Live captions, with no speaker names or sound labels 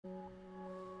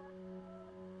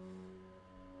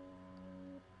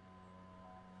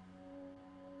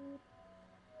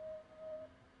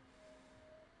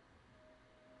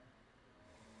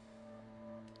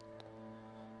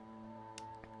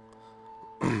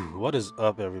What is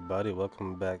up, everybody?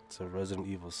 Welcome back to Resident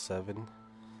Evil 7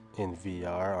 in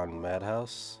VR on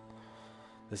Madhouse.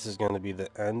 This is going to be the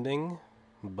ending,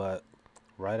 but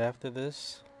right after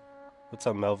this, what's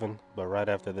up, Melvin? But right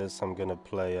after this, I'm going to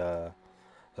play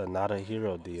the Not a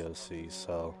Hero DLC.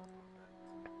 So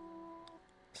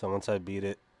once I beat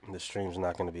it, the stream's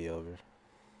not going to be over.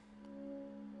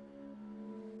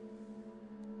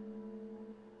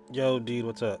 Yo, dude,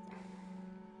 what's up?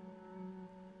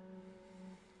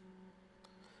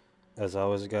 As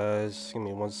always, guys, give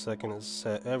me 1 second to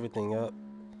set everything up,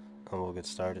 and we'll get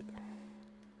started.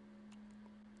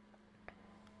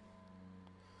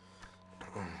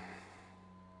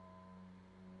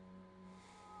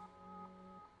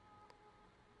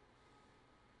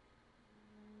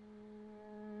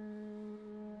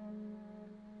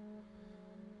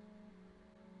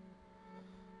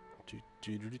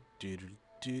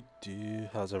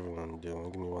 How's everyone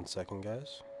doing? Give me 1 second,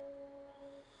 guys.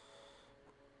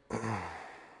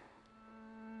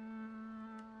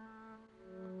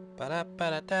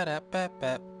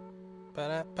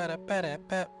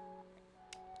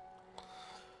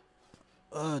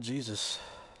 Oh, Jesus.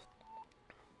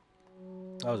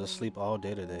 I was asleep all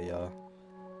day today, y'all.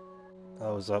 I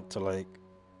was up to like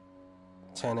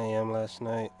 10 a.m. last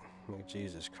night. Like,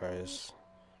 Jesus Christ.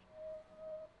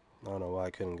 I don't know why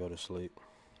I couldn't go to sleep.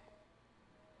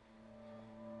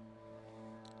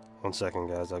 1 second,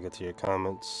 guys. I'll get to your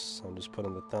comments. I'm just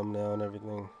putting the thumbnail and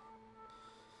everything.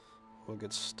 We'll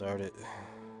get started.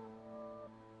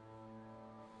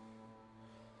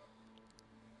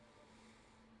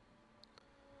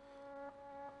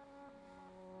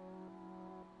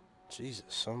 Jesus,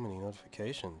 so many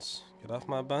notifications. Get off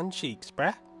my bun cheeks,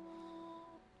 bruh.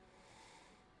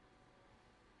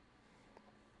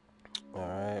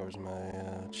 Alright, where's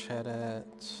my chat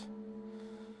at?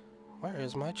 Where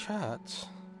is my chat?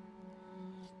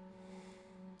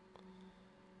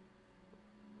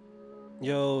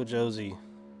 Yo, Josie.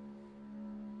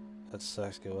 That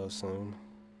sucks. Get well soon.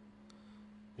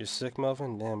 You're sick,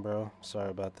 Melvin? Damn, bro.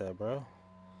 Sorry about that, bro.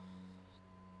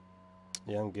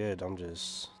 Yeah, I'm good. I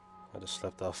just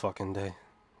slept all fucking day.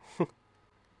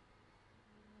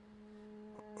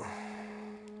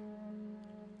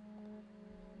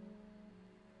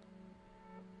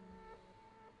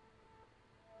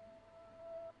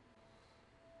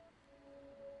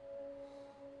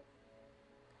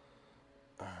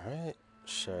 Alright,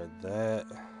 share that.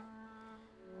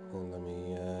 And let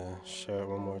me share it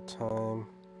one more time.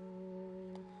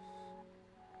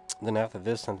 Then after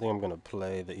this, I think I'm gonna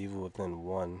play The Evil Within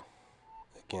 1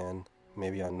 again.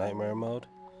 Maybe on Nightmare mode,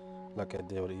 like I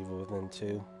did with Evil Within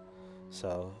 2.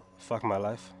 So, fuck my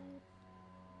life.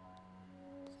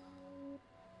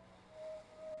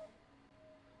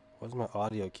 Why does my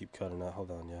audio keep cutting out?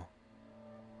 Hold on, yeah.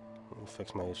 Let me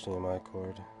fix my HDMI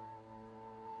cord.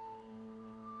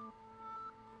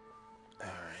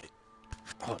 Alright.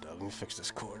 Hold on, let me fix this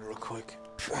cord real quick.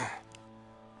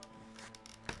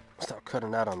 Stop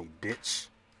cutting out on me, bitch.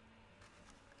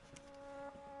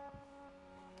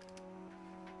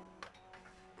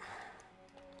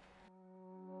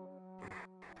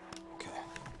 Okay.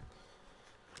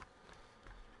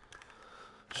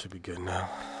 Should be good now.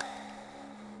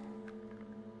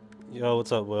 Yo,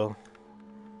 what's up, Will?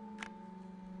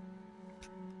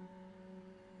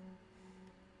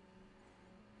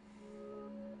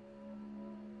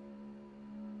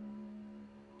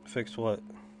 Fix what?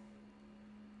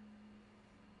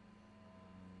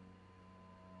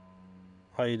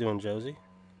 How you doing, Josie?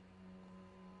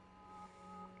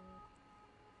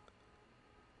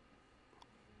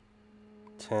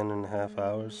 10.5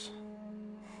 hours.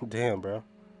 Damn, bro.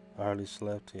 I hardly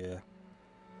slept, yeah.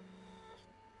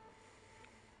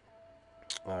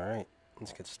 Alright,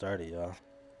 let's get started, y'all.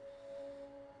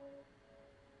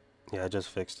 Yeah, I just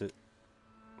fixed it.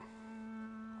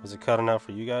 Was it cutting out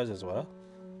for you guys as well?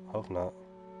 Hope not.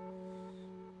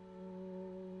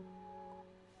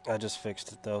 I just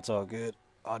fixed it though, it's all good.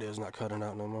 Audio's not cutting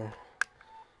out no more.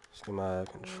 Let's get my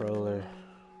controller.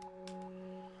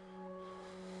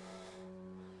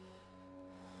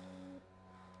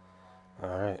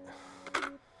 Alright.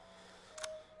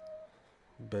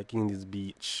 Back in this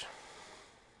beach.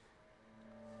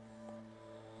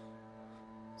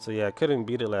 So yeah, I couldn't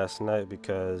beat it last night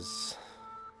because...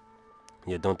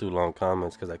 Yeah, don't do long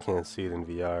comments because I can't see it in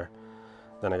VR.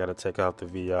 Then I gotta take out the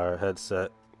VR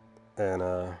headset and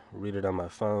read it on my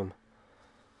phone.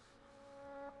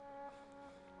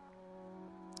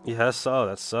 Yeah, I saw.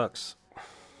 That sucks.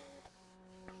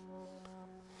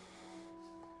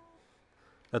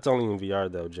 That's only in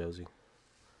VR though, Josie.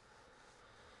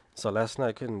 So last night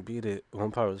I couldn't beat it.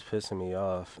 One part was pissing me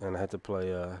off, and I had to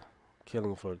play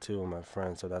killing for 2 of my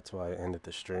friends, so that's why I ended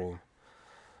the stream.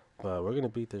 But we're gonna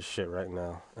beat this shit right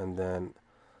now, and then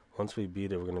once we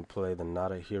beat it, we're gonna play the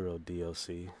Not a Hero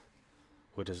DLC,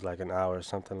 which is like an hour or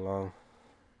something long.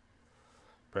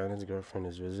 Brandon's girlfriend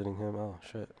is visiting him. Oh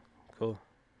shit, cool.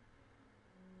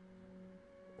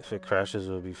 If it crashes,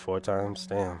 it'll be 4 times.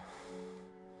 Damn.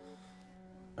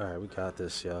 Alright, we got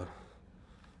this, yo.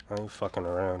 I ain't fucking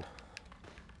around.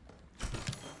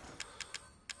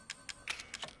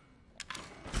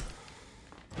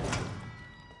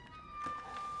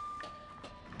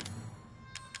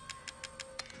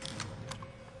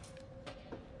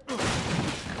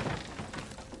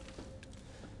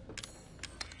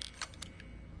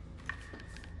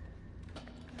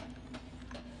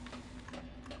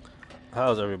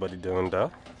 How's everybody doing,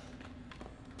 though?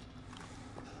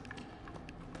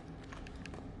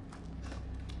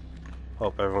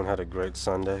 Hope everyone had a great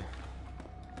Sunday.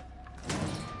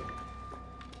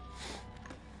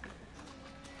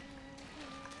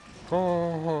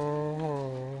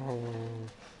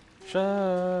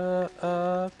 Shut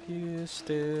up, you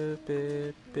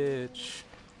stupid bitch.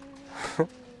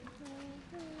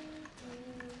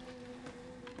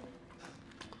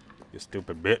 You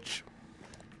stupid bitch.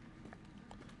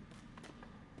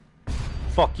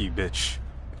 Fuck you, bitch.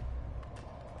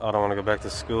 I don't want to go back to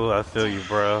school. I feel you,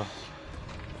 bro.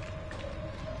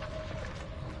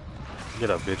 Get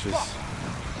up, bitches.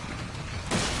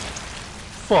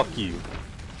 Fuck you.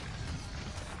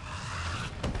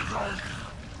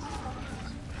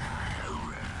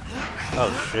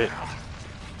 Oh, shit.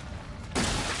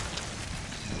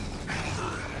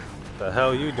 The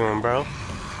hell you doing, bro?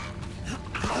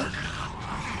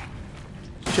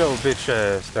 Get your bitch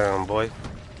ass down, boy.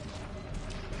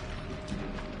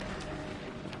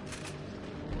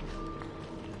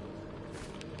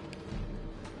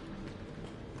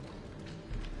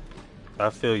 I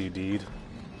feel you, dude.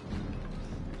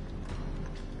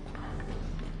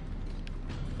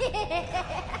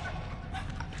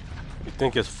 You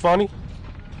think it's funny?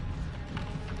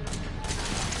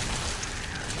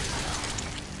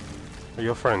 Where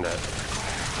your friend at?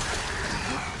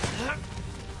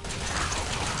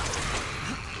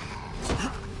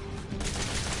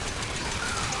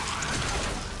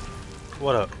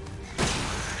 What up?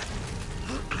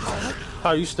 How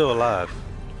are you still alive?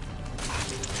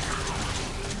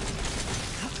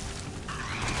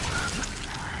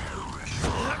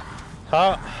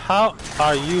 How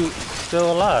are you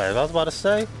still alive? I was about to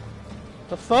say,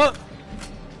 the fuck?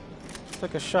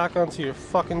 Stick a shotgun to your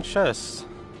fucking chest.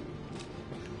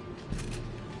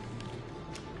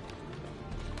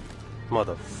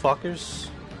 Motherfuckers.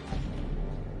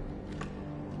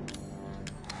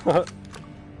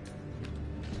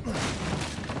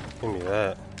 Give me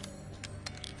that.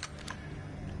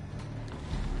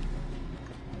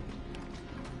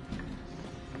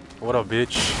 What up,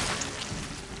 bitch?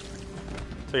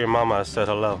 Tell your mama I said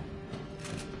hello.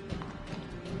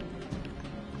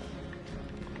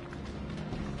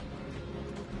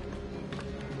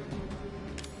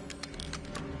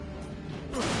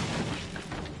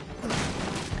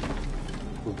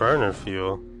 Burner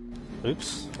fuel.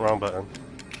 Oops, wrong button.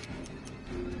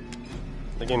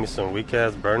 They gave me some weak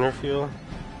ass burner fuel.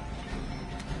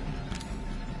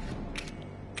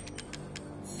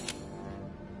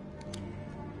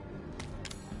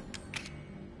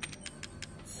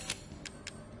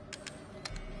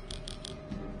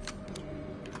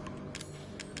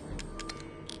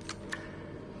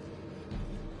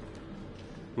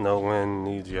 No one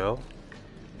needs yo.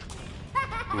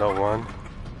 No one.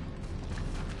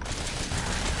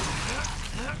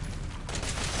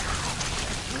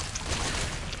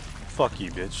 Fuck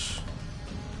you, bitch.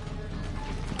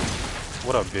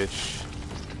 What up, bitch?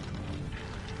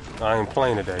 I ain't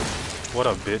playing today. What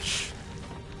up, bitch?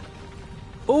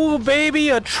 Ooh, baby,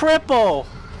 a triple!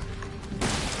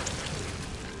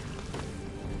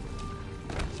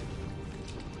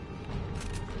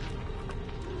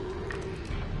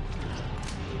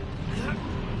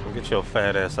 Get your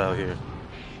fat ass out here.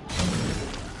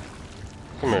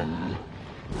 Come here.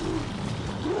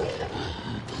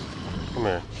 Come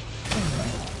here.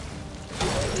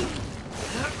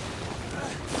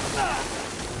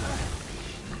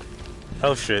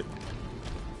 Oh shit.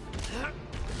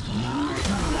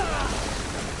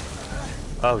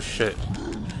 Oh shit.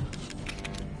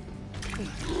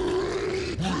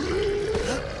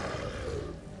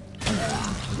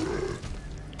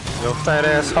 Your fat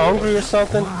ass hungry or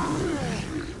something?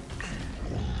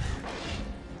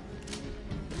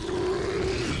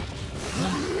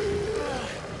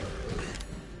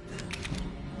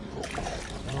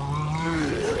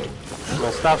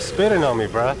 Man, stop spitting on me,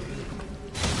 bruh.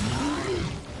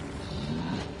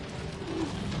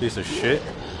 Piece of shit.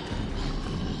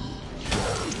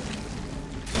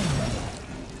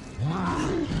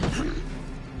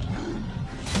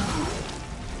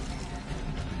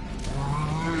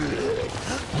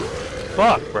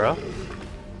 Fuck, bro.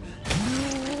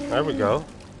 There we go.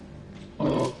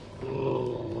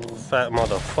 Fat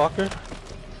motherfucker.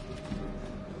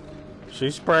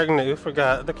 She's pregnant. You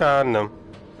forgot the condom.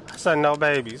 I said no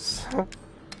babies.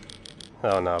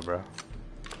 Hell no, bro.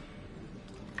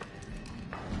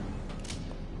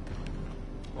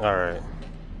 Alright.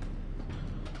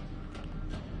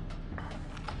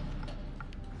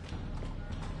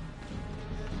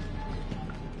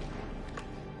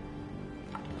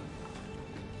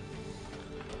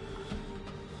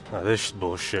 Now this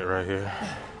bullshit right here.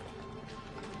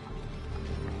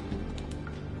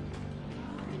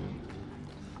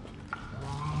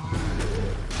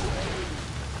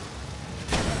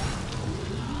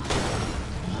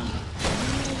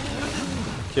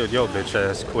 Killed your bitch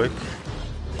ass quick.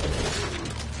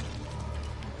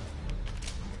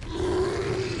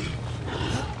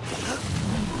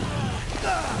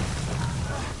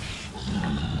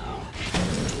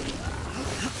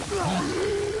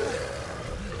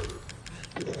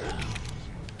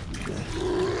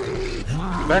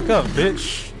 Back up,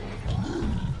 bitch.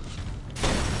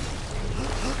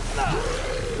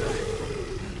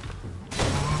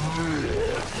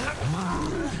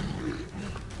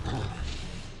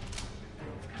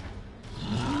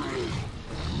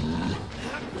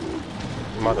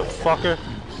 Motherfucker.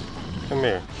 Come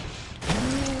here.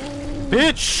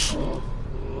 Bitch!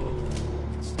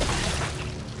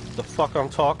 The fuck I'm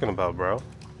talking about, bro?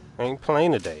 I ain't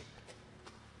playing today.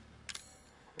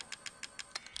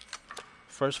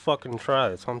 First fucking try.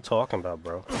 That's what I'm talking about,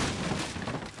 bro.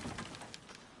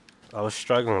 I was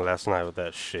struggling last night with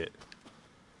that shit.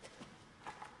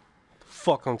 The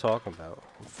fuck I'm talking about?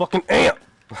 I'm fucking amp!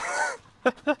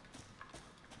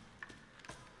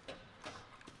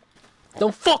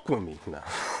 Don't fuck with me. Nah.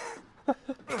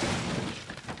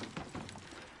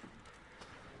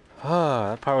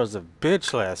 That part was a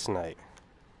bitch last night.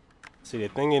 See, the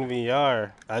thing in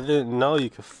VR, I didn't know you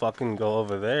could fucking go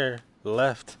over there,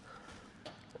 left.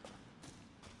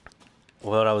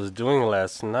 What I was doing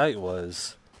last night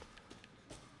was,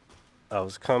 I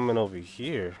was coming over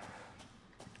here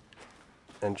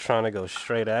and trying to go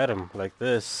straight at him like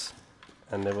this,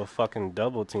 and they will fucking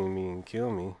double team me and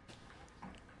kill me.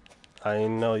 I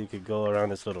didn't know you could go around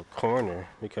this little corner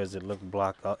because it looked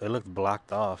blocked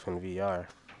off in VR.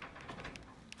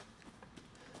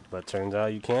 But turns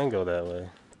out you can go that way.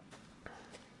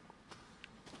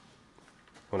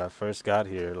 When I first got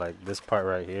here, like this part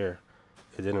right here,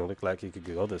 it didn't look like you could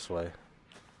go this way.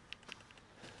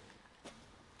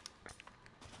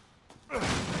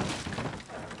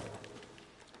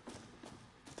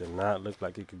 Did not look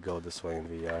like you could go this way in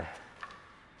VR.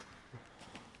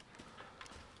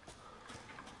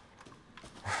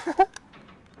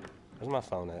 Where's my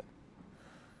phone at?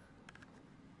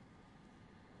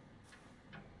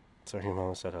 Sorry, your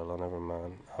mama said hello, never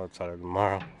mind. I'll tell her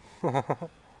tomorrow.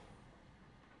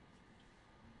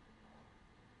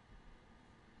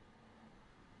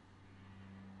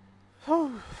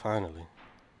 Finally.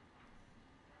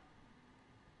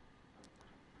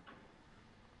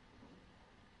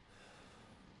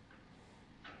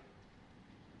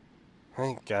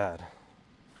 Thank God.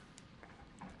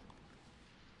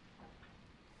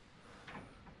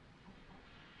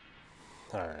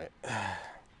 Alright.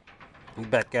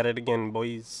 Back at it again,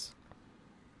 boys.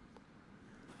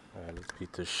 Alright, let's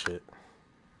beat this shit.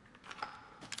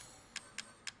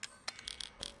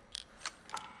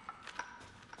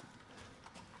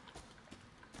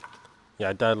 Yeah,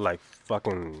 I died like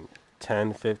fucking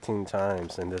 10, 15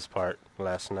 times in this part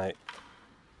last night.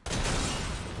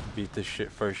 Beat this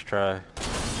shit first try.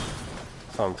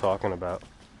 That's what I'm talking about.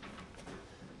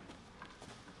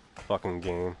 Fucking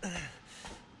game.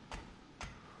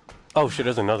 Oh shit,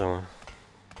 there's another one.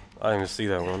 I didn't even see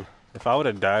that one. If I would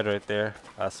have died right there,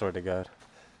 I swear to God.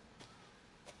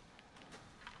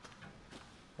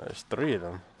 There's 3 of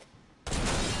them.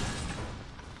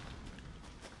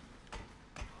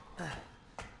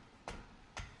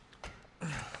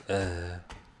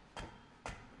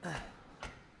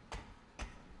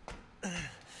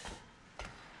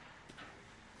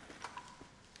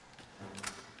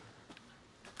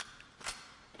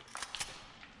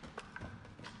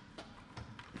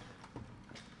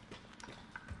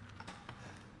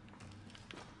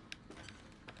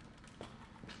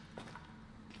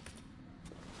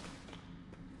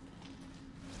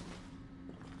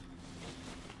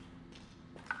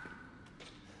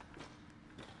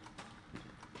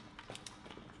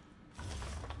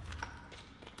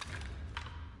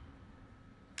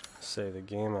 Save the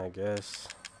game, I guess.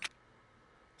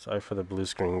 Sorry for the blue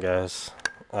screen, guys.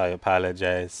 I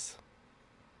apologize.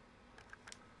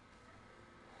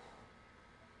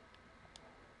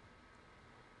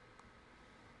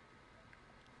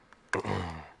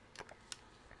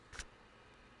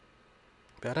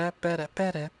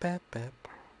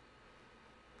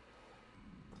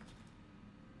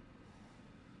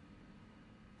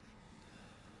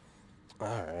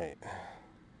 Alright.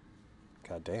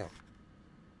 God damn.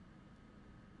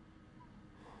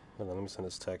 Hold on, let me send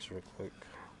this text real quick.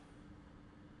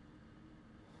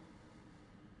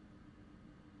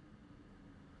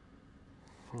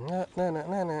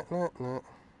 No.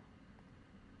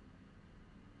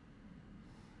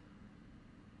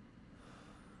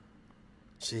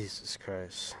 Jesus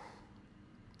Christ.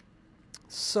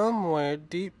 Somewhere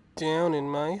deep down in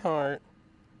my heart.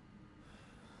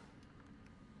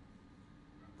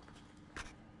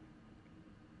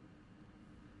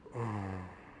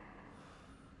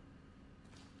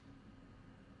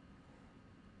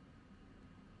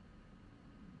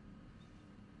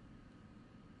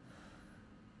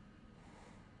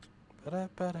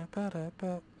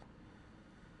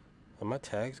 Are my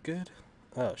tags good?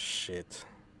 Oh shit.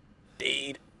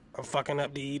 Deed. I'm fucking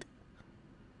up, Deed.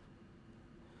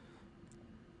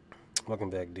 Welcome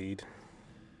back, Deed.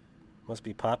 Must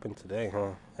be popping today,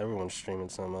 huh? Everyone's streaming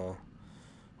some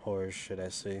horror shit, I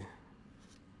see.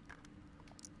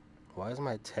 Why is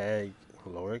my tag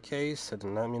lowercase? I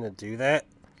did not mean to do that.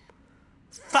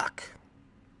 Fuck!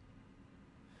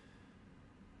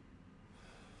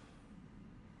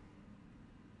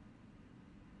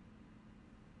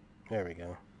 There we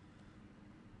go.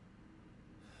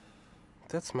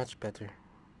 That's much better.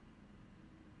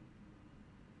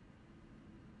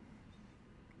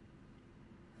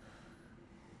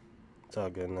 It's all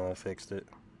good now, I fixed it.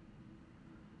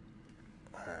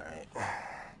 Alright.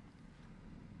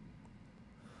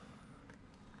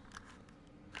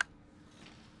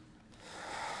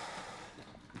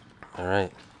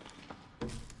 Alright.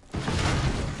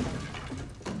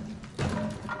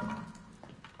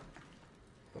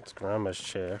 It's Grandma's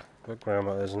chair, but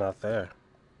Grandma is not there.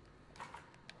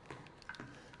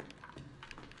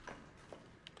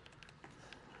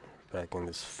 Back in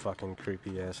this fucking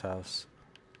creepy ass house.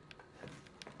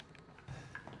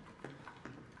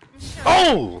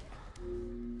 Oh!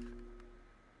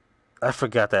 I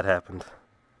forgot that happened.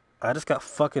 I just got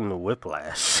fucking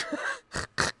whiplash.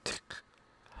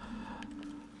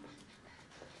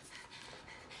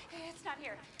 It's not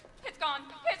here. It's gone.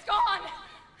 It's gone!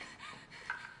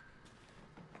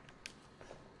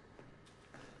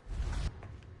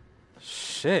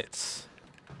 Shit.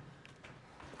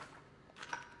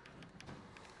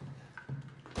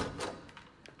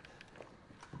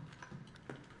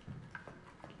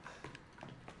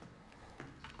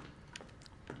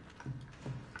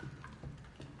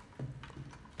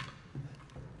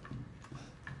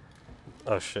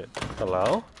 Oh shit.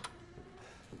 Hello?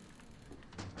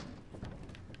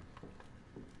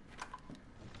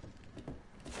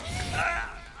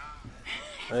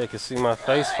 Hey, you can see my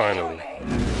face finally.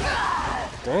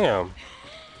 Damn.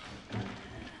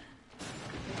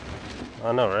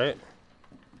 I know, right?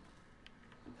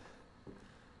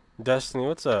 Destiny,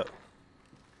 what's up?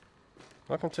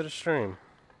 Welcome to the stream.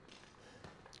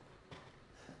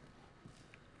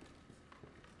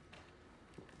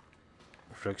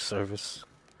 Frick service.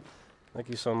 Thank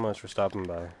you so much for stopping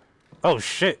by. Oh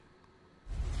shit!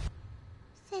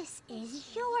 This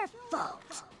is your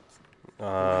fault.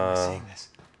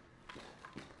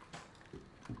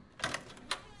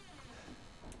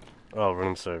 Oh,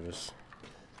 room service.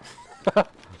 Oh.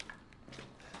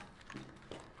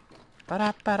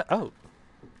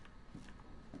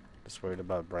 Just worried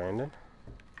about Brandon.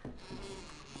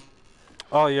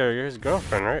 Oh, you're his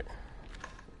girlfriend, right?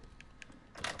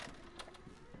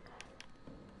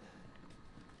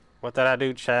 What did I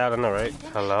do, child? I know, right?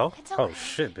 Hello? It's okay. Oh,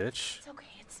 shit, bitch. It's okay,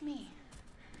 it's me.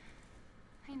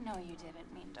 I know you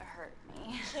didn't mean to hurt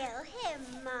me. Kill him,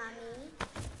 Mommy.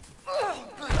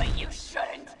 But you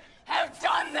shouldn't have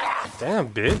done that! Damn,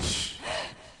 bitch.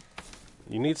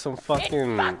 You need some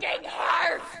fucking... Fucking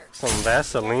hurt! Some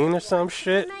Vaseline or some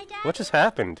shit? What just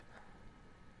happened?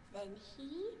 Then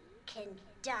he can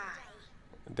die.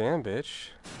 Damn,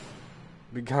 bitch.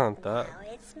 Be gone, thought. Now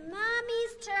it's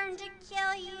Mommy's turn to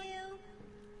kill you.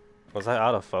 Was I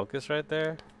out of focus right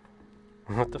there?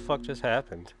 What the fuck just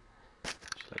happened?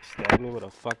 She like stabbed me with a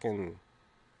fucking...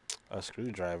 a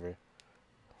screwdriver.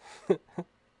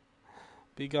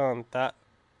 Be gone, thought.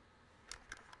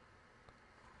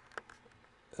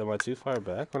 Am I too far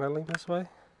back when I lean this way?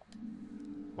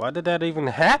 Why did that even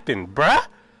happen, bruh?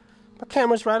 My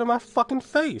camera's right in my fucking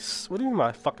face. What do you mean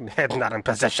my fucking head's not in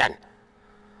position?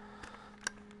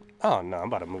 Oh no, I'm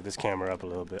about to move this camera up a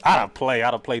little bit. I don't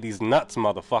play these nuts,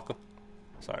 motherfucker.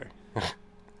 Sorry.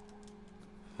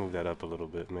 Move that up a little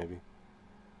bit, maybe.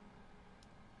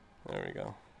 There we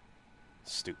go.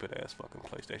 Stupid ass fucking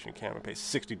PlayStation camera. Paid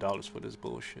 $60 for this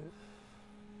bullshit.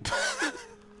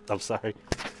 I'm sorry.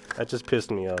 That just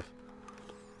pissed me off.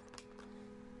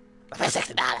 I paid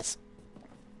 $60.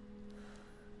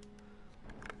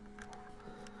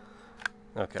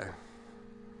 Okay.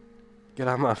 Get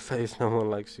out of my face. No one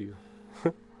likes you.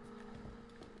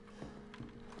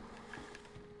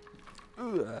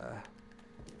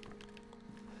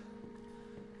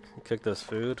 Cooked us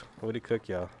food. What did he cook,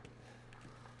 y'all?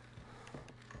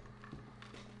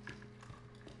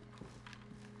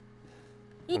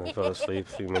 I fell asleep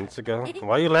a few minutes ago.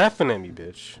 Why are you laughing at me,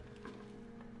 bitch?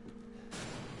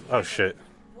 Oh shit.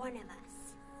 One of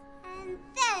us. And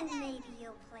then maybe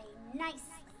you'll play nicely.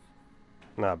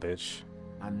 Nah, bitch.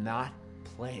 I'm not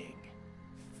playing.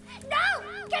 No!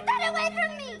 Get that away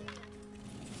from me!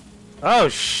 Oh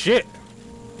shit.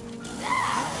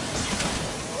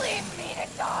 Leave me to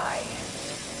die!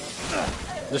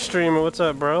 The streamer, what's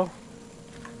up, bro?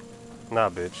 Nah,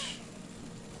 bitch.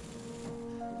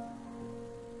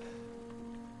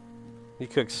 You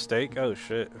cook steak? Oh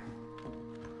shit.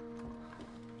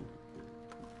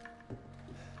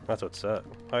 That's what's up.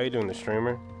 How you doing, the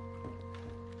streamer?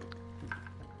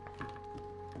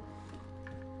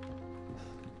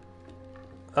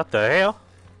 What the hell?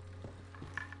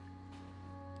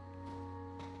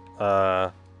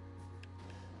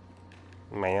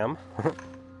 Ma'am?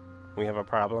 We have a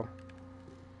problem?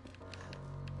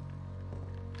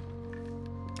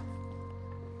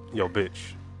 Yo,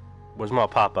 bitch. Where's my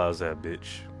Popeyes at,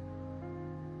 bitch?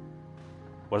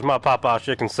 Where's my Popeyes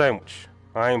chicken sandwich?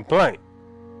 I ain't playing.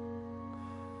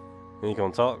 You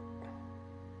gonna talk?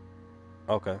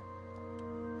 Okay.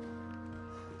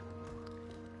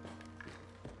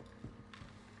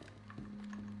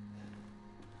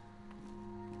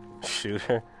 Shoot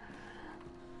her?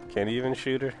 Can't even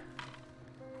shoot her?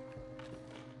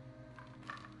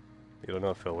 You don't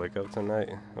know if he'll wake up tonight?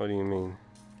 What do you mean?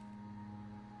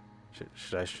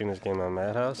 Should I stream this game on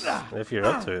Madhouse? If you're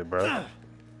up to it, bro.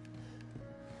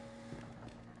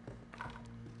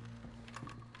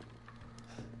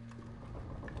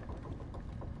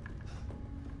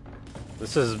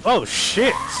 This is... Oh,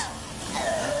 shit!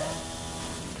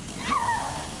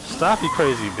 Stop, you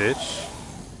crazy bitch.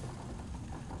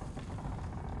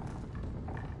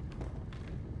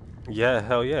 Yeah,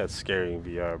 hell yeah, it's scary in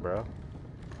VR, bro.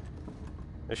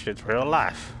 This shit's real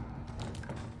life.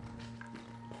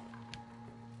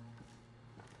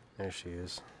 There she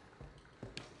is.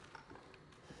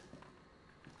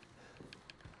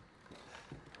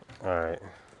 Alright.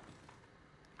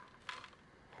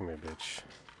 Come here, bitch.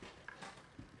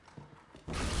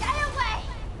 Get away!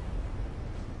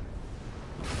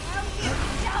 No, you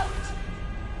don't!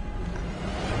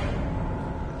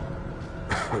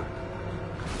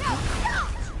 No,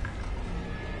 don't!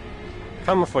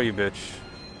 Coming for you, bitch.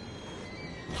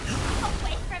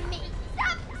 Away from me!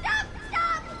 Stop! Stop!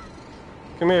 Stop!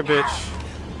 Come here, bitch.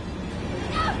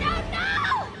 No, no, no!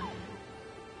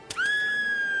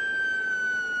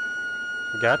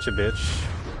 Gotcha, bitch.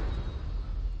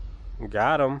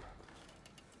 Got him.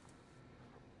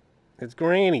 It's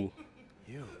Granny.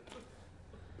 You.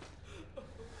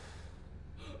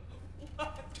 Why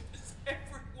does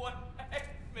everyone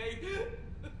hate me?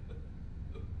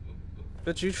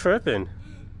 But you tripping.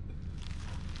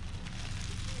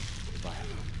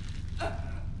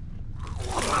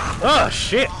 Oh,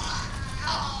 shit.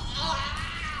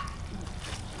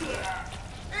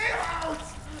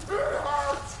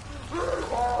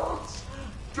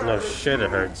 No shit, it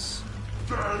hurts.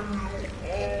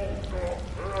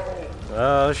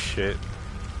 Oh, shit.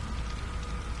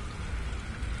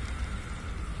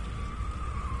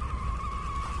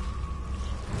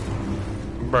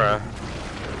 Bruh.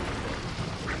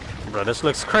 Bruh, this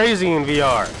looks crazy in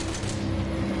VR.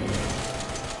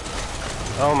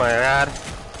 Oh my god.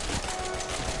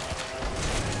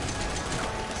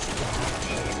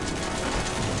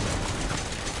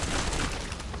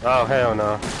 Oh, hell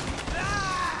no.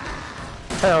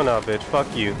 Hell no, bitch. Fuck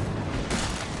you.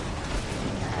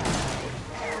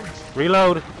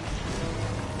 Reload.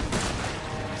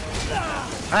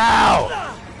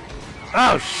 Ow!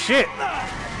 Oh, shit.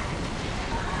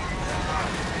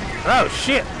 Oh,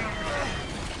 shit.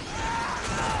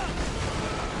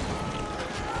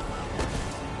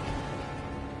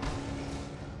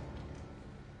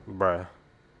 Bruh.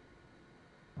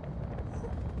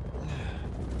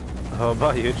 How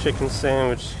about you? Chicken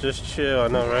sandwich. Just chill, I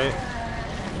know, right?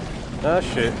 Ah,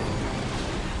 shit.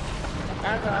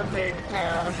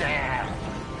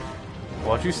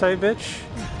 What'd you say, bitch?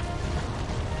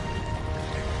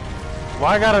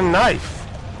 Why I got a knife?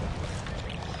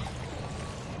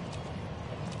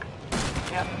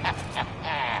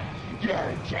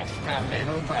 You're just a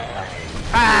little boy.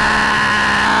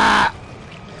 Ah!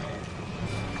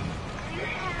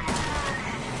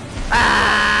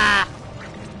 Ah!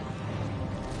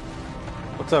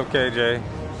 What's up, KJ?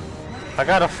 I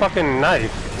got a fucking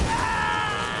knife.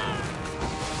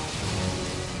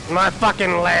 My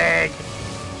fucking leg.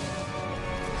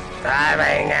 Oh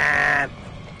my god.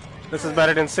 This is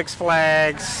better than Six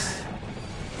Flags.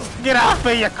 Get off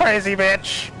me, you crazy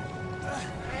bitch.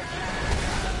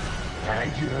 I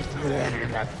just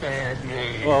wanted a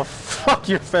family. Well, fuck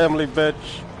your family,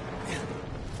 bitch.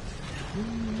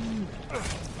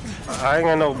 I ain't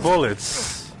got no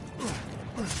bullets.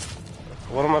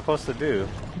 What am I supposed to do?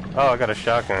 Oh, I got a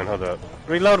shotgun. Hold up.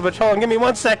 Reload, bitch. Hold on. Give me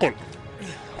 1 second.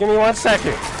 Give me 1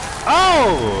 second.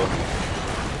 Oh!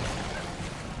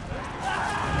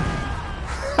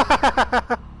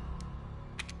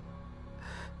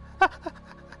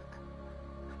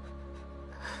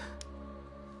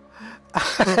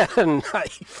 I had a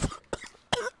knife.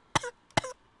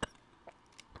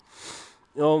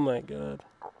 Oh my god.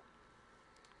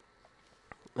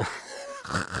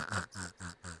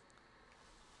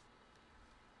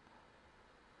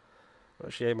 Oh,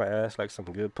 she ate my ass like some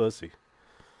good pussy.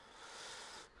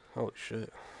 Holy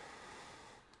shit.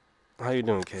 How you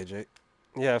doing, KJ?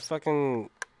 Yeah,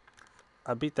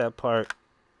 I beat that part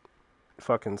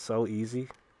fucking so easy.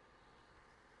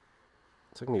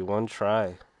 Took me 1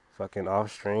 try, fucking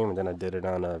off stream, and then I did it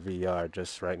on VR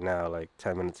just right now, like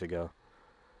 10 minutes ago.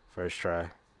 First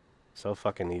try. So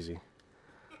fucking easy.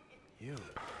 You.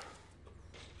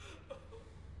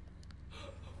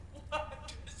 Why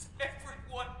does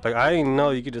everyone Like, I didn't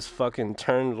know you could just fucking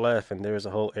turn left and there's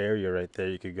a whole area right there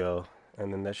you could go.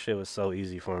 And then that shit was so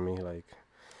easy for me. Like,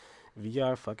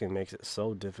 VR fucking makes it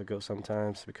so difficult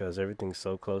sometimes because everything's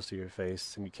so close to your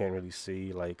face and you can't really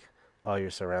see, like, all your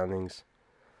surroundings.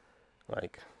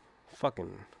 Like,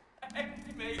 fucking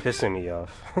made pissing me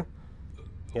off.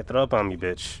 Yeah, throw up on me,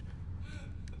 bitch.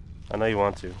 I know you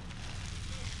want to.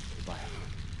 Bye.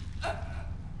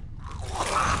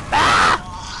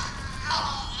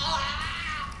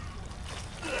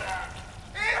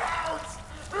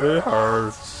 It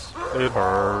hurts. It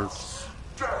hurts.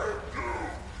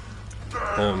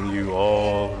 You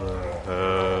all the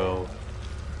hell.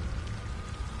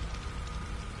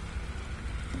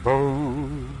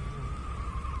 Boom.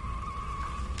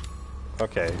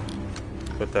 Okay.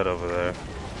 Put that over there.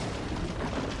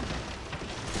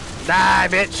 Die,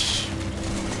 bitch!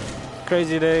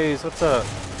 Crazy days, what's up?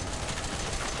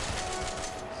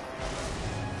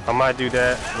 I might do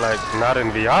that, like, not in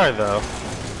VR, though.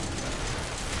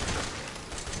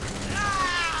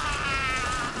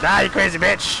 Die, you crazy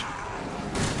bitch!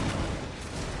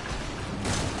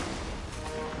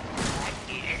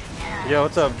 Yo,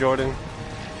 what's up, Jordan?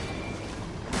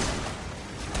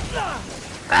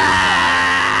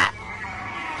 Ah!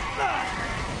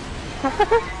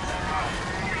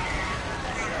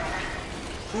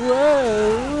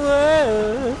 Whoa,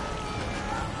 whoa.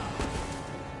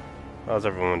 How's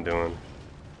everyone doing?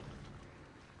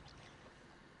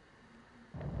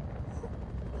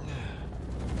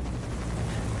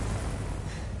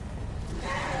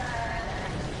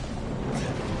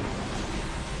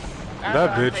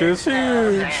 That bitch is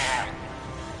huge!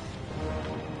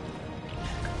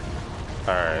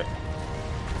 Alright.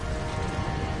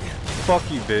 Fuck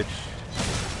you, bitch.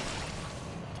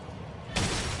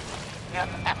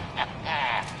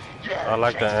 I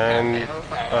like the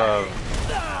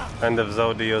end of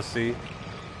Zoe DLC.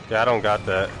 Yeah, I don't got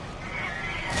that.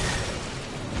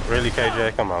 Really,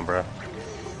 KJ? Come on, bro.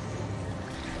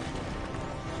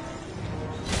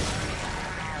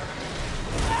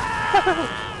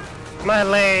 My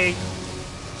leg!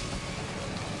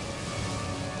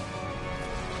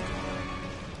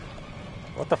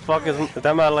 What the fuck is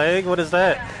that my leg? What is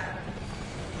that?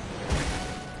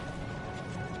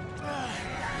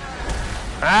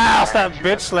 Ah, stop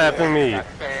bitch slapping me.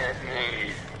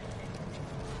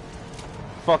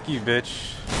 Fuck you,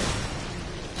 bitch.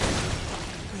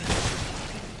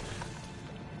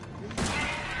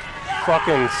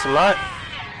 Fucking slut.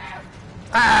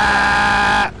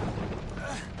 Ah!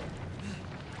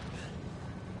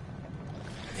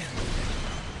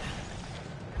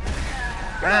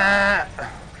 Ah!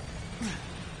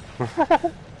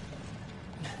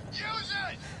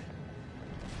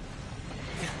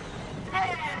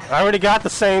 I already got the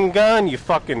same gun, you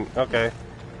fucking... Okay.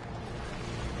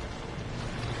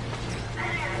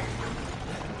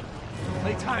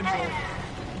 Playtime's over.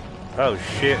 Oh,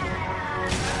 shit.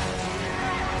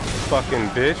 Fucking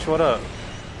bitch, what up?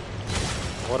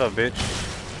 What up, bitch?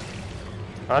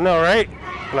 I know, right?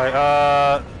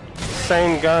 Like,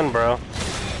 same gun, bro.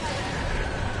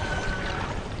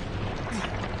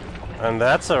 And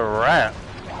that's a wrap.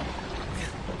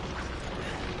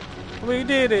 We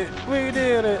did it. We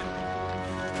did it.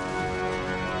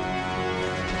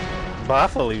 Bye,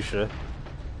 Felicia.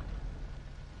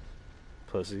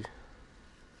 Pussy.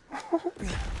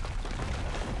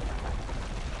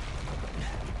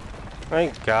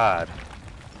 Thank God.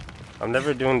 I'm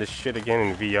never doing this shit again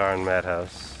in VR in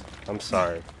Madhouse. I'm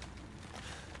sorry.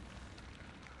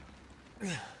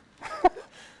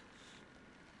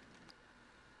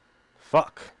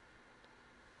 Fuck.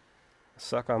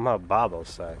 Suck on my bobble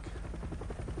sack.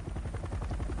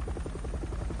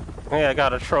 Hey, I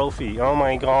got a trophy. Oh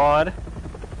my God.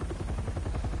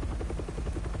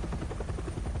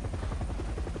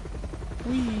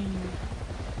 Whee.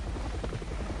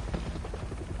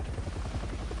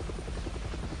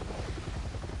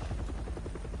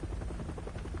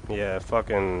 Yeah,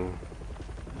 fucking...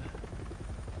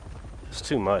 It's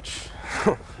too much.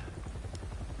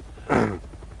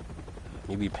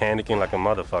 You be panicking like a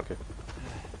motherfucker.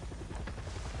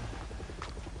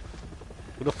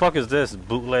 Who the fuck is this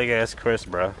bootleg ass Chris,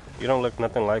 bruh? You don't look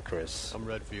nothing like Chris. I'm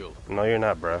Redfield. No, you're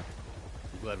not, bruh.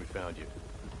 I'm glad we found you.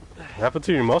 What happened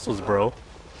to your muscles, bro?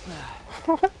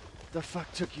 The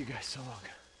fuck took you guys so long?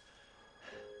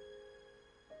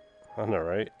 I know,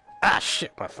 right? Ah,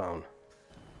 shit, my phone.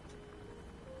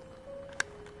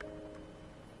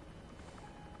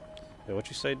 Yeah, what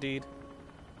you say, Deed?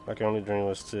 My only dream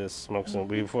was to smoke some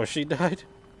weed before she died.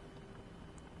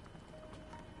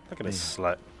 Look at this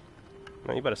slut.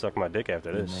 Man, you better suck my dick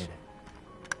after You this. made it.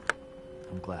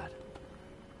 I'm glad.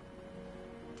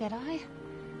 Did I?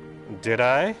 Did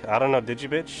I? I don't know. Did you,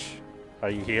 bitch?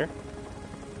 Are you here?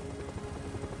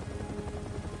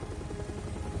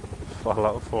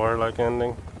 Fallout 4 like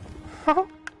ending.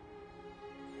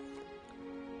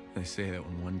 They say that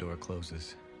when one door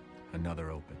closes,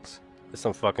 another opens. It's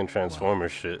some fucking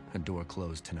Transformers shit. A door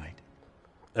closed tonight.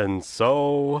 And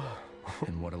so...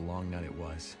 And what a long night it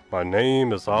was. My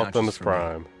name is Not Optimus just for me.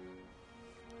 Prime.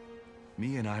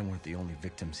 Me and I weren't the only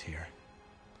victims here.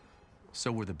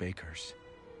 So were the Bakers.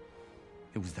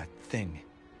 It was that thing,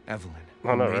 Evelyn,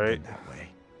 I who know, made right? them that way.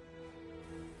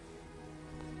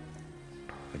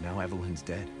 But now Evelyn's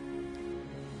dead.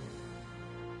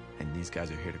 And these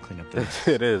guys are here to clean up the mess.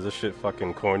 It is. This shit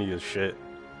fucking corny as shit.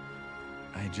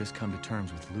 I had just come to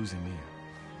terms with losing Mia.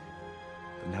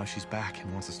 But now she's back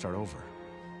and wants to start over.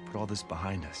 Put all this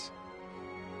behind us.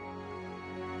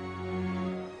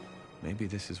 Maybe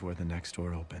this is where the next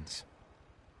door opens.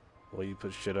 Will you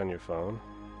put shit on your phone?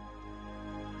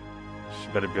 She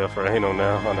better be up for anal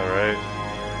now, I know, right?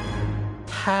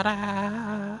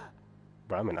 Ta-da!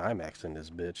 Bro, I'm in IMAX in this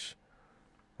bitch.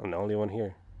 I'm the only one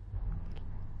here.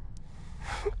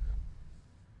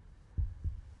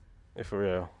 If for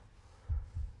real.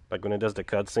 Like when it does the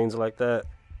cutscenes like that,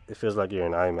 it feels like you're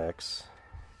in IMAX.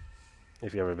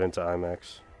 If you ever been to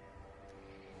IMAX.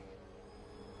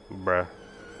 Bruh.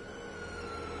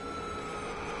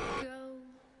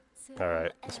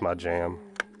 Alright, that's my jam.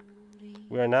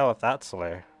 We are now without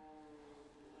Slayer.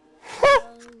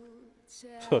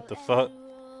 What the fuck?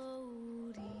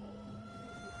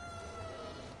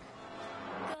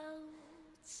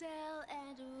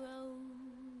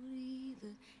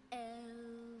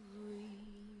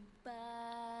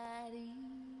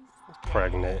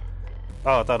 Pregnant.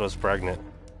 Oh, I thought it was pregnant.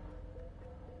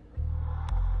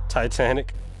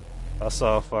 Titanic. I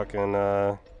saw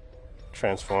fucking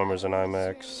Transformers in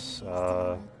IMAX.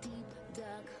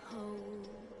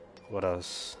 What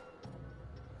else?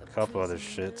 A couple other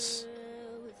shits.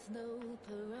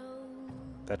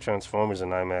 That Transformers in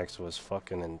IMAX was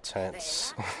fucking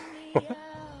intense.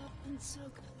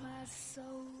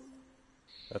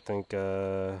 I think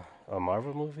a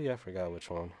Marvel movie? I forgot which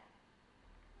one.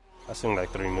 I seen like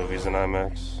 3 movies in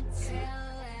IMAX.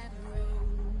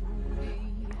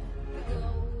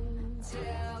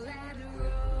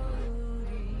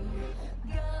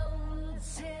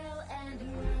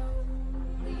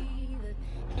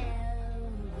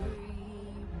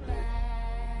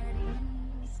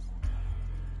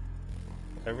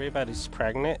 Everybody's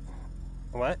pregnant?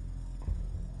 What?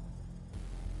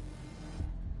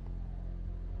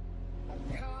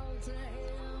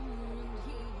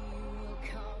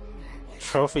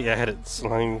 Trophy added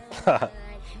sling.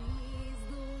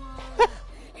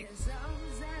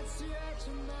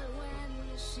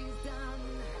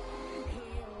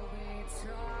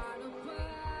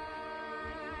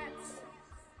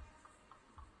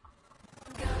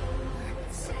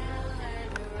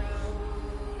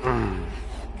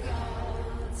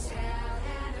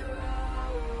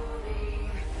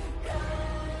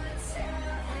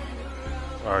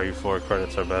 RE4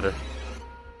 credits are better.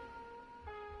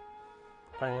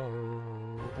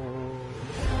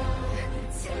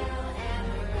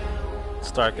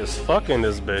 Stark is fucking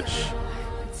this bitch.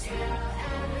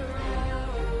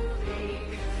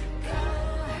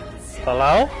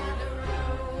 Hello?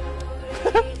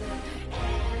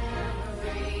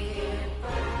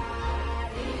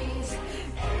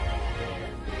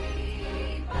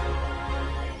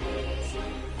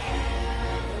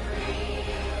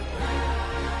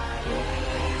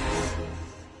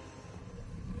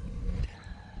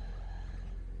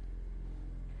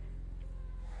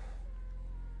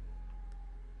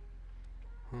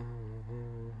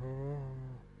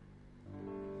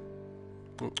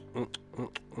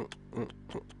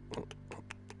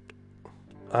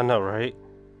 I know, right?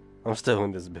 I'm still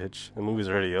in this bitch. The movie's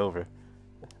already over.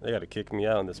 They gotta kick me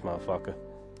out in this motherfucker.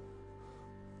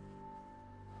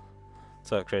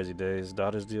 What's up, Crazy Days?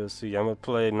 Daughters DLC. I'm gonna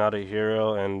play Not a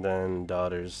Hero and then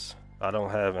Daughters. I don't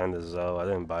have End of Zoe. I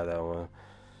didn't buy that one.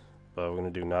 But we're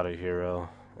gonna do Not a Hero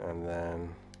and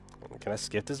then... Can I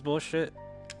skip this bullshit?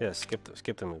 Yeah, skip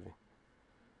the movie.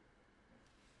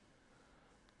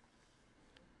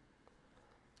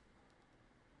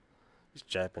 These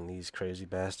Japanese crazy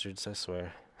bastards, I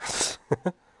swear.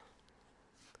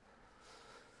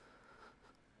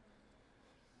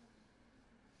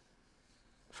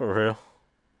 For real?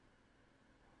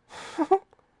 Because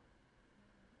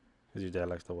your dad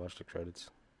likes to watch the credits.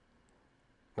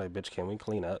 Like, bitch, can we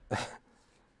clean up?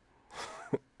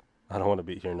 I don't want to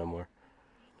be here no more.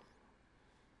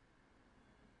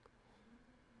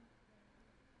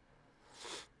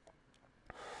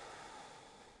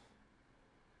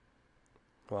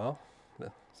 Well,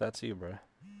 that's you, bruh.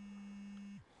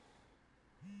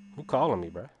 Who calling me,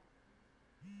 bruh?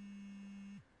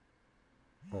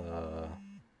 Oh,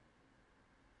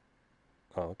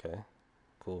 okay.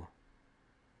 Cool.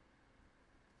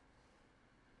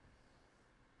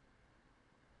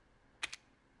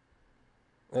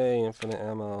 Hey, infinite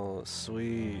ammo.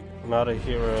 Sweet. Not a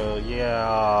hero.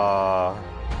 Yeah.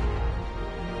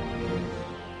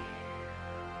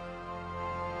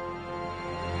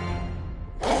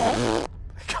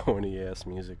 Corny ass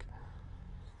music.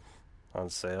 On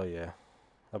sale, yeah.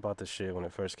 I bought this shit when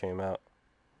it first came out.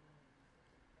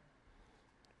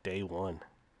 Day one.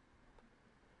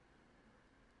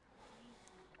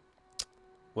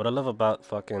 What I love about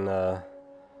fucking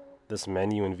this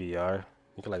menu in VR,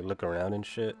 you can like look around and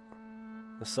shit.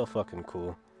 It's so fucking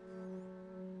cool.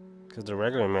 Cause the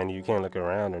regular menu you can't look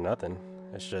around or nothing.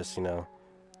 It's just, you know,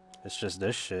 it's just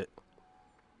this shit.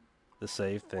 The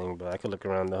save thing, but I could look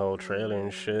around the whole trailer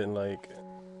and shit and like,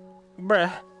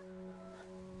 bruh.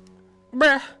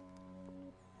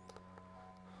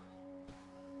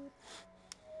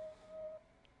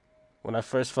 When I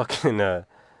first fucking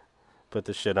put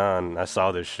this shit on, I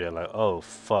saw this shit like, oh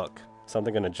fuck,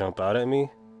 something gonna jump out at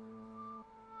me?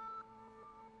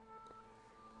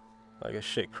 Like a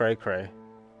shit cray cray.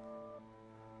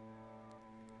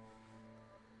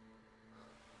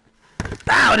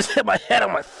 Ow, I just hit my head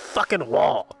on my fucking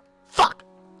wall. Fuck!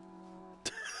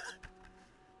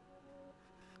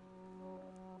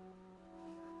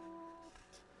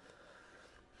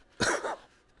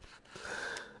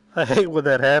 I hate when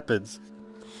that happens.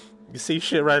 You see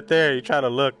shit right there, you try to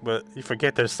look, but you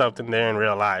forget there's something there in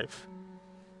real life.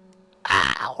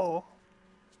 Ow!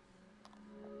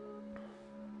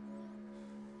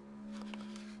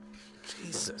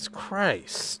 Jesus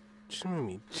Christ. Showing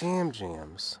me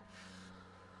jams.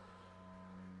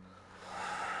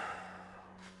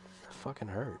 That fucking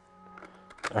hurt.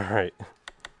 Alright.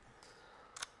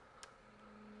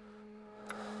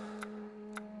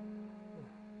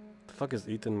 The fuck is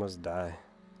Ethan Must Die?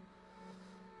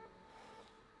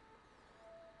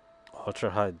 Ultra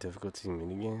high difficulty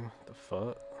minigame? The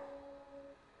fuck?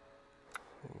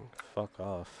 Fuck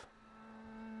off.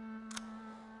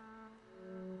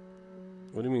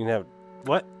 What do you mean have...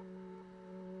 What?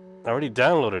 I already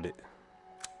downloaded it.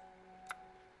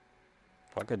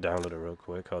 I could download it real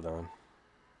quick. Hold on.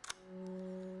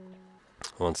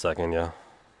 1 second, yo.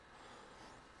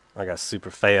 I got super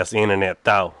fast internet,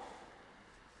 though.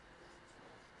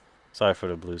 Sorry for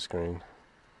the blue screen.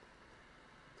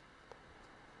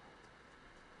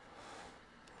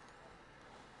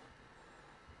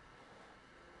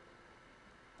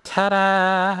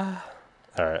 Ta-da!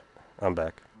 Alright, I'm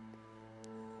back.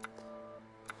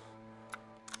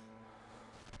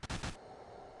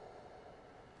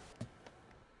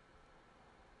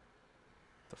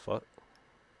 The fuck?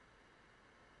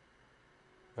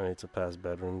 I need to pass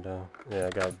bedroom down. Yeah, I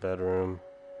got bedroom.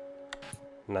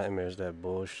 Nightmares, that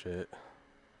bullshit.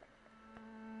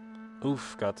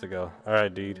 Oof, got to go.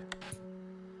 Alright, dude.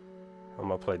 I'm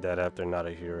gonna play that after Not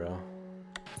a Hero.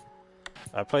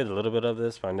 I played a little bit of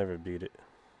this, but I never beat it.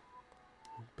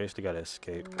 Basically gotta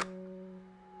escape.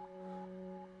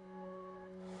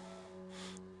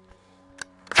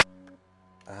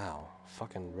 Ow.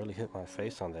 Fucking really hit my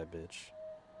face on that bitch.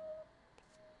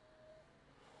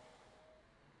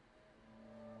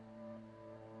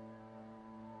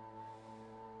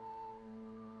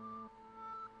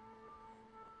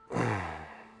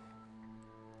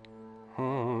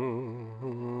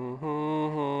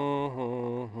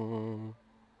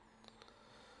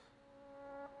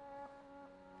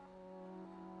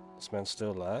 This man's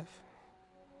still alive?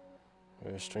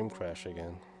 Or a stream crash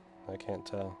again? I can't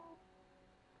tell.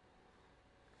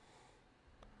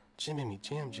 Jimmy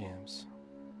Jam Jams.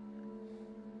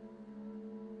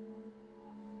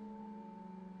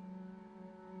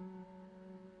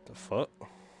 The fuck?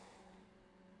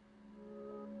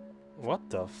 What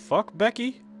the fuck,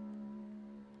 Becky?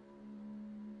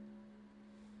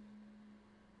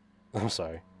 I'm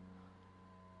sorry.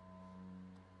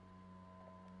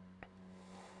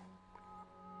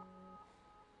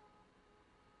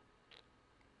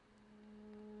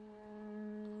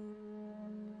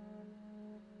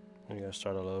 We gotta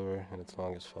start all over, and it's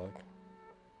long as fuck.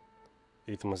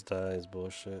 Ethan must die is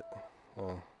bullshit.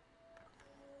 Oh.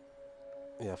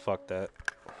 Yeah, fuck that.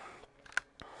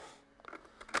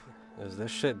 Is this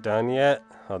shit done yet?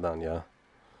 Hold on, y'all.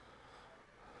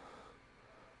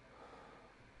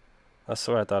 I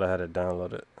swear I thought I had it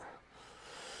downloaded.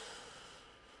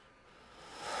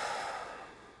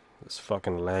 This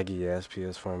fucking laggy ass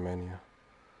PS4 menu.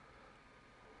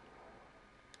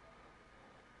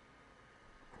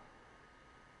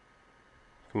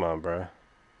 Come on, bruh.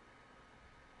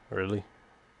 Really?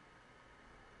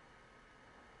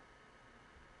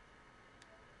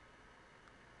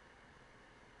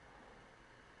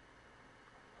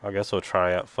 I guess we'll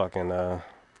try out fucking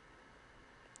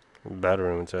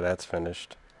bedroom until that's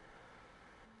finished.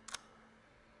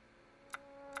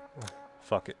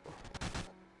 Fuck it.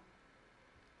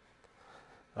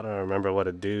 I don't remember what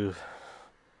to do.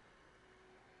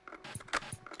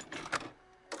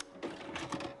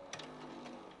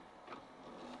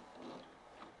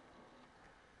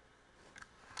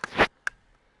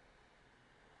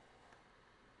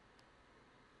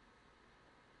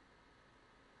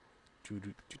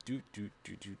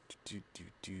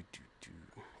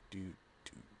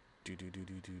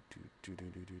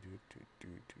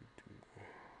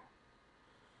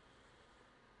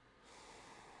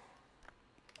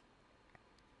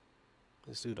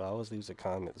 This dude always leaves a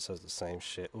comment that says the same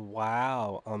shit.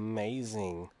 Wow,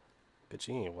 amazing. Bitch,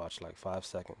 you ain't watched like 5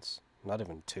 seconds. Not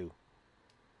even 2.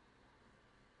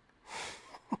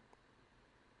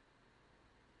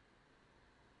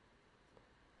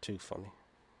 Too funny.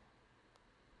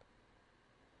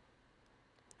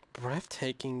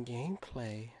 Breathtaking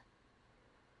gameplay.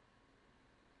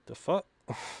 The fuck?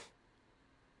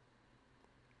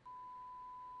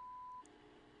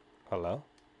 Hello?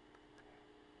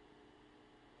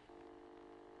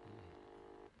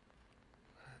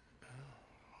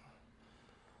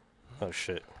 Oh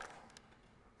shit.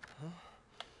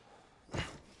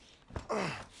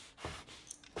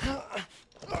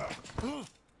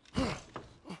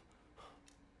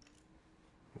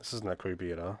 This is not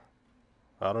creepy at all.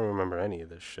 I don't remember any of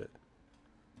this shit.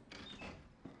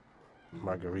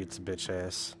 Marguerite's bitch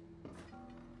ass.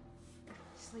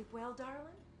 Sleep well, darling?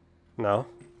 No.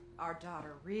 Our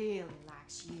daughter really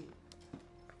likes you.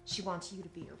 She wants you to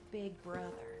be her big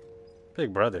brother.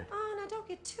 Big brother. Oh, now don't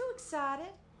get too excited.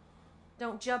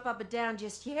 Don't jump up and down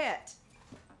just yet.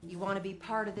 You want to be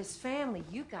part of this family,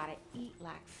 you gotta eat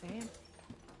like family.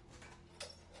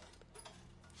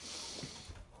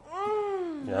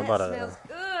 Yeah, that smells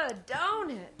good, don't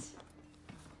it?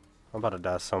 I'm about to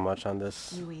die so much on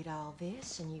this. You eat all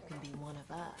this and you can be one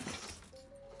of us.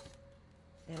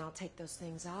 Then I'll take those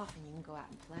things off and you can go out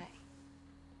and play.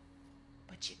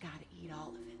 But you gotta eat all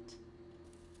of it.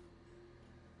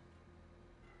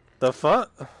 The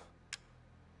fuck?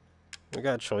 We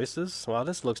got choices? Wow,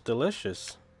 this looks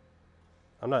delicious.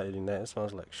 I'm not eating that. It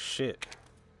smells like shit.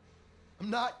 I'm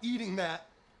not eating that.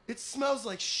 It smells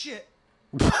like shit.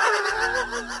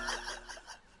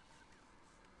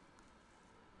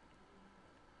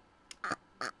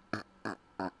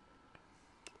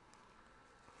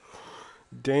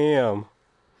 Damn.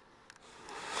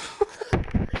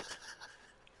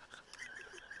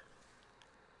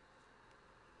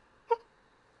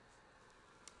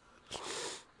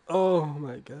 Oh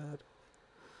my god.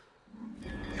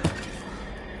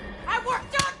 I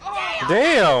worked on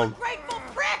Damn! Grateful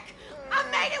prick! I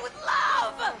made it with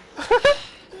love!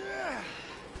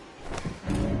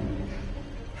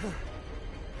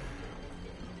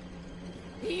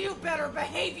 better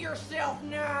behave yourself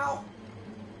now!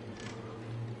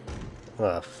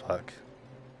 Oh, fuck.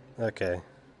 Okay.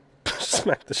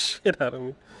 Smack the shit out of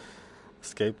me.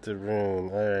 Escape the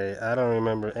room. Alright, I don't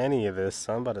remember any of this,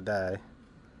 so I'm about to die.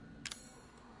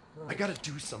 I gotta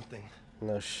do something.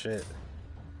 No shit.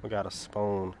 We got a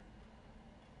spoon.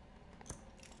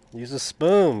 Use a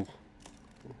spoon!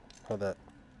 Hold up.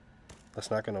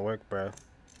 That's not gonna work, bro.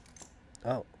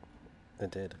 Oh.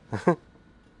 It did.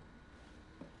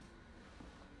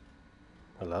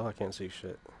 Hello? I can't see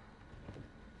shit.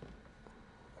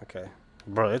 Okay.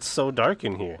 Bro, it's so dark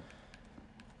in here.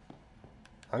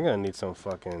 I'm gonna need some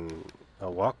fucking... a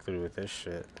walkthrough with this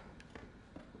shit.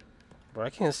 Bro, I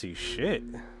can't see shit.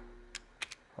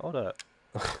 Hold up.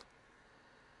 Gotta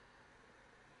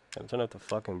turn up the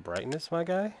fucking brightness, my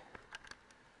guy?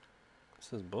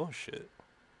 This is bullshit.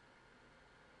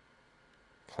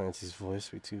 Clancy's voice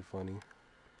be too funny.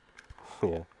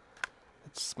 Yeah.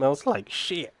 It smells like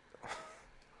shit.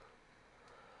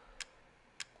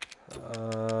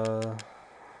 Hello?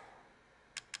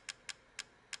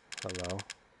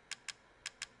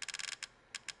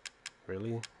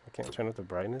 Really? I can't turn up the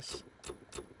brightness?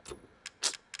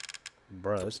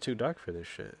 Bruh, it's too dark for this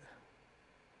shit.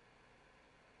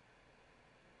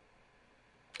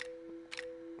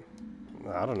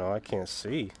 I don't know, I can't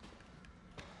see.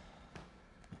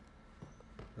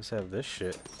 Let's have this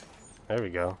shit. There we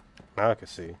go. Now I can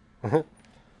see.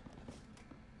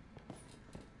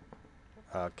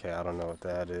 Okay, I don't know what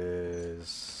that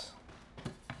is.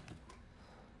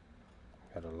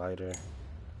 Got a lighter.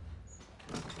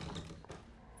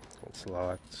 It's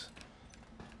locked.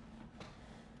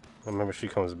 Remember, she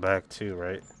comes back too,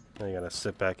 right? Now you gotta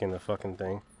sit back in the fucking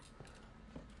thing.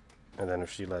 And then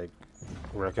if she, like,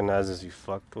 recognizes you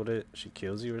fucked with it, she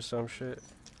kills you or some shit.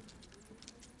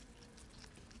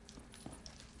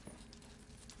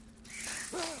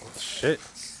 Shit.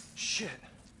 Shit.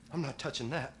 I'm not touching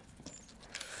that.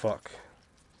 Fuck.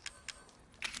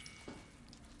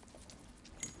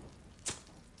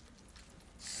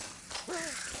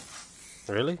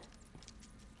 Really?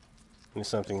 Need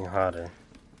something hotter.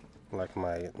 Like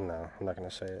my... No, I'm not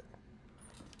gonna say it.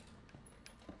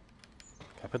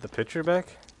 Can I put the picture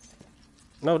back?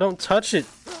 No, don't touch it!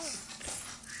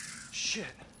 Shit.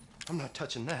 I'm not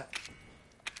touching that.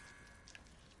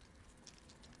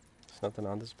 There's nothing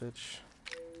on this bitch.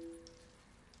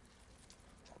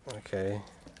 Okay.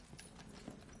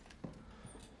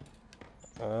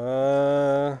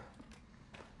 Hello?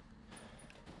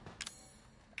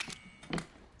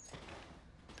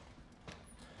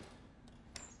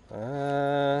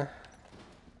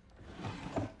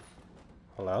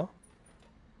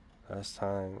 Last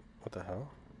time, what the hell?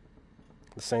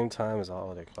 The same time as all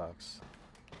other clocks.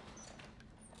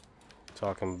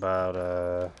 Talking about,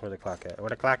 where the clock at? Where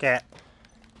the clock at?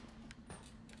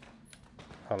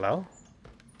 Hello?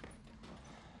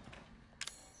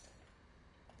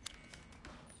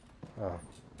 Oh.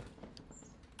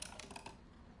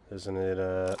 Isn't it,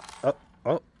 oh,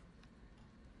 oh.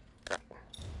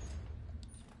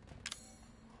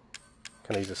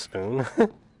 Can I use a spoon?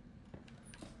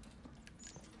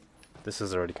 This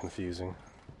is already confusing.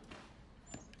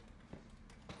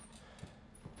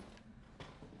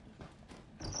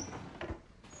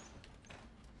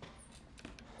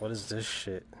 What is this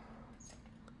shit?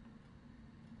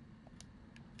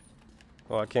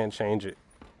 Oh, I can't change it.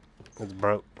 It's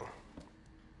broke.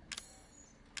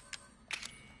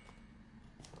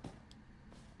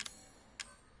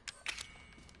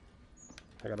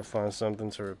 I gotta find something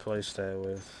to replace that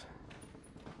with.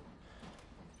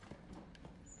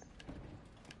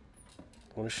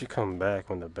 When does she come back?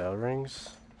 When the bell rings?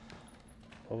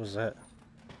 What was that?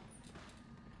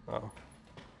 Oh.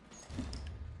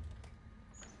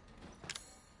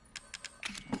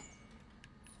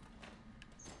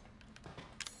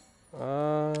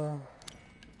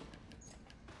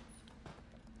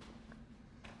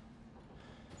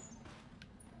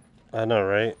 I know,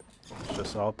 right? It's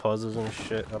just all puzzles and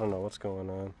shit. I don't know what's going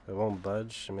on. It won't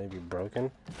budge. It may be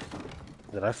broken.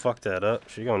 Did I fuck that up?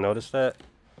 She gonna notice that?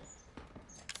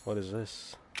 What is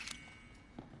this?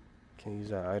 Can't use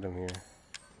that item here.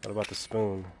 What about the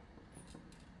spoon?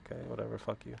 Okay, whatever.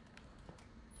 Fuck you.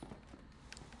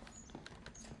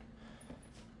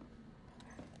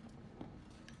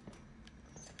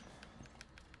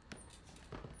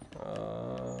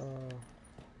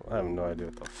 I have no idea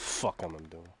what the fuck I'm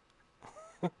doing.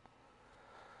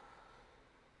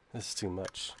 This is too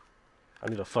much. I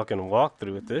need a fucking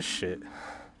walkthrough with this shit.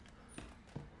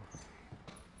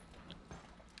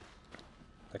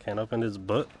 I can't open this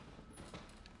book.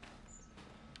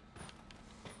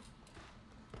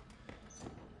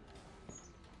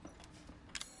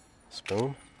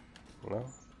 spoon? No?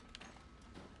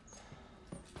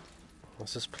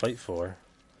 What's this plate for?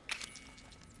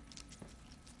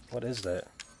 What is that?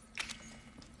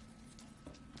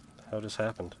 How just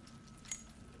happened?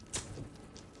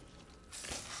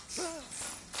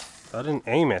 I didn't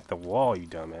aim at the wall, you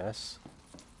dumbass.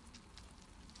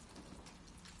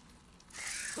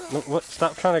 No, what?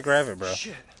 Stop trying to grab it, bro.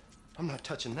 Shit. I'm not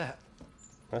touching that.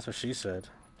 That's what she said.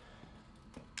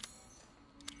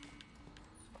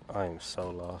 I am so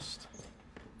lost.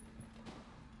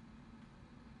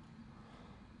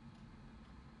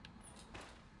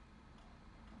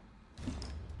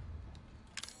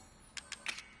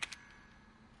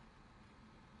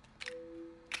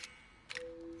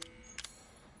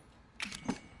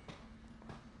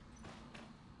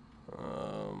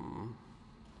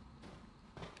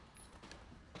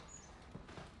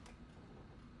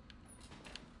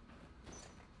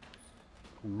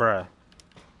 Bruh.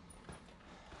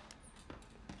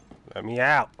 Let me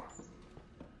out.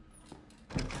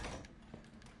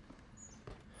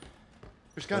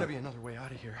 There's gotta be another way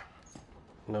out of here.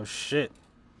 No shit.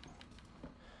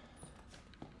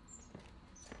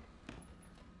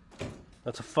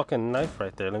 That's a fucking knife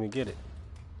right there. Let me get it.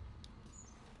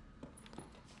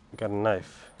 Got a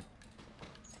knife.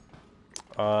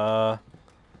 What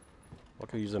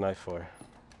can we use a knife for?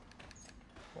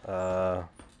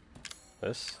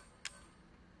 This?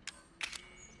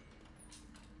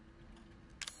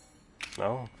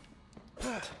 No.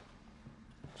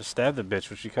 Just stab the bitch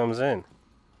when she comes in.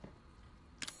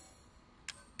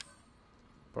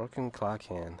 Broken clock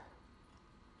hand.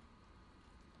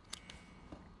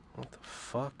 What the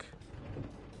fuck?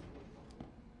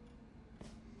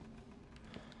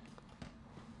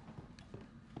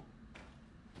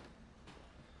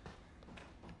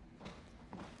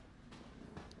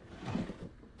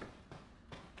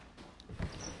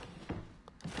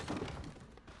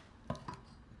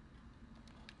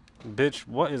 Bitch,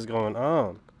 what is going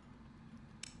on?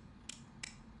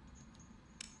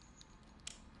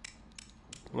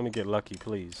 Let me get lucky,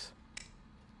 please.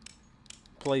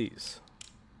 Please.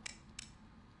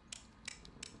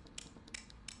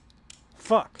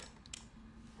 Fuck.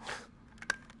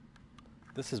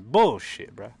 This is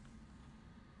bullshit, bruh.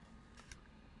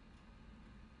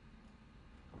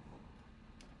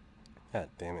 God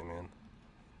damn it, man.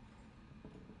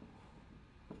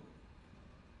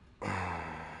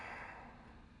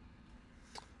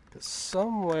 Cause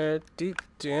somewhere deep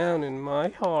down in my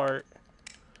heart,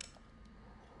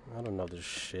 I don't know this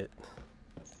shit.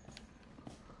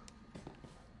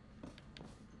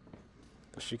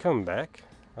 Does she come back?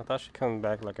 I thought she'd come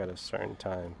back like at a certain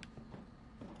time.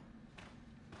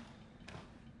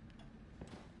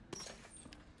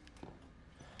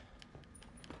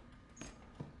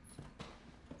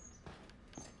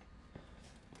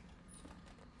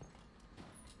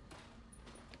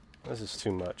 This is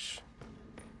too much.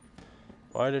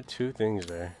 Why are there two things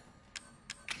there?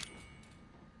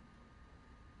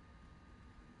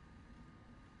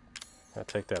 I'll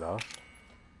take that off.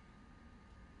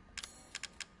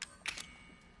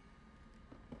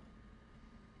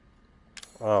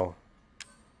 Oh.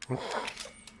 It's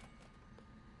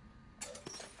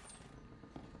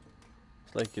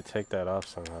like you take that off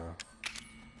somehow.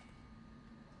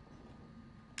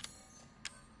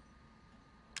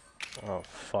 Oh,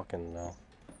 fucking no.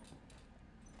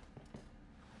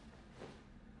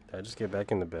 Did I just get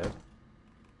back into bed?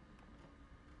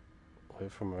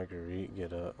 Wait for Marguerite,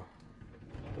 get up.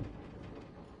 What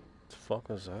the fuck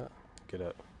was that? Get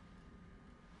up.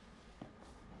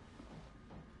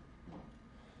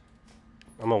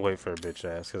 I'm gonna wait for a bitch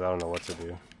ass because I don't know what to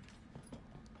do.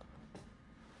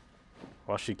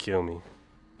 Why she kill me?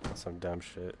 That's some dumb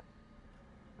shit.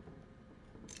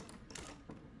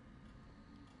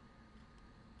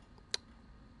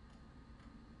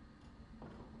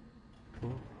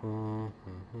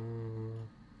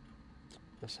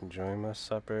 Just enjoying my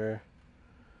supper.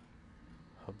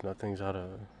 Hope nothing's out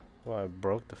of... Well, I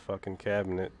broke the fucking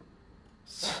cabinet.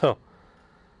 So...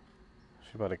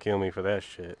 She about to kill me for that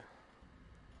shit.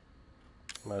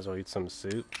 Might as well eat some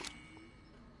soup.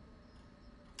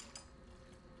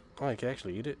 Oh, I can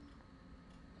actually eat it?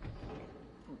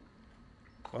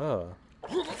 Oh.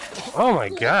 Oh my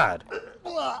god!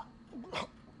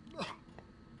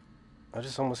 I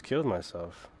just almost killed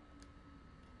myself.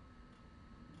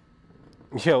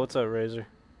 Yo, what's up, Razor?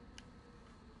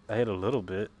 I hit a little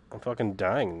bit. I'm fucking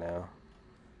dying now.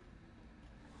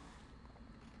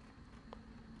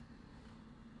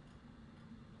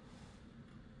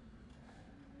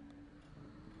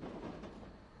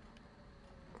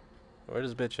 Where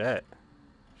this bitch at?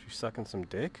 She sucking some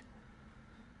dick?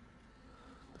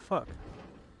 The fuck?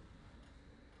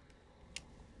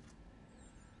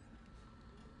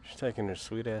 She's taking her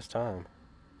sweet ass time.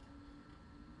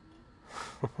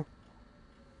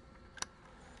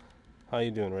 How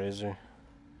you doing, Razor?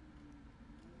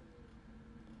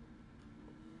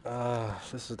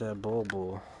 This is that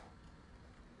bull.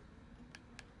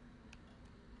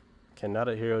 Can Not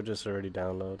a Hero just already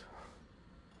download?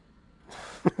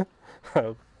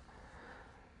 Oh.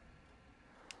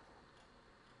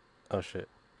 Oh shit.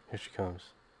 Here she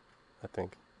comes. I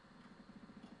think.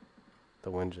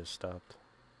 The wind just stopped.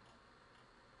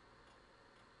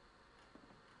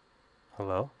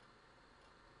 Hello?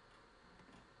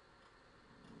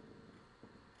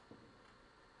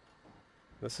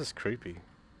 This is creepy.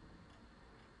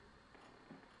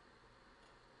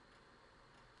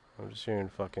 I'm just hearing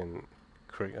fucking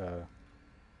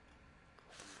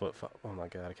oh my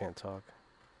god, I can't talk.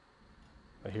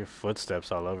 I hear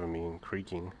footsteps all over me and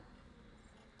creaking.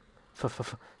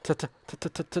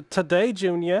 Today,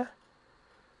 Junior.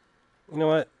 You know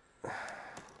what?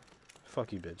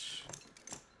 Fuck you, bitch.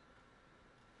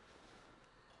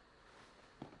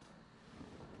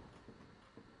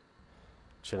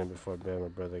 Chilling before bed, my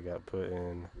brother got put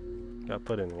in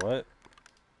what?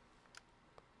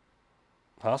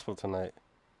 Hospital tonight.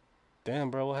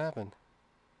 Damn, bro, what happened?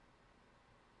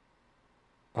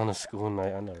 On a school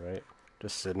night, I know, right?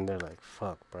 Just sitting there like,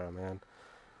 fuck, bro, man.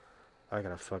 I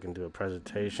gotta fucking do a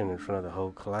presentation in front of the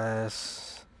whole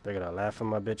class. They're gonna laugh at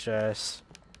my bitch ass.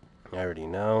 I already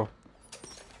know.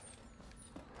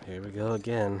 Here we go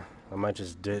again. I might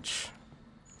just ditch.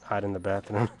 Hide in the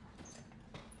bathroom.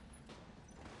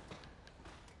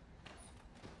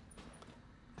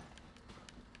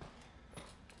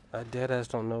 I deadass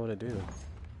don't know what to do.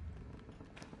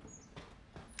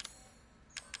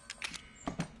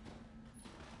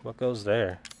 What goes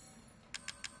there?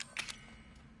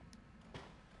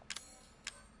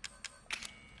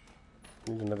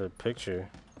 Need another picture.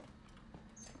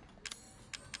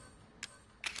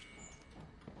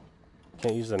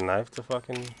 Can't use the knife to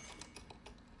fucking...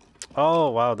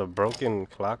 Oh, wow, the broken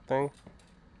clock thing?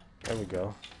 There we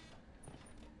go.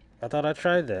 I thought I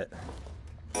tried that.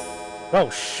 Oh,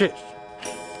 shit.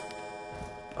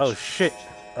 Oh, shit.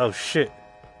 Oh, shit.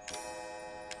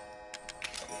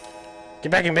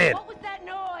 Get back in bed. What was that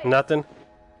noise? Nothing.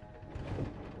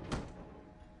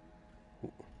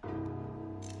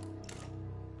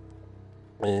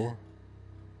 Yeah.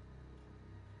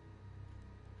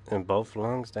 In both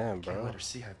lungs? Damn, bro. Can't let her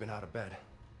see I've been out of bed.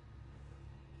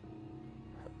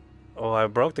 Oh, I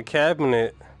broke the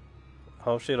cabinet.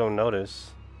 Hope she don't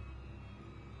notice.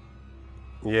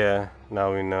 Yeah,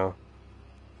 now we know.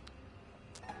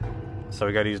 So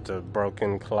we gotta use the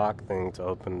broken clock thing to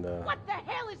open the What the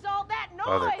hell is all that noise?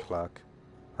 other clock.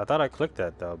 I thought I clicked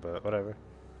that though, but whatever.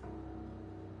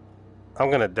 I'm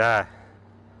gonna die.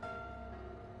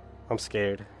 I'm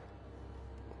scared.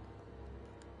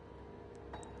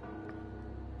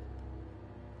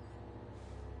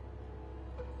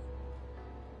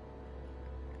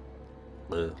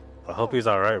 Ugh. I hope he's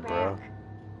alright, bro.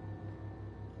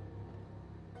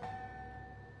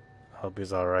 I hope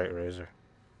he's alright, Razor.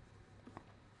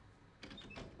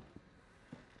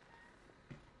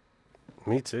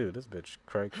 Me too. This bitch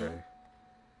cray.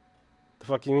 The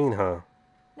fuck you mean, huh?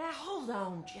 Now hold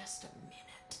on just a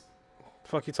minute. The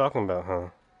fuck you talking about, huh?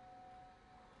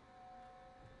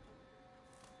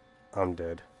 I'm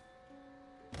dead.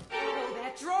 Oh,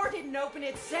 that drawer didn't open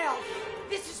itself.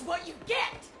 This is what you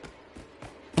get.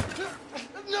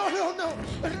 No.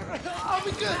 I'll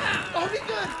be good. I'll be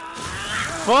good.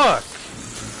 Fuck!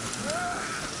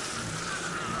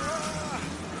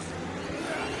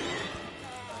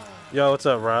 Yo, what's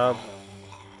up, Rob?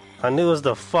 I knew it was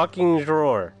the fucking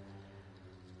drawer.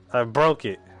 I broke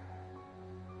it.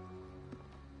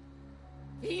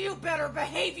 You better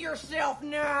behave yourself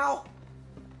now.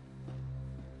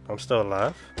 I'm still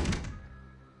alive?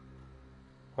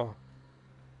 Oh.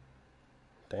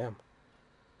 Damn.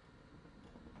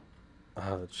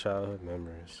 Ah, the childhood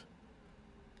memories.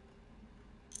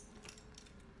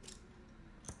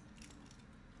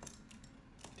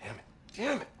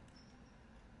 Damn it.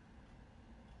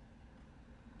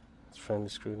 It's friendly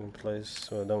screwed in place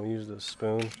so I don't use the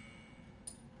spoon.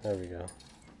 There we go.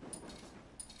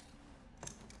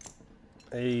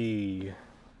 Hey.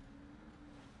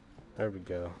 There we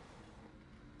go.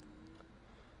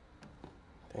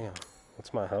 Damn.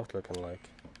 What's my health looking like?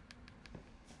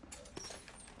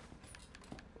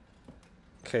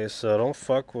 Okay, so don't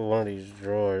fuck with one of these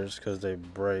drawers because they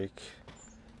break.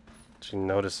 She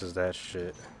notices that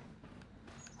shit.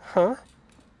 Huh?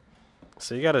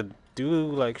 So you gotta do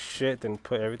like shit, then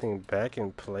put everything back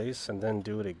in place, and then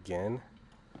do it again.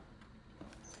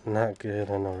 Not good,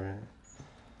 I know, right?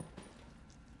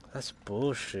 That's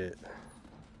bullshit.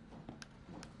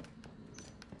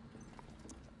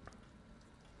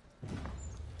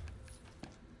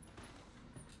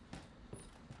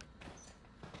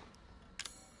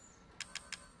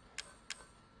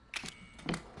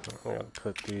 I gotta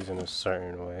put these in a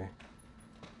certain way.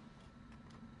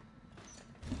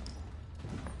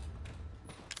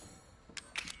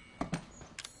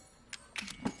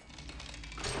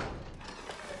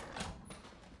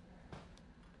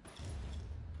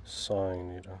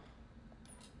 Sewing needle.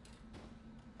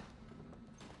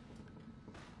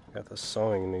 Got the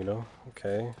sewing needle.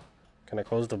 Okay. Can I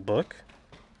close the book?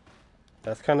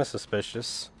 That's kind of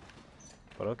suspicious.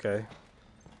 But okay.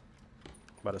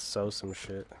 About to sew some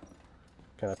shit.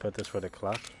 Can I put this for the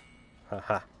clock?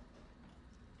 Haha.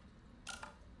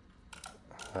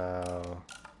 Oh.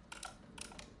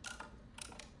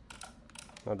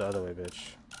 No, the other way,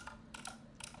 bitch.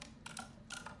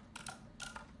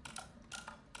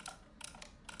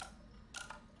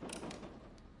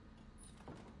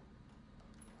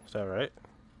 Is that right?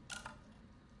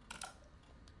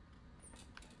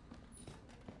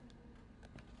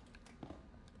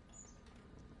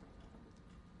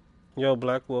 Yo,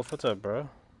 Black Wolf, what's up, bro?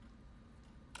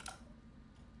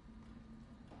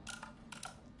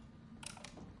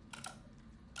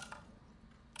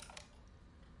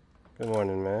 Good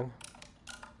morning, man.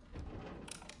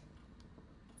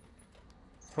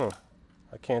 Huh.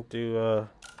 I can't do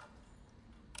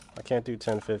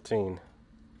 10:15.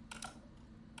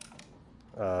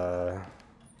 I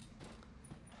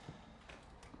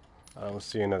don't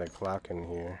see another clock in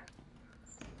here.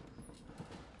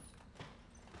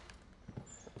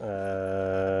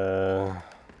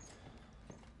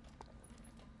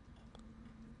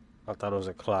 I thought it was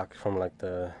a clock from like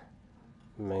the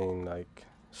main like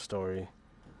story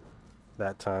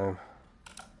that time.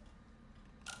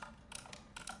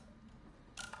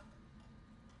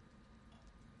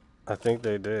 I think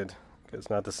they did. It's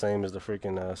not the same as the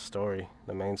freaking story,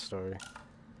 the main story.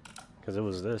 Because it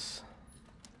was this.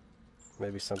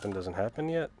 Maybe something doesn't happen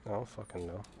yet? I don't fucking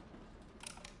know.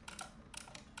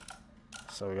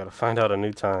 So we gotta find out a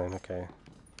new time, okay.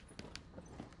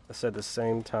 I said the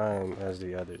same time as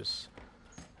the others.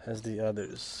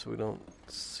 We don't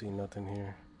see nothing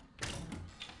here.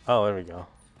 Oh, there we go.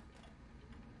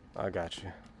 I got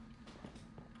you.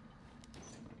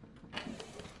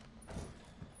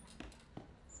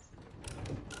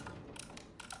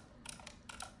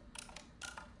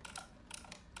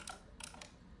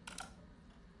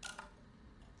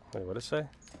 Wait, what'd it say?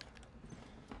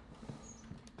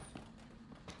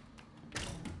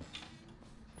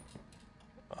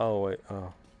 Oh, wait,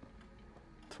 oh.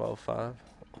 12:05?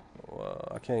 Well,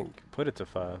 I can't put it to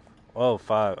 5. Oh,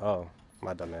 5. Oh,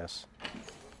 my dumbass.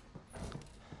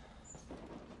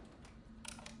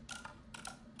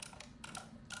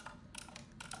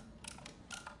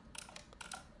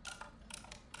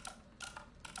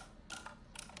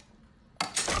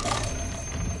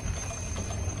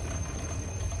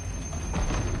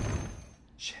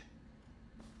 Shit.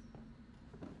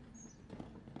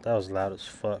 That was loud as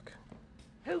fuck.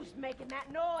 Who's making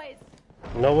that noise?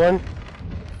 No one?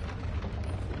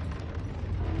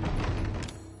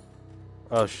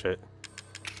 Oh shit.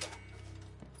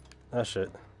 Oh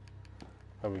shit.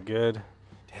 Are we good?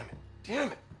 Damn it.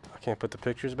 Damn it. I can't put the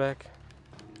pictures back?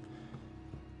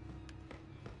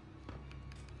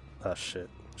 Oh shit.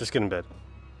 Just get in bed.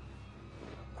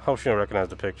 I hope she don't recognize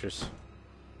the pictures.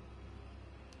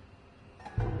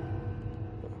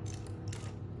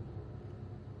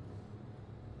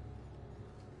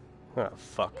 Ah,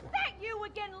 fuck. Is that you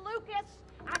again, Lucas?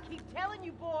 I keep telling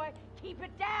you, boy, keep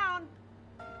it down.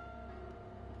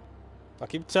 I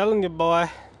keep telling you, boy.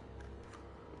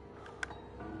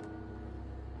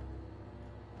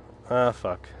 Ah,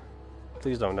 fuck.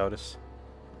 Please don't notice.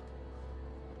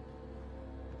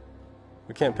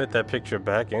 We can't put that picture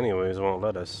back anyways, it won't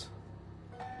let us.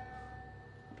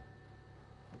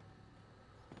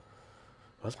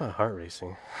 Why's my heart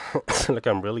racing? Like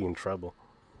I'm really in trouble.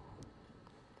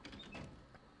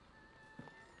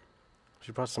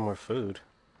 She brought some more food.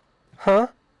 Huh?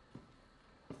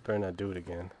 Better not do it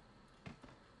again.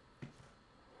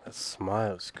 That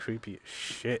smile is creepy as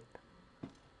shit.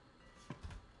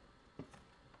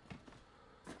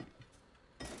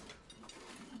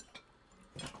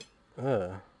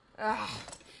 Ugh,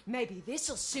 maybe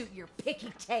this'll suit your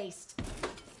picky taste.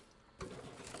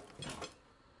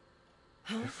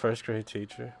 Your first grade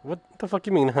teacher? What the fuck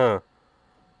you mean, huh?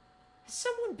 Has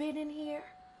someone been in here?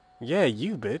 Yeah,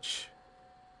 you bitch.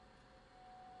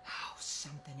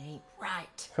 Something ain't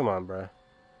right. Come on, bruh.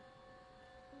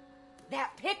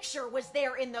 That picture was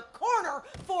there in the corner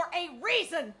for a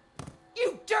reason!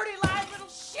 You dirty live little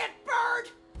shitbird!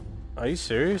 Are you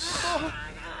serious?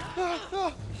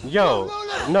 Yo,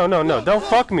 no, don't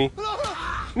fuck me.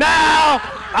 No!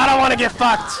 I don't want to get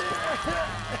fucked!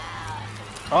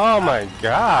 Oh my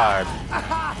god.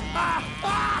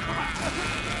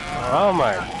 Oh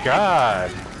my god.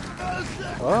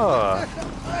 Oh.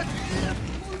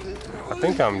 I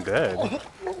think I'm dead.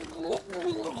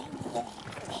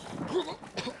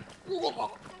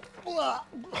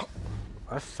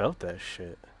 I felt that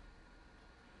shit.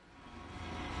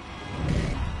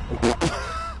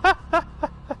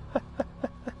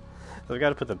 I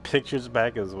gotta put the pictures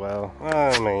back as well.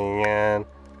 Oh man.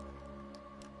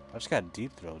 I just got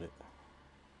deep throated.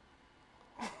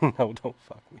 No, don't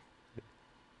fuck me.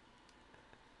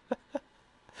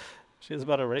 She was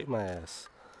about to rape my ass.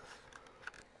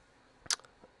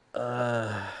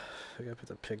 I gotta put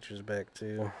the pictures back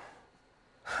too.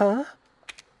 Huh?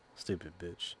 Stupid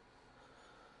bitch.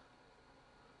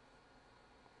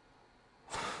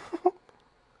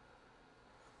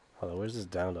 Hold on, where's this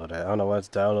download at? I don't know why it's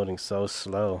downloading so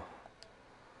slow.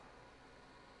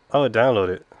 Oh, it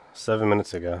downloaded 7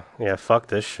 minutes ago. Yeah, fuck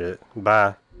this shit.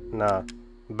 Bye. Nah.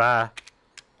 Bye.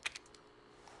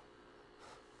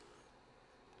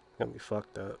 Got me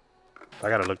fucked up. I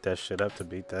gotta look that shit up to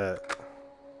beat that.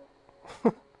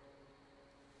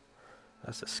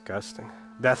 That's disgusting.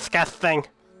 Disgusting!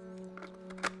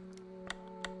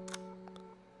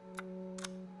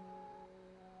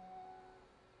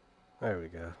 There we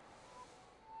go.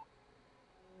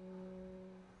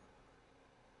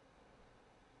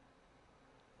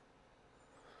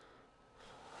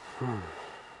 I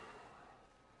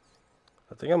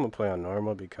think I'm gonna play on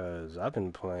normal because I've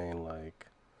been playing like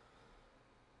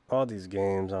all these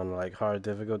games on like hard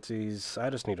difficulties.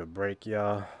 I just need a break,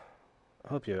 y'all. I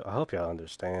hope y'all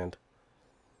understand.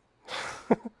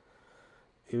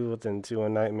 Evil Within 2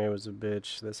 and Nightmare was a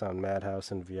bitch. This on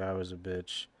Madhouse and VR was a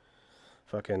bitch.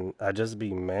 Fucking, I just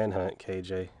beat Manhunt,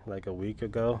 KJ, like a week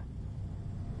ago.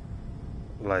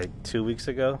 Like 2 weeks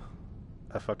ago.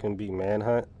 I fucking beat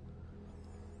Manhunt.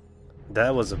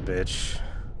 That was a bitch.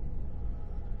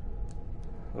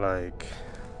 Like,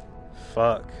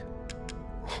 fuck.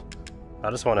 I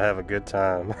just want to have a good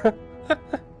time.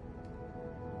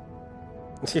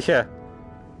 Yeah.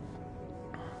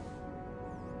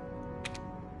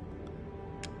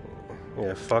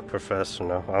 Yeah, fuck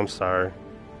professional. I'm sorry.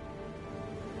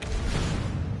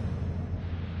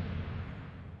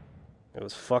 It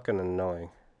was fucking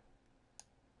annoying.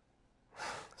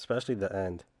 Especially the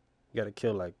end. You gotta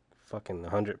kill like fucking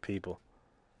 100 people.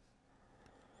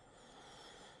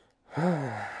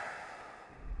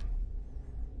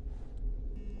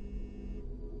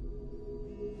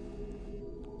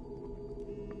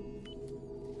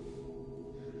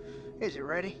 Is it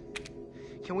ready?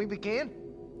 Can we begin?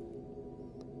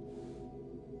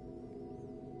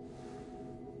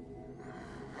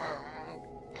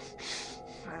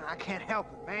 I can't help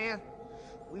it, man.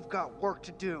 We've got work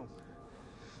to do.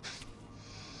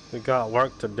 We got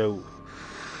work to do.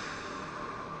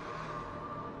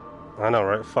 I know,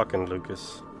 right? Fucking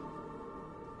Lucas.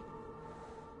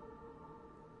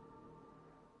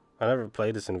 I never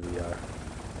played this in VR.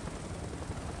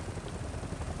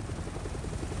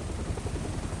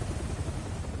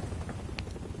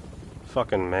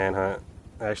 Fucking Manhunt.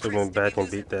 I actually went back and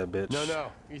beat that bitch.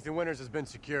 No. Ethan Winters has been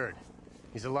secured.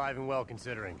 He's alive and well,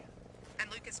 considering.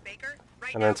 And Lucas Baker?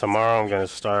 Right And then now, tomorrow I'm gonna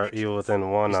start Evil Within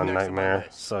 1 He's on next on my Nightmare.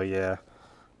 list. So yeah.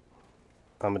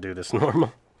 I'm gonna do this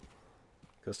normal.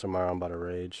 Because tomorrow I'm about to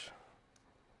rage.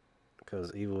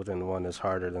 Because Evil Within 1 is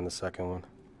harder than the second one.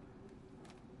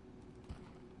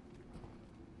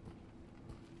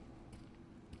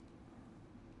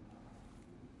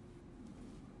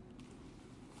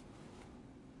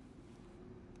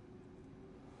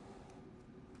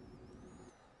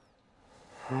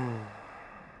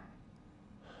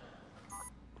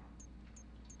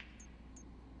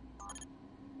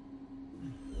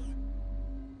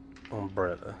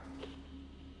 Umbrella.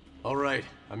 All right,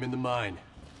 I'm in the mine.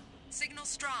 Signal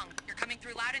strong. You're coming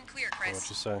through loud and clear, Chris. What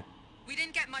you say? We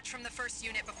didn't get much from the first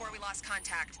unit before we lost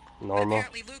contact. Normal. But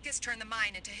apparently Lucas turned the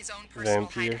mine into his own personal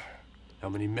Vampire. hideout. How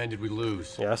many men did we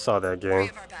lose? Yeah, I saw that 3 game.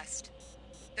 of our best.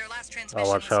 Their last transmission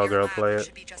watch was near Hellgirl a lab play that it.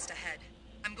 should be just ahead.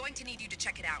 I'm going to need you to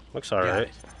check it out. Looks Got alright.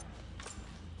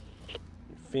 it.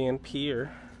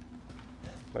 Vampire.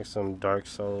 Like some Dark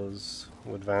Souls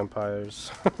with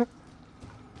vampires.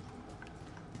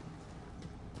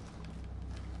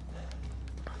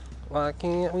 Why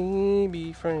can't we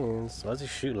be friends? Why does he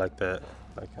shoot like that?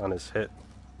 like on his hit.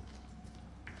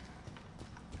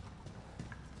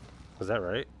 Was that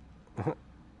right?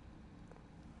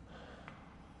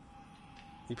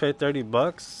 You paid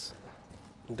 $30?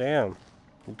 Damn.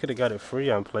 You could have got it free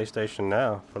on PlayStation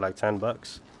Now for like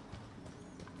 $10.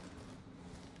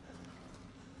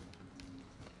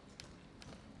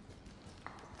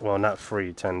 Well, not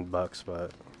free, $10,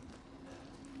 but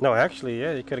no, actually,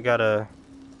 yeah, you could have got a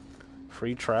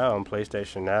free trial on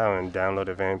PlayStation Now and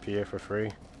downloaded Vampire for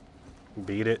free.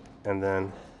 Beat it, and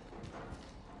then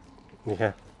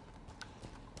yeah.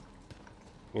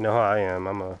 You know how I am.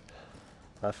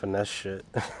 I finesse shit.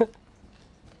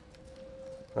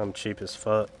 I'm cheap as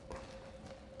fuck.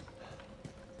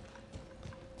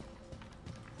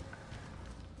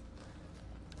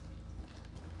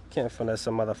 Can't finesse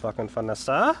a motherfucking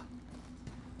finesse.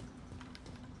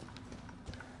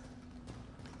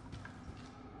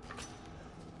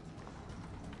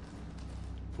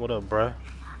 What up, bruh?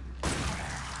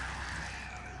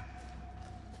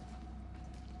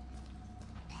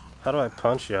 How do I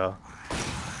punch y'all?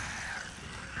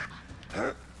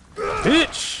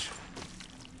 Bitch!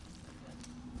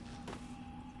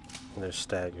 They're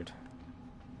staggered.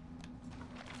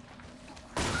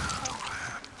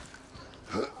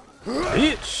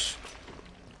 Bitch!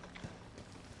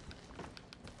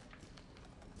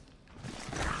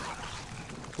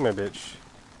 Come here, bitch.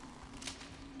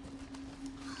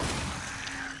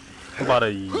 I'm about to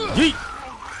yeet!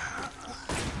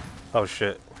 Oh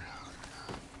shit.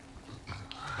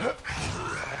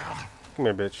 Come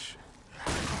here, bitch.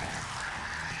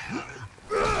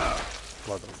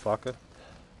 Motherfucker.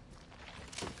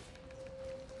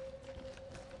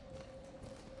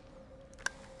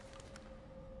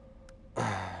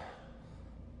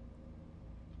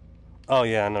 Oh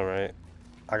yeah, I know, right?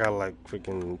 I got like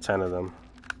freaking 10 of them.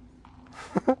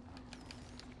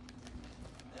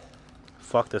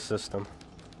 Fuck the system.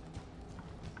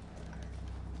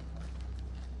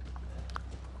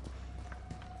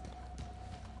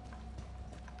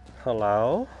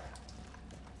 Hello?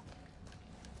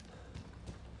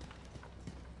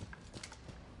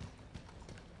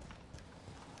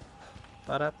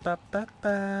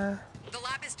 Ba-da-ba-ba-ba. The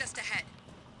lab is just ahead.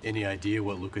 Any idea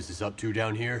what Lucas is up to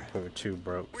down here? We were too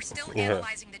broke. We're still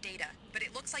analyzing the data, but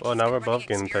it looks like Well, he's now been we're running both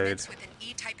getting paid. experiments with an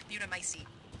E-type mutamycete.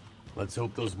 Let's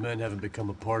hope those men haven't become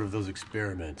a part of those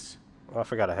experiments. Oh, I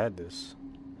forgot I had this.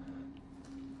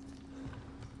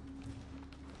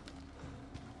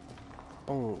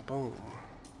 Boom, boom.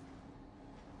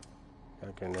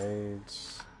 Got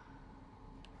grenades.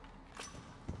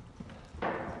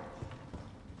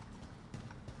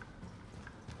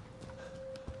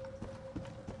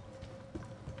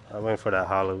 I'm waiting for that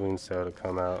Halloween sale to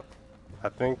come out. I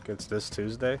think it's this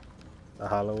Tuesday, the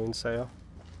Halloween sale.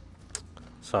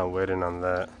 So I'm waiting on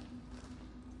that.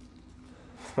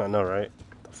 I know, right?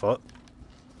 The fuck?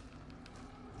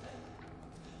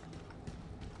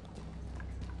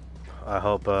 I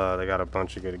hope they got a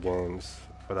bunch of good games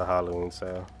for the Halloween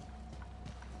sale.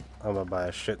 I'm gonna buy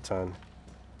a shit ton.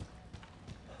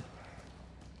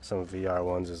 Some VR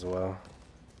ones as well.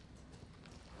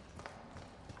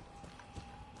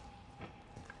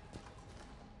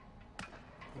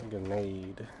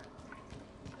 Grenade.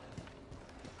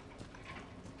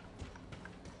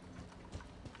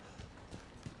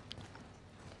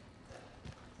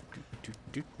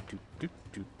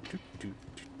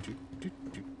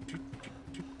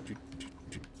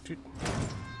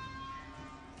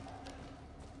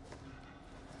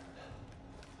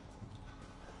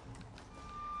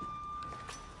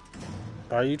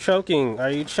 Are you choking? Are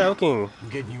you choking? I'm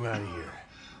getting you out of here.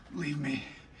 Leave me.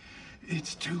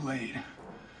 It's too late.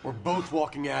 We're both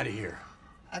walking out of here.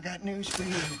 I got news for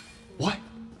you. What?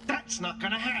 That's not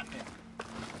gonna happen.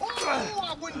 Oh,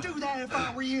 I wouldn't do that if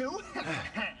I were you.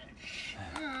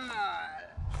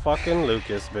 Fucking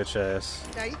Lucas, bitch ass.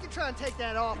 Now, you can try and take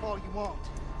that off all you want,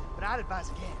 but I'd advise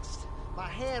against. My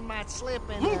hand might slip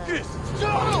and... Lucas!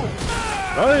 No!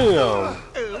 Damn!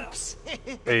 Oops.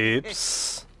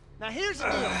 Oops. Now, here's the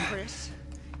deal, Chris.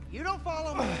 You don't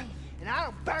follow me, and I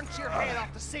don't bounce your head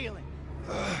off the ceiling.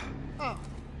 Oh,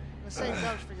 the same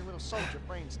goes for your little soldier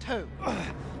brains, too.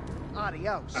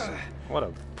 Adios. What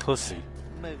a pussy.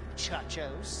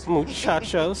 Muchachos.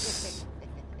 Muchachos.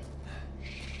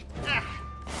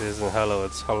 This isn't hello,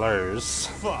 it's hilarious.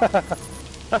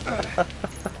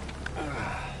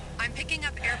 I'm picking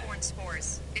up airborne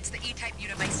spores. It's the E-type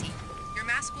mutamycete. Your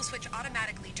mask will switch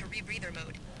automatically to rebreather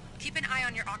mode. Keep an eye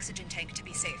on your oxygen tank to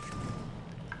be safe.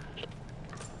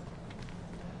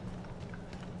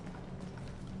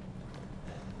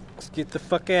 Let's get the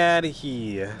fuck out of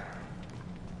here.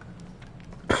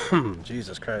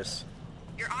 Jesus Christ.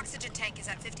 Your oxygen tank is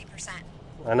at 50%.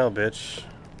 I know, bitch.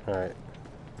 Alright.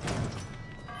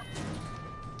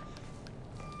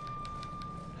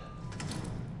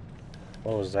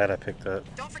 What was that I picked up?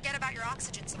 Don't forget about your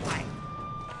oxygen supply.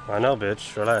 I know,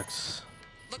 bitch. Relax.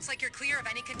 Looks like you're clear of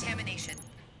any contamination.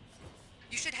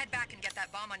 You should head back and get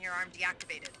that bomb on your arm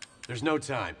deactivated. There's no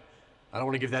time. I don't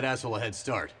want to give that asshole a head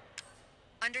start.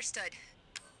 Understood.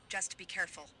 Just be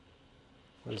careful.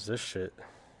 What is this shit?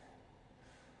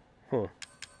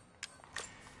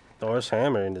 Thor's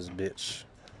hammer in this bitch.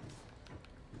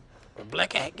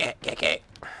 Black cat.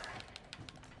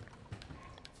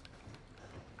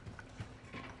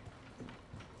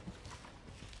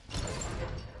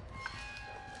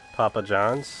 Papa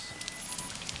John's.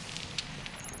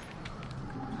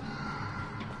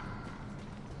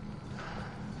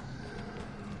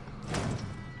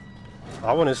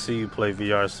 I want to see you play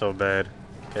VR so bad,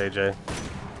 KJ.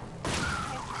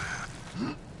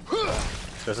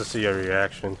 Just to see your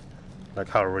reaction. Like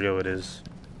how real it is.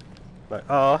 Like,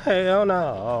 oh, hell no.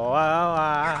 Your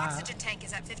oxygen tank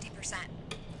is at 50%.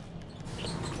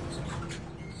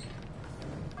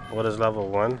 What is level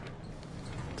 1?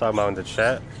 Talking about in the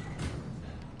chat.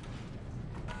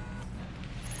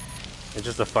 It's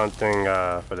just a fun thing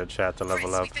for the chat to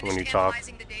level up when you talk.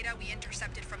 The data we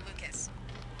intercepted from Lucas.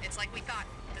 It's like we thought.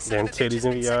 Damn titties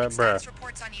in VR,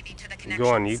 bruh. You go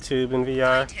on YouTube in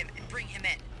VR,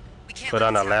 put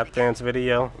on a lap dance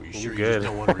video, you good. You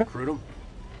don't want to recruit him?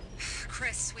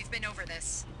 Chris, we've been over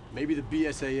this. Maybe the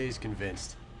BSAA's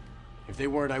convinced. If they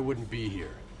weren't, I wouldn't be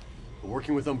here. But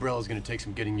working with Umbrella is going to take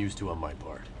some getting used to on my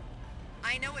part.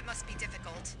 I know it must be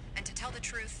difficult, and to tell the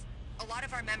truth, a lot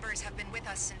of our members have been with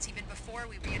us since even before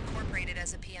we reincorporated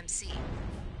as a PMC.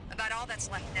 About all that's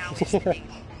left now is the name.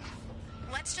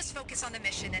 Let's just focus on the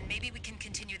mission, and maybe we can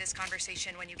continue this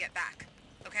conversation when you get back,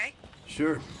 okay?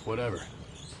 Sure, whatever.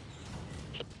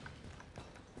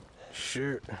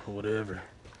 Sure, whatever.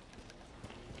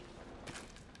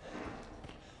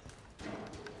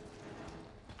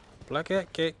 Black cat.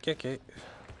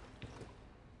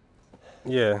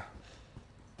 Yeah.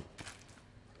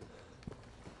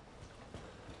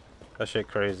 That shit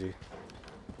crazy.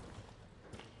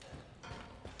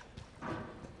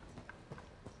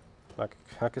 Like,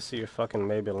 I can see your fucking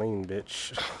Maybelline,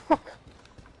 bitch.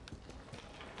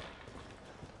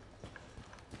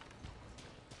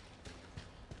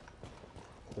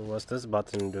 What's this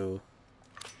button do?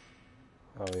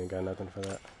 Oh, you ain't got nothing for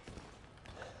that.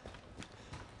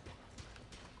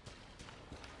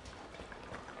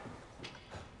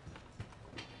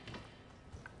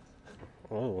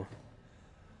 Oh.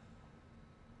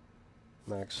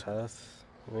 Max health.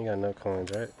 We ain't got no coins,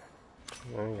 right?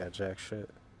 We ain't got jack shit.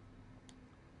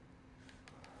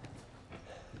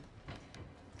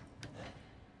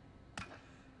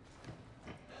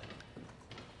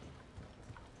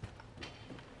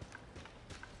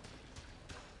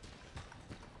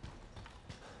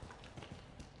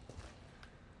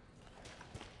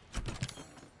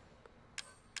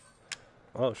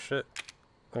 Oh shit,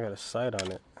 I got a sight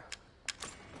on it.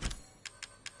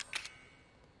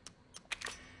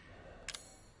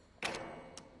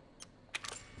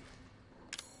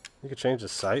 You can change the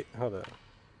sight? Hold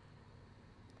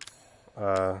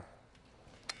up.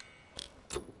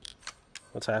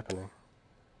 What's happening?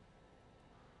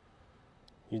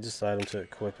 You decided to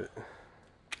equip it.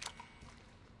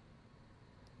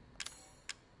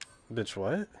 Bitch,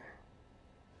 what?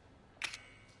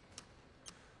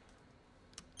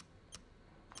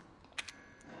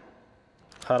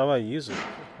 How do I use it?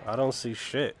 I don't see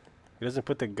shit. He doesn't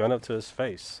put the gun up to his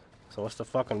face. So what's the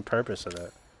fucking purpose of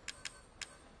that?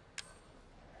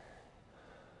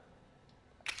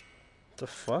 What the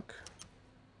fuck?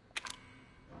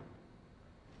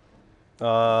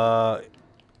 I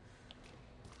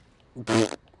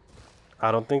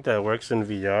don't think that works in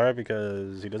VR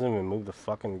because he doesn't even move the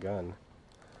fucking gun.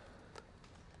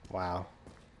 Wow.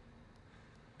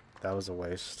 That was a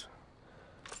waste.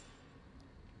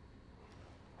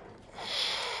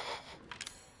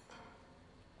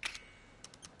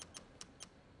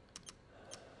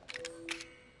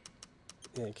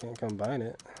 Yeah, you can't combine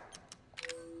it.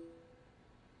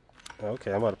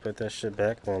 Okay, I'm about to put that shit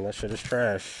back then. That shit is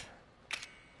trash.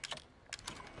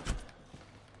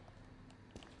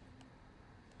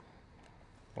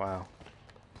 Wow.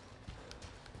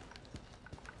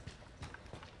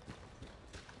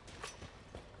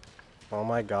 Oh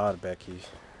my god, Becky.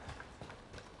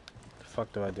 The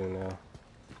fuck do I do now?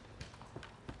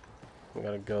 We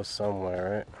gotta go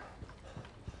somewhere, right?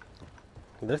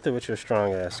 Lift it with your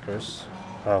strong ass, Chris.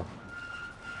 Oh.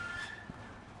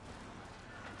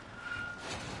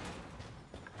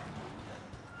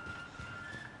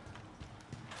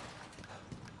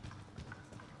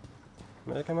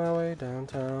 Making my way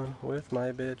downtown with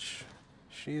my bitch.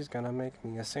 She's gonna make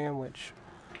me a sandwich.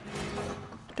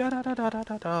 Da da da da da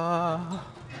da da.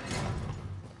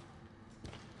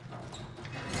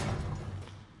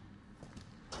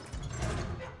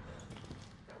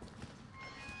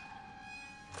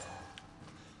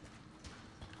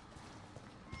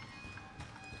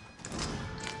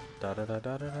 Da da da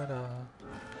da da da da.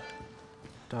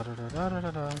 Da da da da da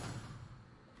da da.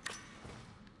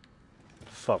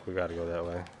 Fuck, we gotta go that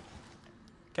way.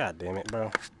 God damn it, bro.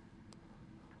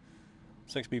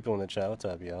 6 people in the chat. What's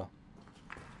up, y'all?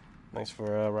 Thanks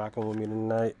for rocking with me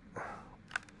tonight.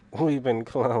 We've been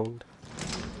cloned.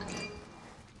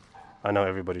 I know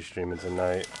everybody's streaming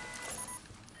tonight.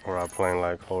 We're all playing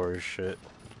like horror shit.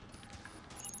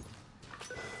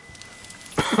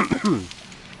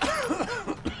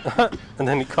 And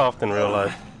then he coughed in real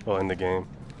life. Well, in the game.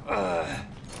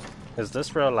 Is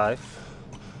this real life?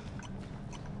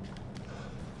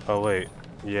 Oh, wait.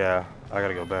 Yeah, I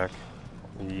gotta go back.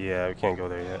 Yeah, we can't go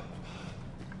there yet.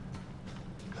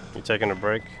 You taking a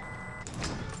break?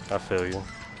 I feel you.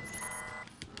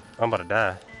 I'm about to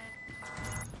die.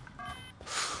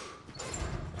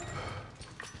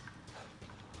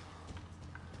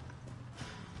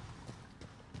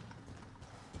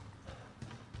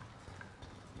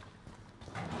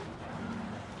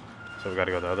 So we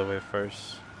gotta go the other way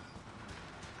first.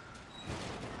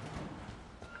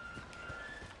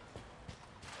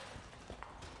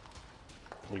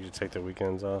 You can take the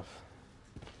weekends off.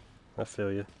 I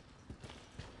feel you.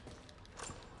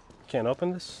 Can't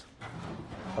open this?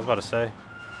 I was about to say.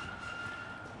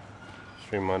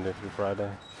 Stream Monday through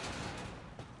Friday.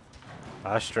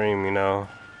 I stream, you know,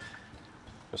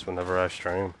 just whenever I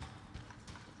stream.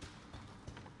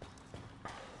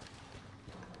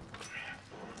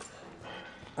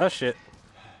 Oh shit.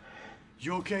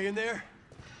 You okay in there?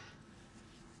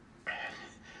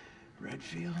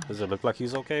 Redfield? Does it look like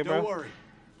he's okay, bro? Don't worry.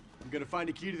 I'm gonna find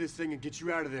a key to this thing and get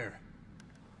you out of there.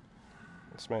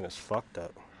 This man is fucked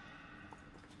up.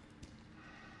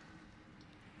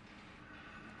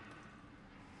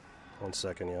 One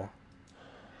second, yeah.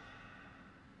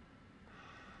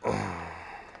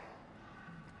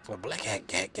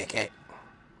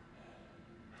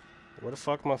 Where the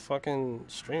fuck my fucking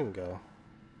stream go?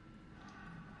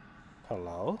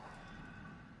 Hello?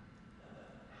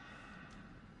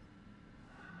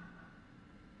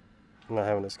 Not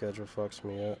having a schedule fucks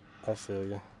me up. I feel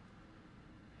you.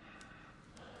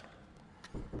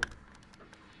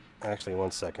 Actually,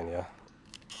 one second, yeah.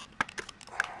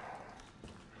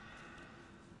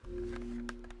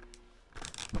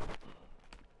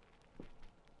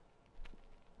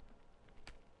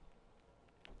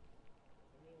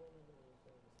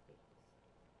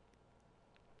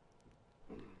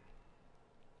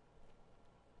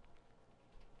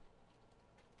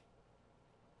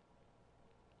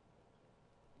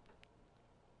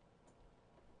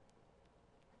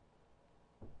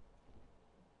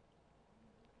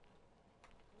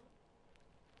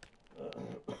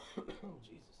 Oh,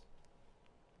 Jesus.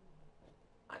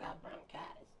 I got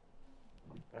bronchitis.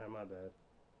 Alright, my bad.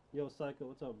 Yo, Psycho,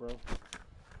 what's up, bro?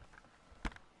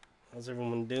 How's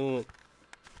everyone doing?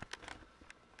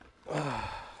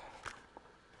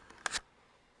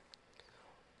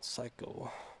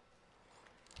 Psycho.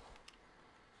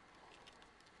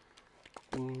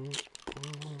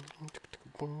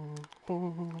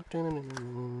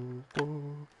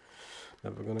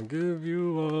 Never gonna give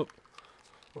you up.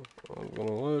 I'm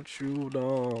gonna let you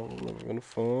down. Never gonna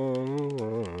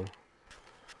fall.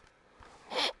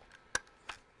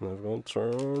 Never gonna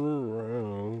turn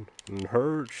around and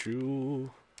hurt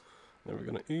you. Never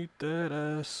gonna eat that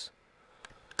ass.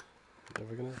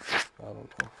 Never gonna. I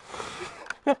don't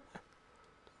know.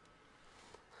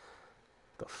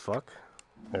 The fuck?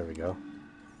 There we go.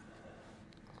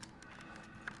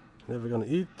 Never gonna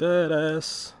eat that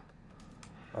ass.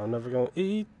 I'm never gonna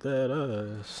eat that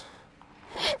ass.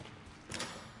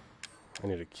 I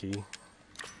need a key.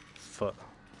 Fuck.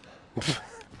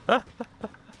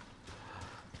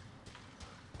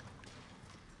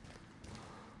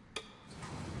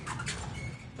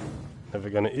 Never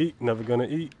gonna eat, never gonna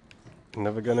eat.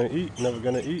 Never gonna eat, never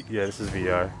gonna eat. Yeah, this is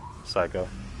VR. Psycho.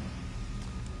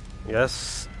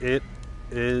 Yes, it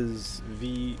is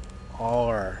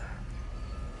VR.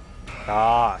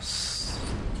 Yes.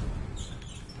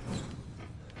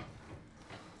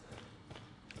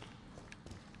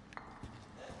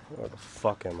 Where the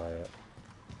fuck am I at?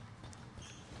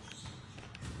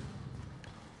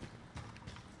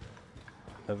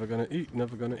 Never gonna eat,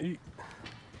 never gonna eat.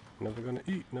 Never gonna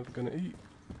eat, never gonna eat.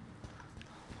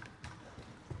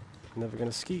 Never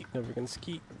gonna skeet, never gonna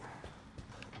skeet.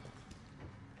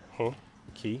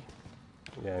 Key?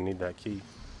 Yeah, I need that key.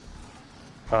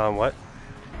 What?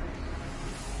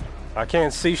 I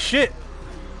can't see shit!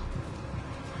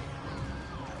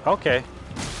 Okay.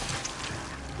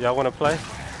 Y'all wanna play?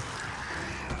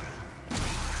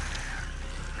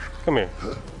 Come here.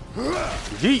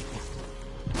 Yeet!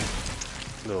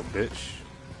 Little bitch.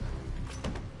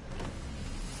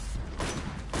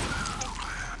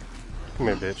 Come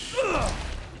here, bitch.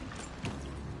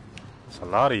 It's a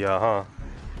lot of y'all, huh?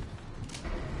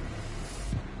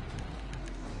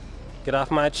 Get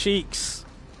off my cheeks.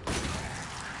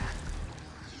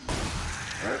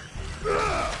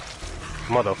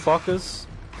 Motherfuckers.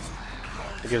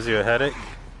 It gives you a headache.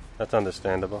 That's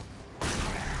understandable.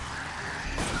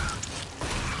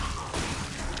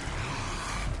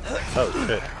 Oh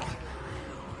shit.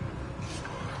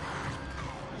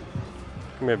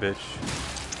 Come here, bitch.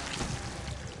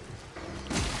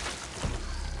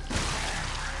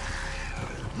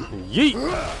 Yeet!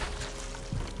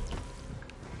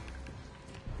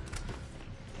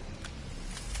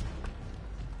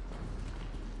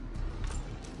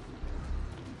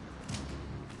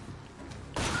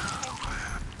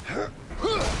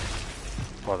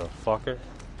 Motherfucker.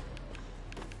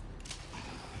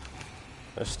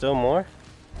 There's still more?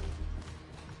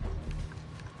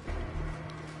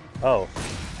 Oh.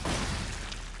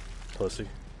 Pussy.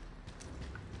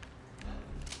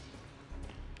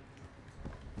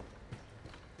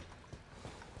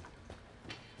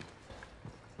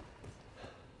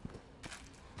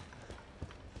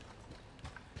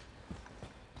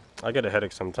 I get a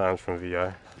headache sometimes from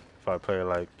VR. If I play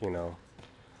like, you know,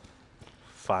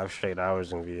 5 straight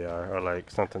hours in VR, or like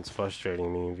something's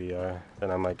frustrating me in VR, then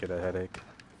I might get a headache.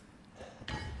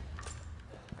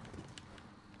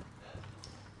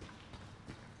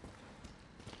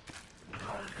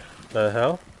 The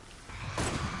hell?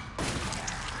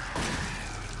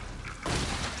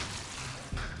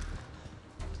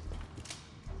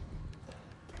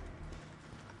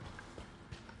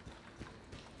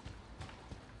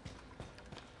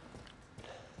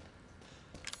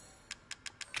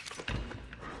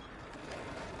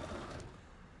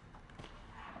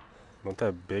 Won't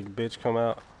that big bitch come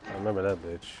out? I remember that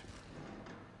bitch.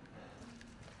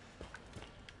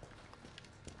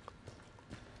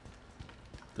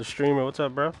 The streamer, what's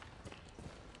up, bro?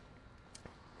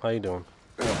 How you doing?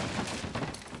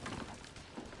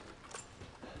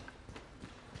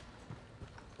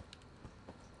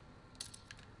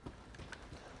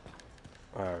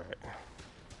 Alright.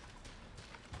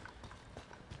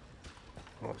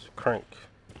 What's crank?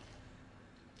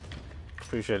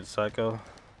 Appreciate it, Psycho.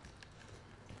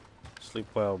 Sleep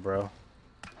well, bro.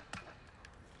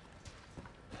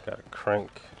 Got a crank.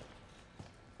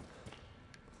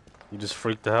 You just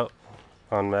freaked out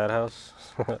on Madhouse?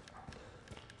 Got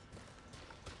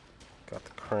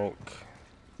the crank.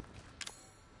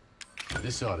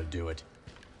 This ought to do it.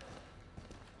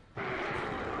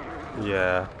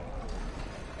 Yeah.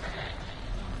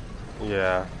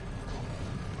 Yeah.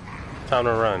 Time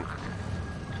to run.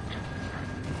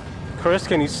 Chris,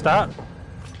 can you stop?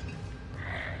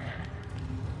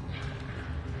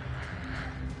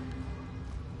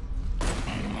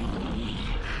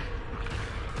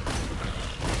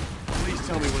 Please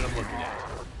tell me what I'm looking at.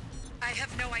 I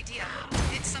have no idea.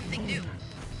 It's something new.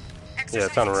 Yeah,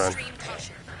 time to run. Extreme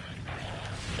caution.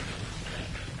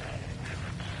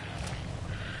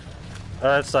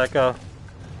 Alright, Psycho.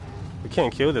 We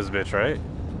can't kill this bitch, right?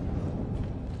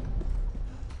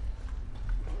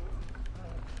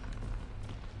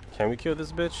 Can we kill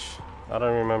this bitch? I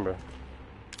don't remember.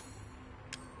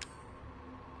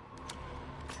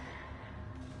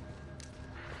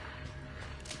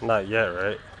 Not yet,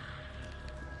 right?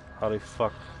 How the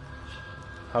fuck?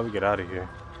 How we get out of here?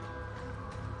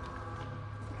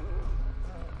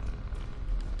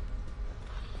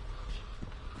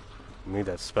 Need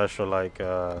that special, like,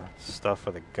 stuff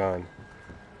for the gun.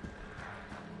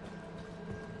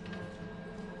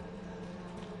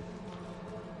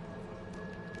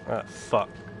 Ah, fuck.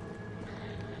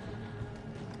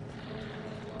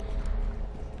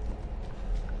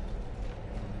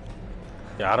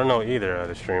 Yeah, I don't know either,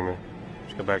 the streamer.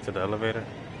 Let's go back to the elevator.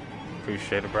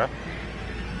 Appreciate it, bro.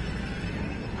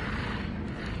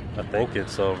 I think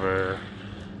it's over.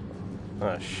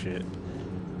 Ah, shit.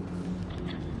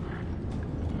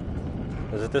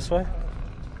 Is it this way?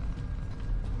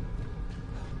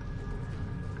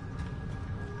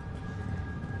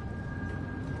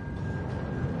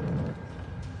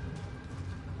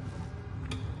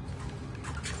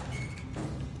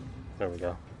 There we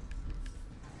go.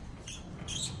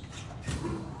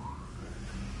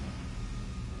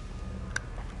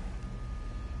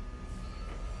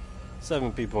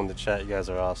 7 people in the chat. You guys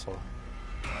are awesome.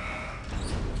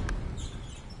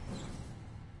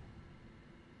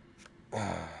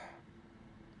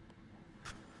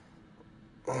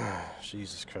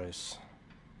 Jesus Christ.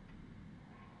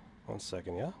 1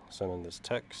 second, yeah? Sending this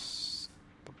text.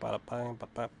 Alright.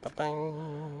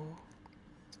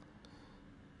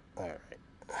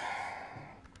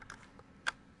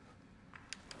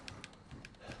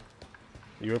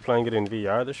 You were playing it in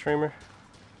VR, the streamer?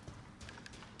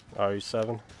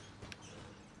 RE7?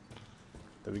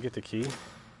 Did we get the key?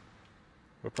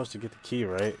 We're supposed to get the key,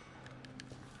 right?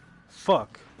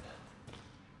 Fuck.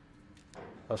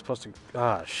 I was supposed to...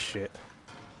 Ah, shit.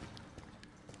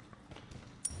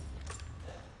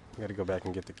 Gotta go back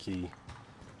and get the key.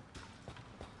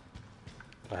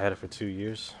 I had it for 2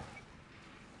 years.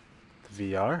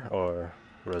 The VR or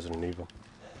Resident Evil?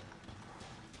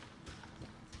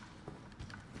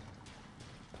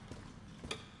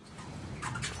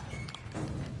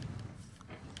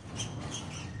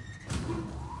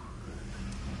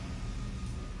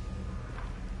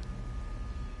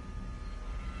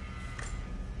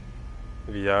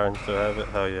 VR and still have it?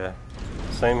 Hell yeah.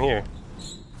 Same here.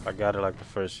 I got it like the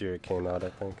first year it came out, I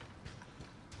think.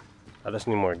 I just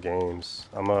need more games.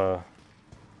 I'm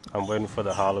waiting for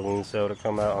the Halloween sale to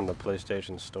come out on the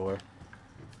PlayStation Store.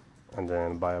 And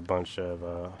then buy a bunch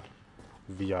of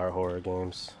VR horror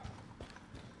games.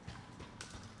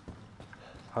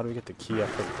 How do we get the key? I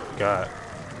forgot.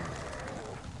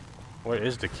 Where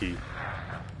is the key?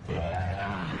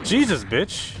 Jesus,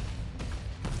 bitch!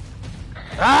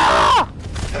 Ah!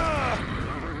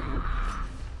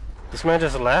 This man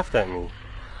just laughed at me.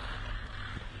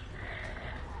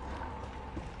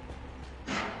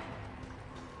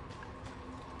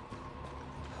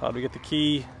 How do we get the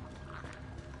key?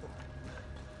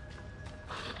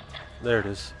 There it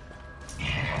is.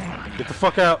 Get the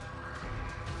fuck out.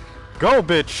 Go,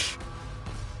 bitch!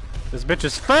 This bitch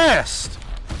is fast!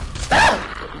 Ah!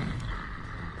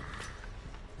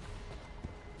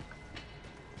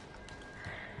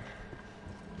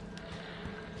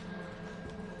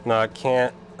 No, I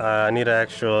can't. I need an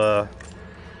actual.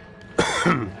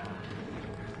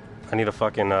 I need a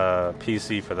fucking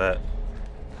PC for that.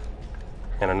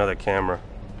 And another camera.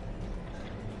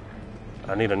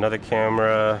 I need another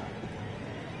camera.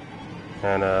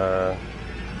 And a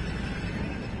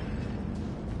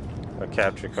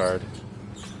capture card.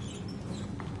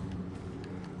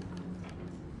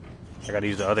 I gotta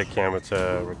use the other camera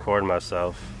to record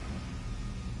myself.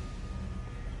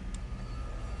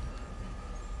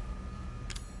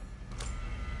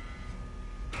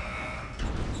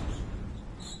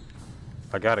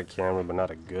 I got a camera, but not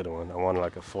a good one. I wanted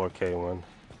like a 4K one.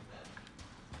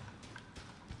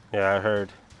 Yeah, I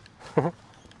heard.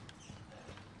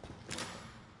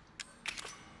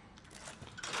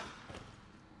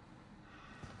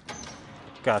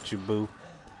 Got you, boo.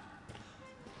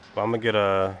 But I'm gonna get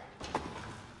a...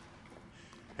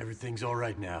 Everything's all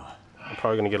right now. I'm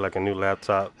probably gonna get like a new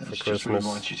laptop for Christmas.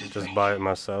 Just buy it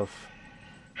myself.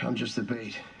 I'm just the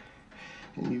bait,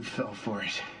 and you fell for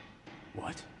it.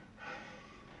 What?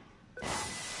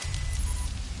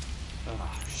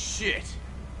 Oh, shit.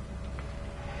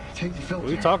 Take the filter.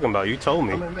 What are you talking about? You told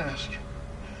me. On my mask.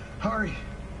 Hurry.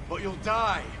 But you'll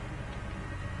die.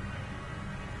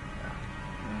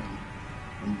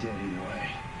 I'm dead either way.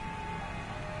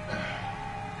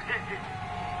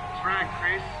 What's wrong,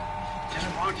 Chris?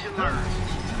 Won't you learn?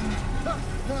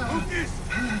 Lucas!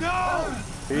 No!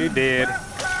 He did.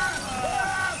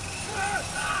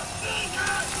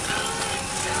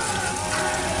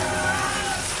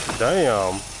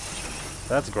 Damn.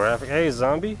 That's graphic. Hey,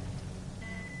 zombie.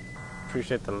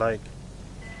 Appreciate the like.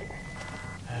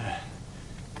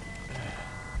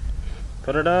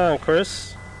 Put it on,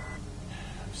 Chris.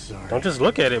 I'm sorry. Don't just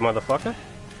look at it, motherfucker.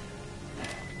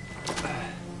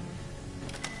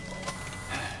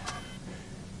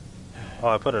 Oh,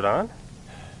 I put it on?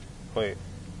 Wait.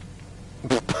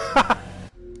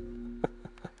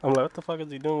 I'm like, what the fuck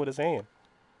is he doing with his hand?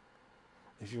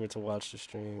 If you were to watch the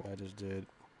stream I just did,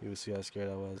 you would see how scared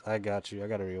I was. I got you. I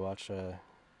gotta rewatch,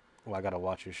 well, I gotta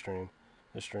watch your stream.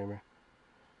 The streamer.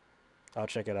 I'll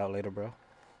check it out later, bro.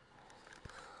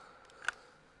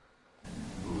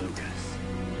 Lucas.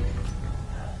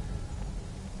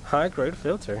 High grade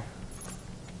filter.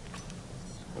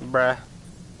 Bruh.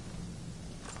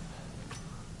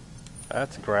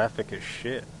 That's graphic as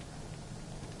shit.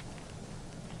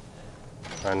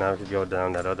 Alright, now we can go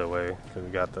down that other way, because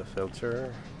we got the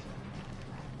filter.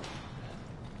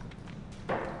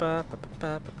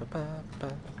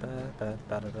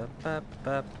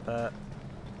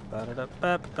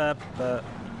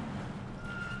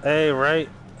 Hey, right?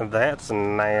 That's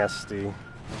nasty.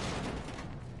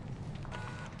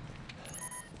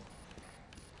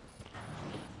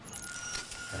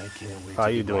 I can't wait How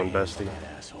to you get my doing, hands on bestie? that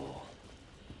asshole.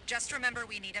 Just remember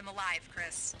we need him alive,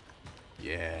 Chris.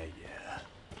 Yeah.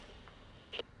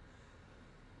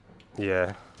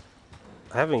 Yeah.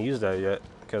 I haven't used that yet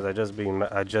because I just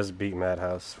beat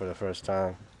Madhouse for the first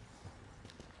time.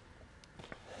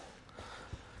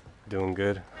 Doing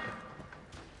good.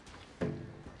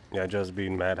 Yeah, I just beat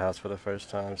Madhouse for the first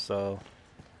time, so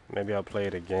maybe I'll play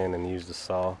it again and use the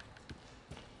saw.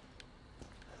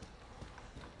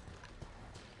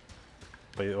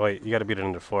 But wait, you gotta beat it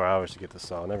under 4 hours to get the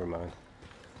saw. Never mind.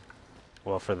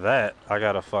 Well, for that, I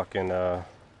gotta fucking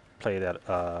play that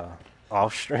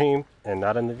off stream and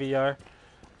not in the VR.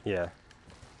 Yeah.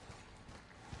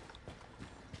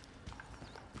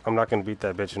 I'm not gonna beat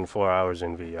that bitch in 4 hours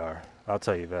in VR. I'll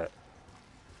tell you that.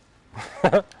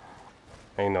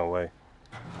 Ain't no way.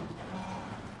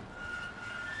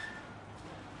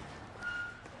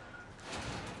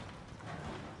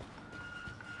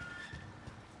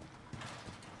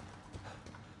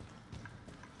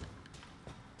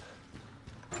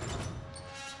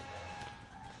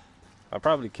 I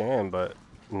probably can, but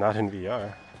not in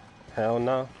VR. Hell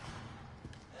no.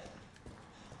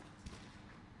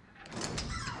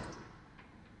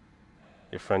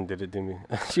 Your friend did it to me.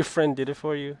 Your friend did it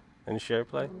for you in share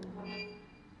play?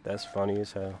 That's funny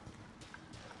as hell.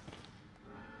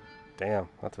 Damn,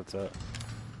 that's what's up.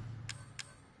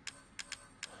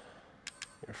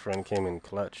 Your friend came in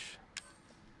clutch.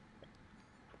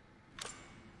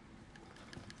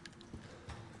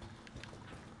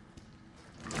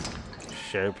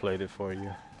 Share played it for you.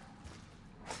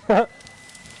 The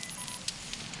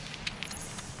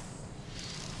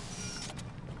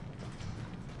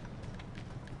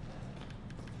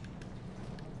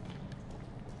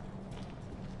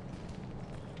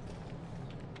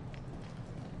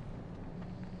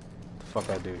fuck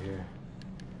I do here?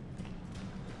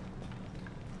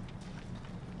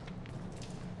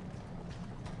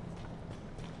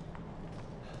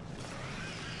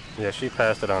 Yeah, she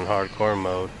passed it on hardcore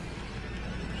mode.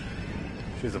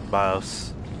 She's a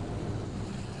boss.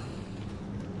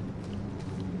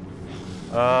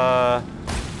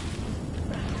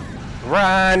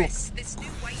 Run! This new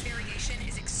white variation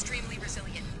is extremely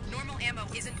resilient. Normal ammo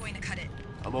isn't going to cut it.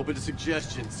 I'm open to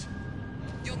suggestions.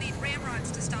 You'll need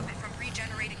ramrods to stop it from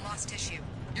regenerating lost tissue.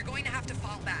 You're going to have to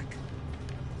fall back.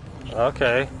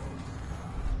 Okay.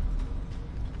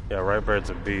 Yeah,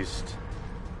 Rightbird's a beast.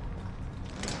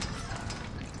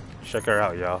 Check her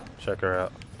out, y'all. Check her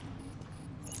out.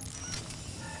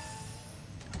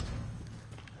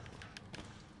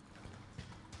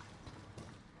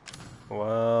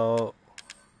 Well,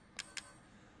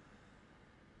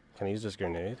 can I use this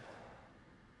grenade?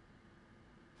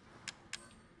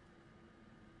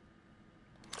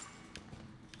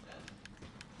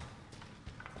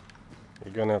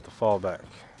 You're gonna have to fall back.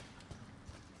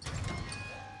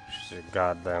 She's a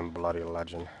goddamn bloody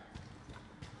legend.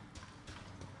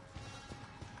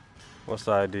 What's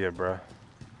the idea, bruh?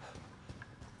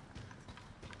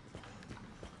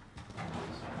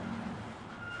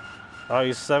 Oh,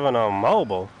 you 7 on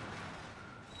mobile.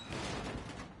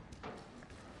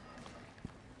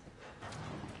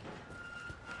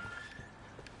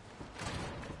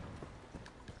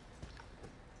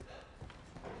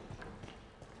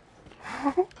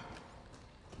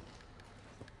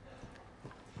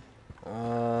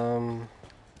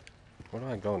 Where do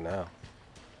I go now?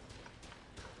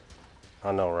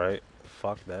 I know, right?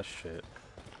 Fuck that shit.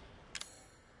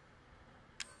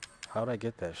 How'd I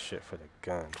get that shit for the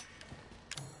gun?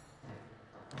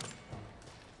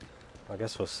 I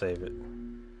guess we'll save it.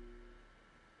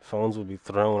 Phones will be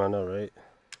thrown, I know, right?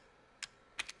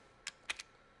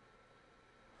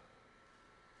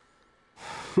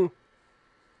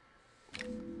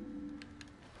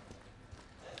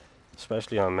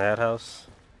 Especially on Madhouse.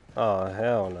 Oh,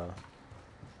 hell no.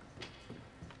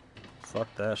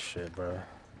 Fuck that shit, bro.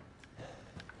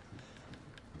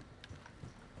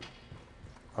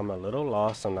 I'm a little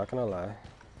lost, I'm not gonna lie.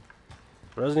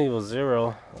 Resident Evil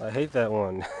 0, I hate that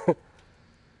one.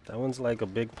 That one's like a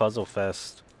big puzzle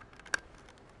fest.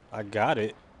 I got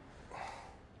it.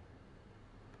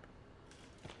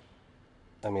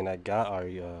 I mean, I got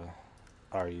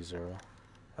RE0.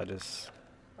 I just...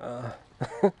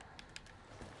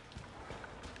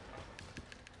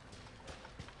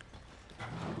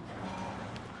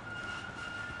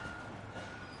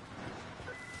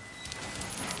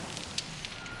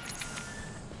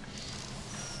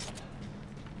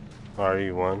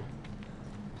 RE1.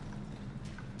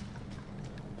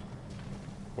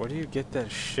 Where do you get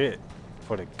that shit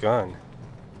for the gun.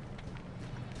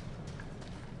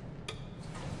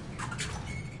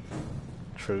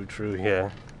 True,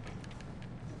 yeah.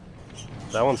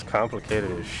 That one's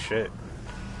complicated as shit.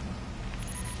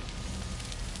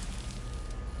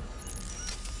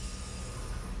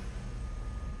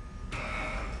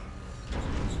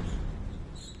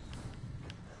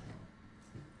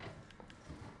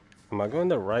 Am I going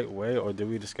the right way, or do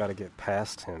we just gotta get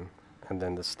past him? And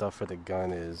then the stuff for the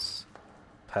gun is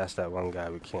past that one guy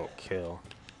we can't kill.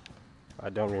 I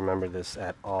don't remember this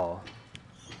at all.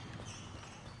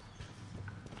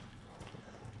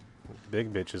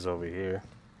 Big bitch is over here.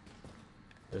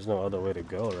 There's no other way to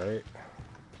go, right?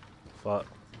 Fuck.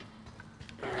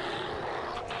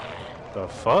 The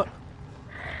fuck?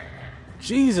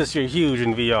 Jesus, you're huge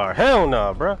in VR. Hell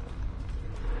nah, bruh.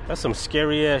 That's some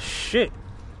scary ass shit.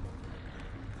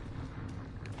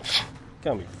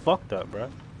 Got me fucked up, bruh.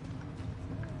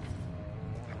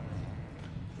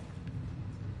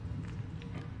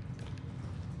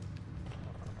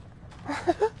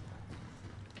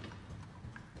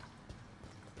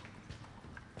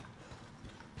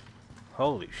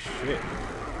 Holy shit.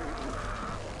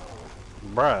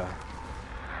 Bruh.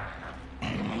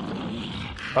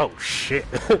 Oh shit.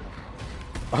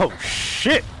 Oh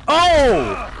shit.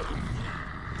 Oh!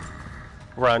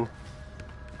 Run.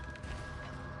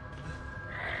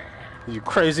 You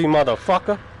crazy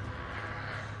motherfucker.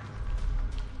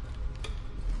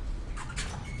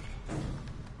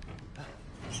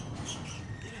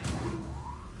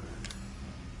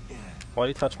 Why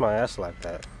you touch my ass like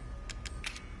that?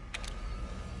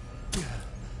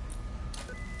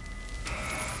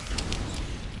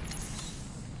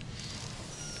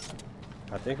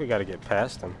 I think we gotta get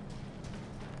past him.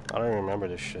 I don't even remember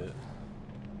this shit.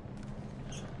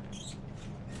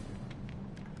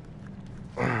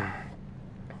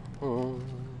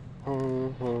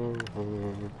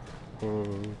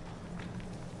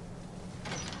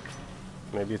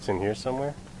 Maybe it's in here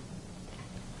somewhere?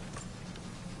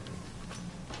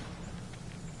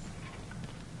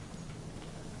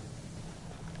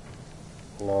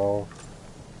 No.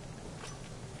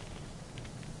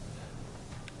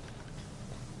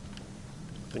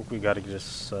 I think we gotta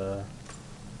just, I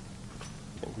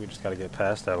think we just gotta get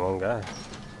past that one guy.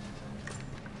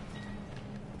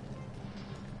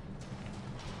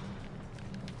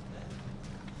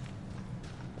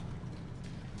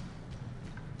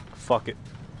 Fuck it.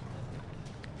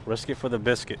 Risk it for the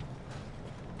biscuit.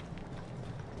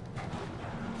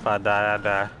 If I die, I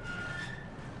die.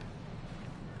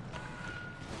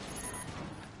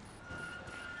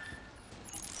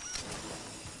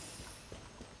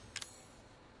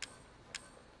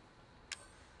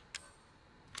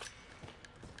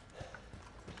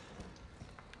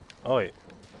 Oh wait,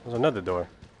 there's another door.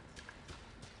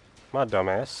 My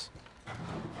dumbass.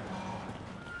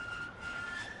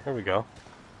 Here we go.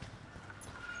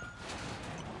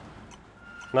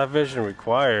 Night vision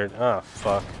required. Ah,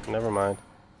 fuck. Never mind.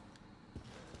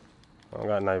 I don't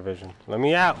got night vision. Let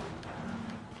me out!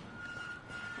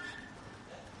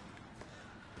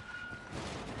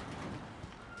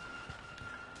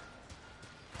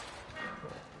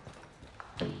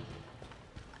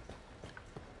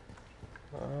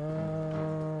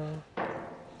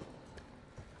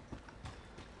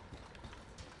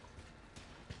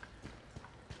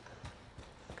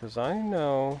 Because I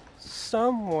know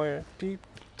somewhere deep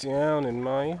down in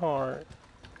my heart.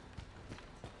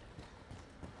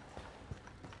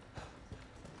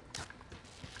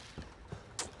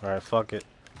 Alright, fuck it.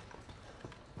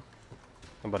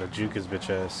 I'm about to juke his bitch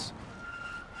ass.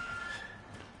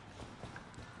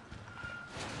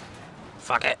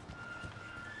 Fuck it!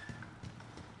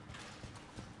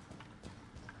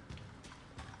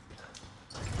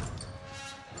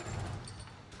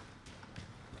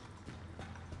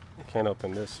 Can't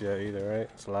open this yet either, right?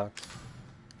 It's locked.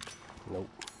 Nope.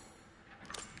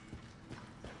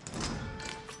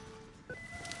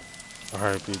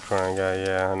 Alright, be crying guy.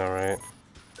 Yeah, I know, right?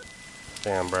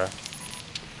 Damn, bruh.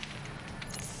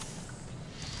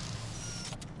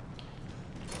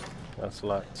 That's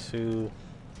locked too.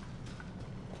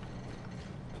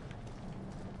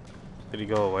 Did he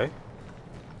go away?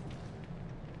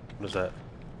 What is that?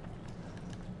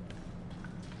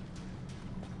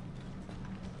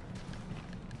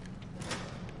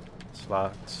 It's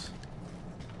locked.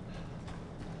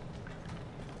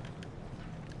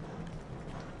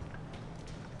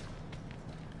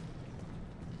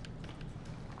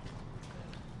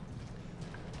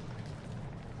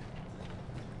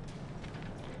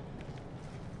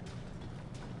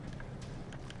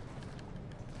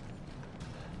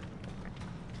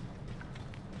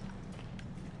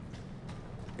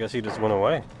 Guess he just went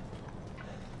away.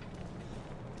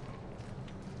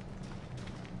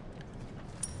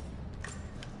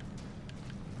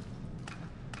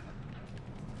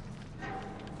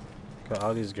 Got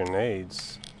all these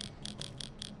grenades.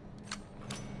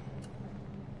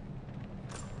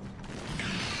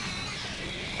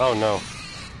 Oh no.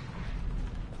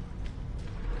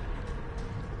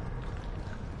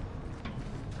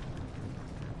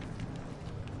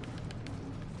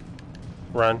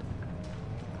 Run.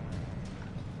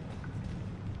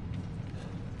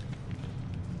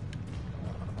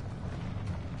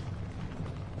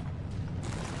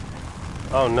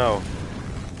 Oh no.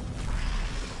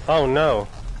 Oh no.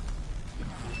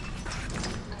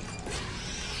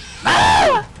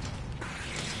 Ah!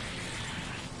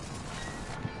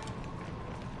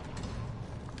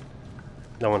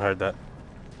 No one heard that.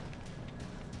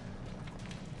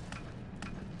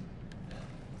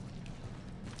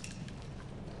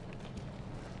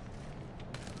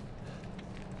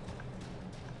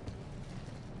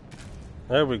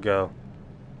 There we go.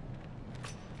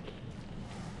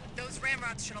 Those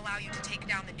ramrods should allow you to take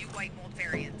down the new white mold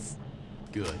variants.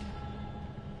 Good.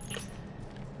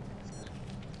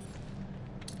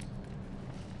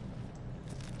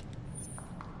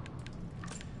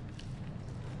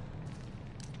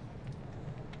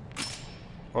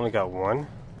 Only got one.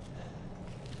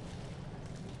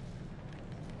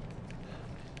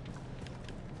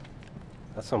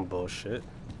 That's some bullshit.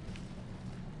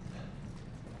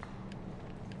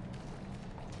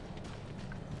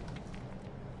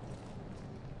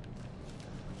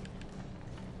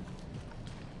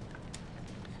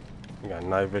 You got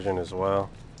night vision as well.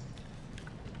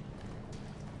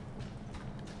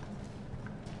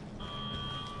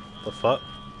 The fuck?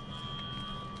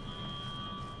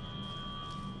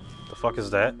 The fuck is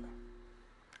that?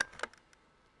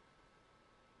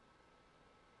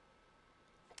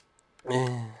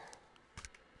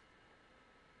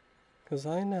 Cause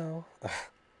I know.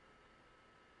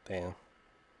 Damn.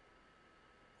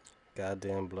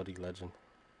 Goddamn bloody legend.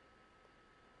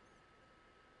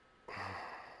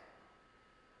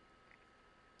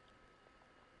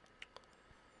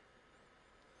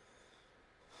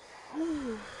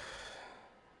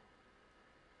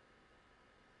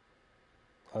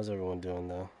 How's everyone doing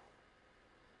though?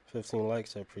 15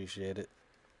 likes, I appreciate it.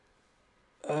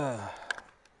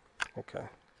 Okay.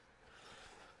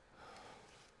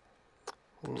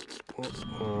 Can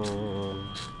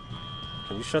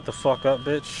you shut the fuck up,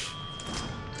 bitch?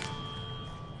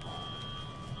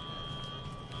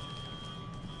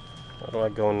 Where do I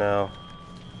go now?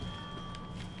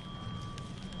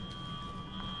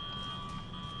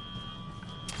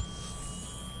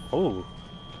 Ooh.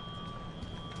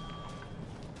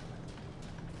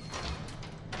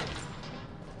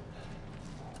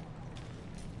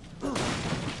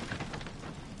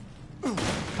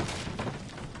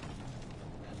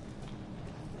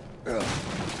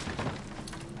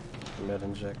 Med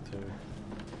injector.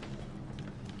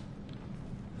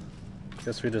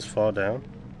 Guess we just fall down.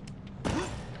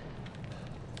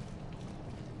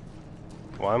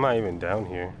 Why am I even down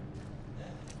here?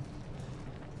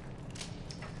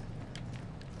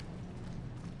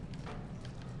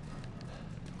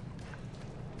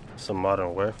 Some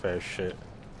modern warfare shit.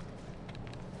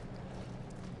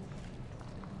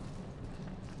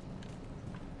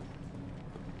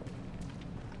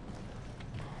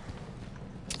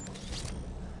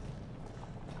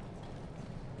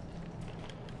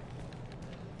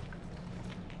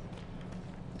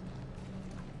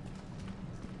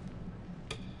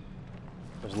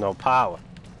 There's no power.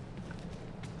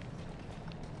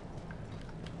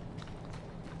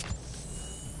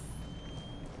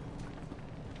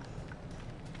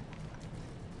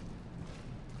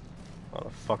 How the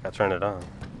fuck I turn it on?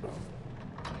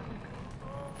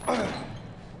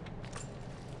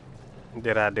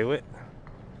 Did I do it?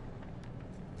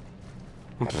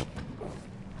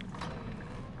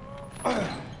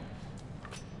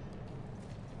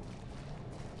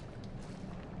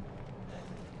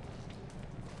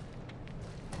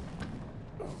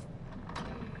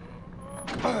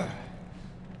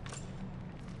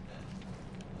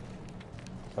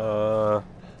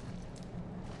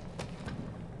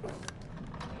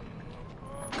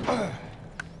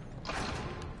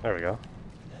 There we go.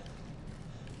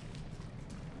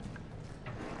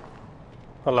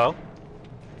 Hello?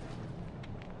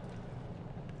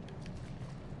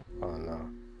 Oh no.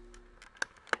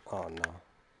 Oh no.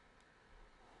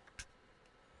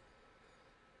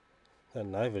 That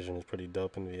night vision is pretty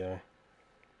dope in VR.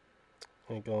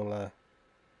 Ain't gonna lie.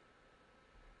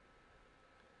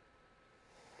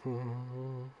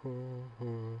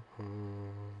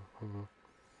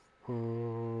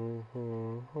 1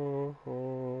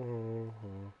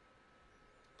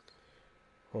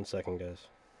 second, guys.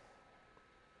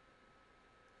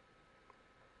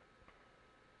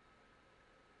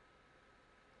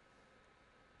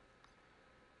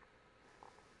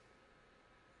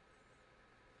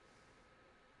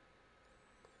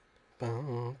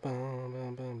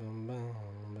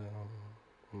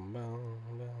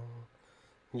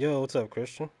 Yo, what's up,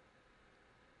 Christian?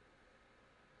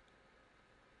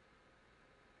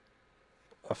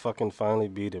 I fucking finally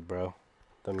beat it, bro.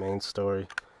 The main story.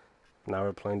 Now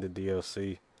we're playing the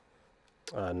DLC.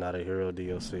 Not a hero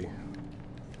DLC.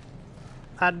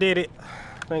 I did it.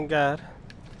 Thank God.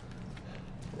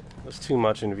 It was too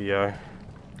much in VR.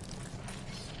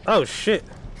 Oh, shit.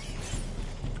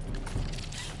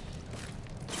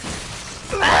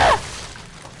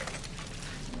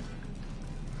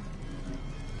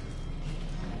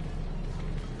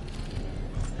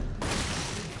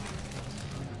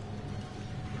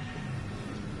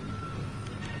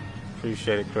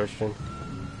 Appreciate it, Christian.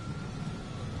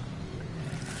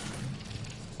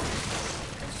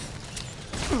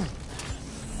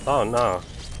 Oh no.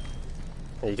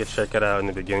 Yeah, you can check it out in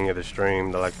the beginning of the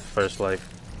stream, like the first like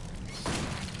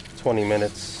 20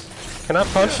 minutes. Can I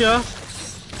punch ya?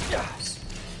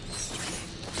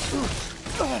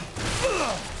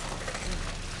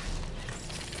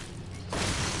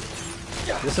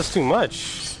 This is too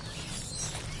much.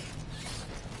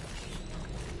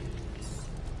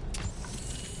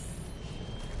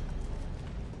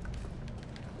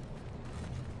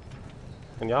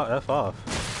 And y'all F off.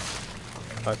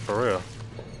 Like, for real.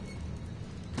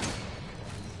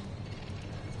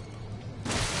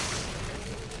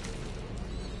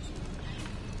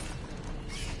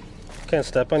 Can't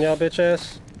step on y'all, bitch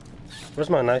ass.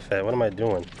 Where's my knife at? What am I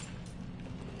doing?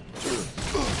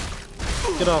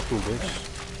 Get off me, bitch.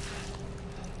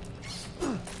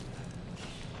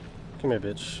 Come here,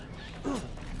 bitch.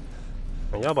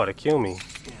 Man, y'all about to kill me.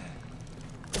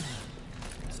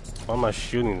 Why am I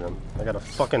shooting them? I got a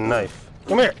fucking knife.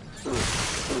 Come here!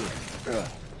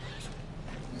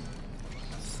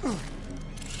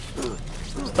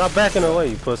 Stop backing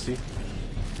away, you pussy.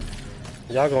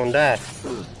 Y'all gonna die.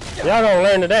 Y'all gonna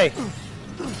learn today.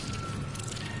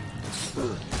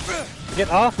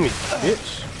 Get off me,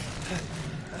 bitch.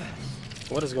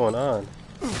 What is going on?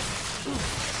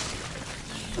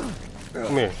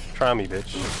 Come here. Try me,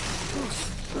 bitch.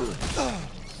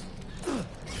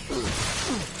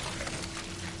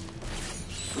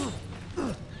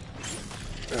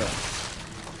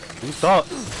 You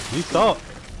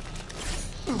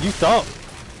thought.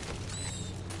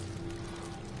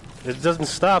 It doesn't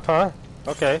stop, huh?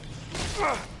 Okay.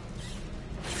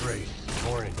 Great.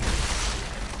 Morning.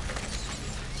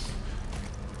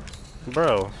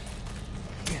 Bro.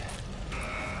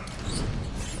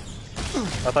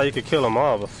 I thought you could kill them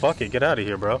all, but fuck it. Get out of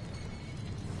here, bro.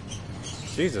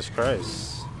 Jesus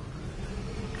Christ.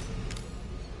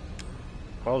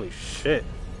 Holy shit.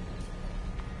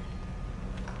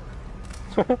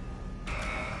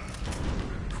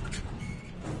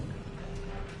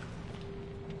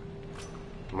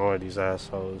 More of these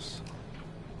assholes.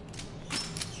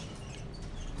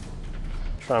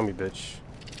 Try me, bitch.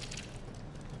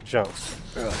 Jump.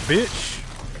 Bitch!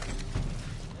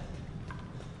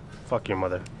 Fuck your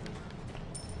mother.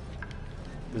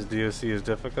 This DLC is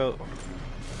difficult.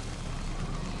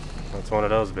 That's one of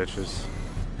those bitches.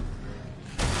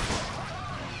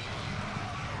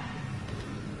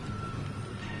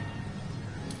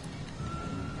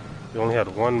 You only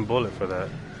had one bullet for that.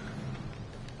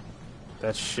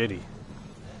 That's shitty.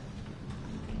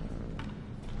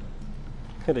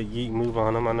 Hit a yeet move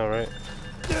on him, I know, right?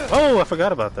 Oh, I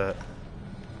forgot about that.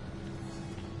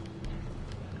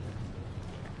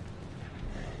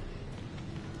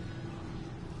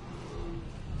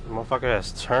 Motherfucker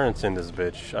has turrets in this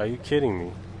bitch. Are you kidding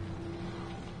me?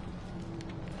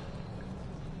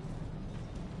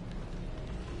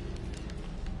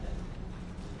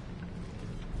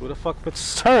 Who the fuck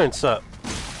puts turrets up?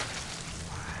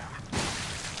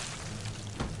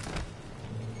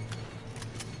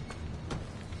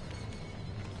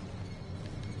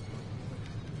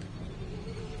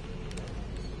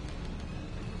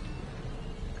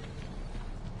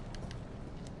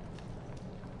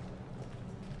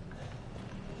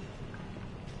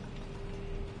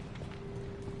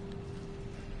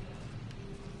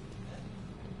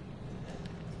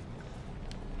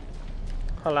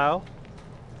 Hello?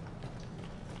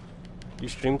 You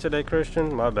streamed today,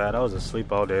 Christian? My bad, I was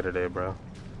asleep all day today, bro.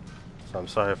 So I'm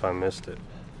sorry if I missed it.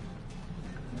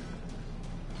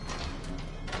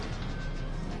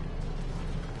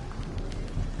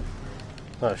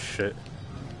 Oh shit.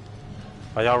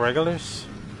 Are y'all regulars?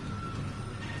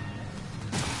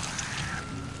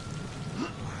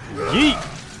 Yeet!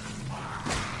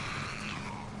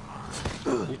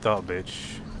 You thought,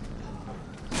 bitch.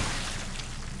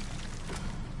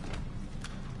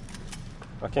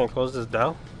 I can't close this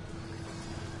down?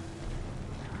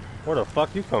 Where the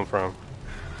fuck you come from?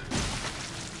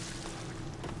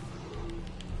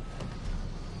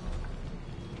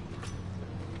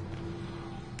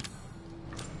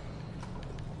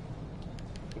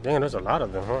 Damn, there's a lot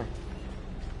of them, huh?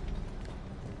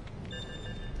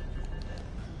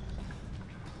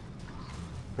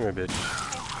 Come here, bitch.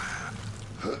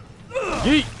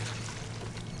 Yeet!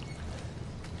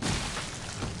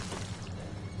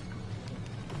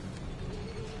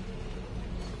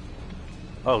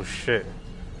 Oh shit.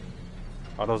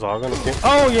 Are those all gonna kill?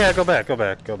 Oh yeah, go back, go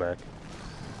back, go back.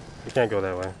 You can't go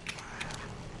that way.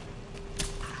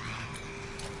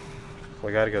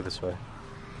 We gotta go this way.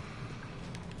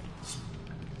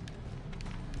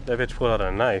 That bitch pulled out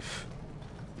a knife.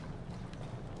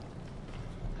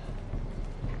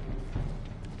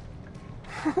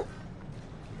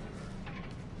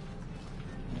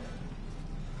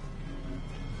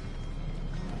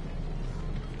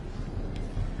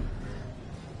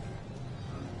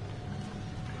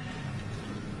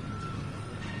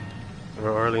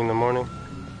 Real early in the morning.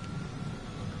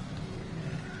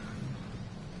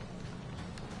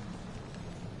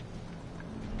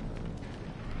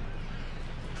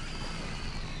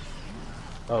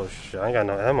 Oh shit, I ain't got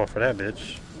no ammo for that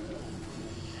bitch.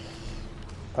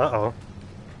 Uh-oh.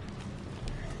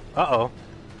 Uh-oh.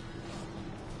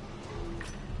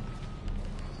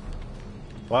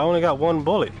 Well, I only got one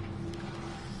bullet.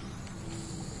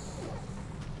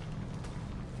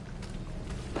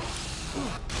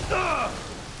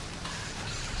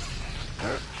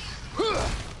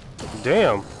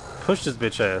 Damn. Push this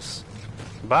bitch ass.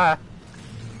 Bye.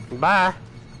 Bye.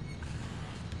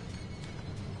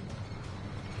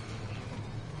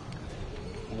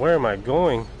 Where am I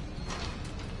going?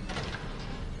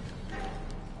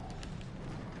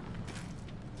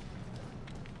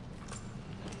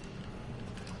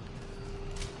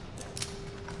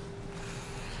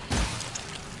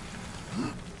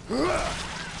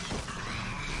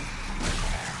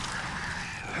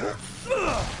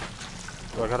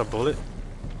 Do I got a bullet?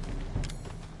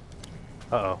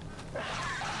 Uh-oh.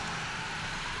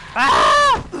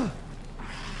 Ah!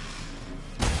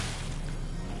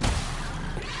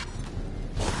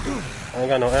 I ain't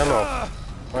got no ammo. I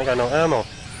ain't got no ammo.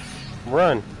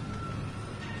 Run.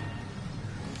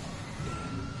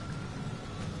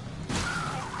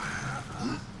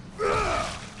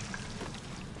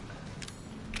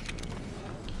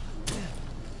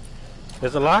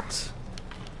 Is it locked?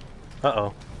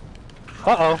 Uh-oh.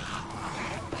 Uh-oh.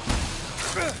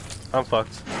 I'm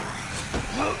fucked.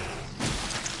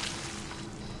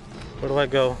 Where do I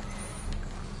go?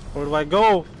 Where do I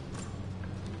go?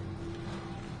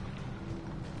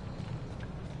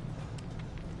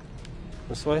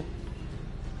 This way?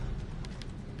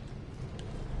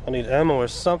 I need ammo or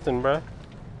something, bruh.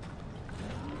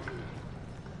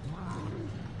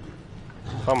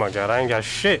 Oh my god, I ain't got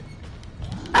shit.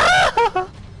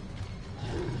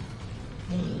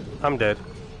 I'm dead.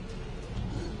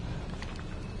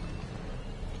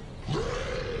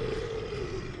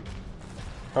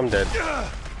 I'm dead.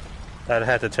 I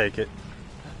had to take it.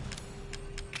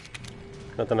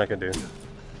 Nothing I could do.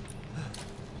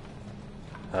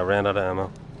 I ran out of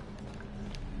ammo.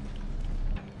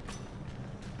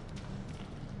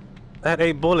 I had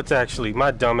 8 bullets actually,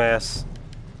 my dumbass.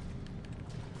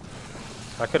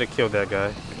 I could have killed that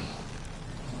guy.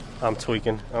 I'm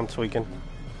tweaking. I'm tweaking.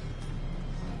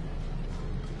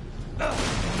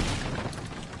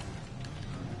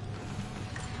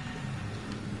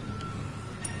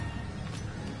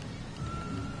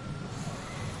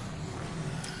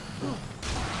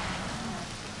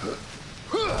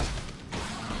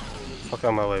 Fuck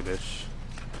out my way, bitch.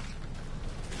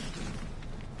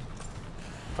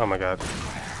 Oh my god.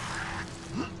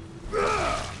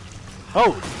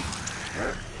 Oh!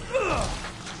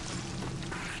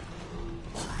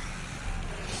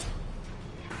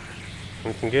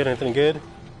 Anything good? Anything good?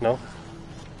 No?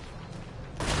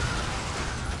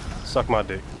 Suck my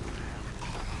dick.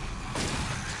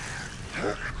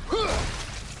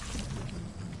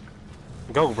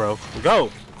 Go, bro. Go!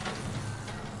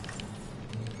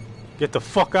 Get the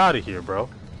fuck out of here, bro.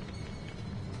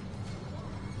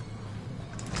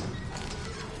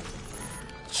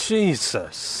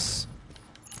 Jesus.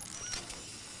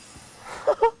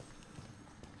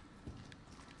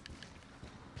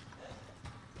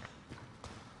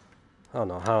 Oh don't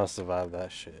know how I survived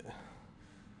that shit.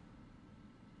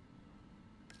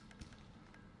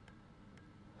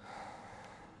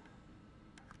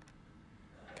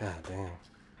 God damn.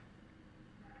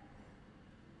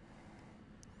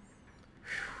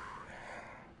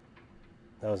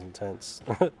 That was intense.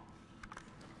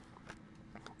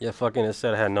 Yeah, fucking it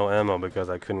said I had no ammo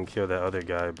because I couldn't kill that other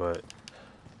guy, but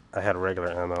I had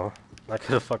regular ammo. I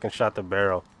could have fucking shot the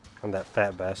barrel on that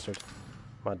fat bastard.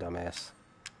 My dumb ass.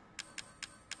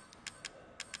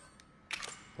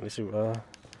 At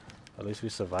least we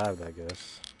survived, I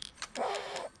guess.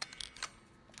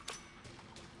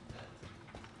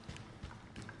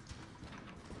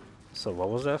 So what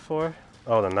was that for?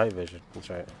 Oh, the night vision. That's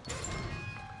right.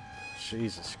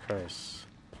 Jesus Christ.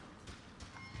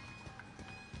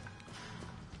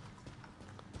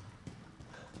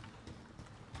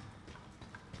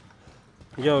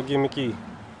 Yo, Gimmicky.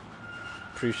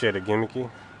 Appreciate it, Gimmicky.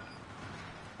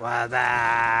 What's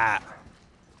that?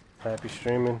 Happy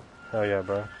streaming? Hell yeah,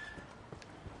 bro.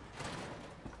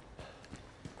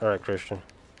 Alright, Christian.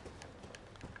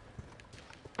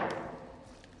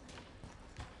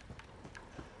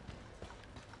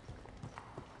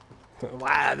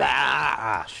 Why that?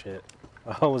 Ah, shit.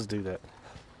 I always do that.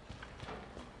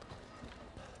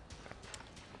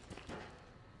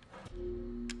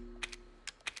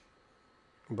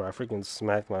 Bro, I freaking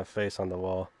smacked my face on the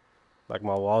wall. Like,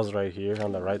 my wall's right here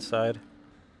on the right side.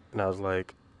 And I was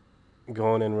like,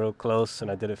 going in real close,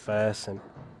 and I did it fast, and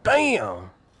BAM!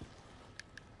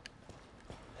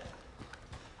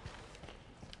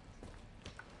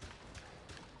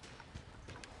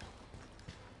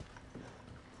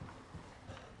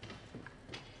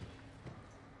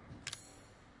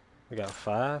 We got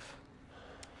 5.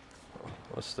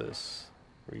 What's this?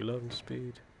 Reloading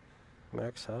speed.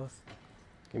 Max health.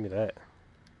 Give me that.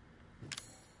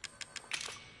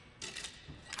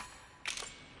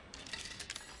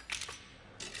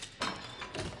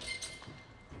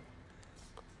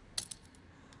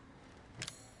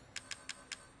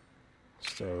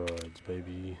 Steroids,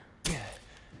 baby.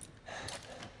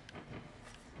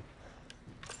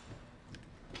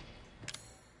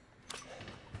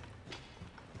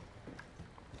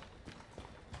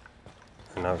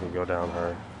 And now we can go down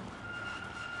her.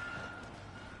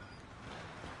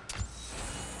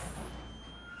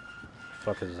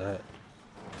 Fuck is that?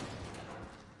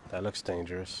 That looks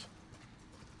dangerous.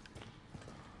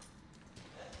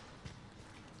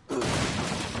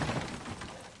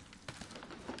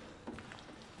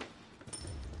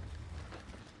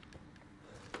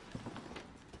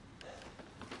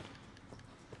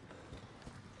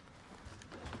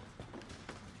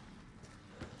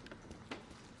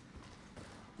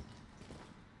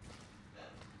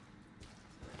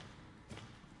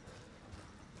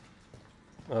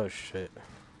 Oh shit.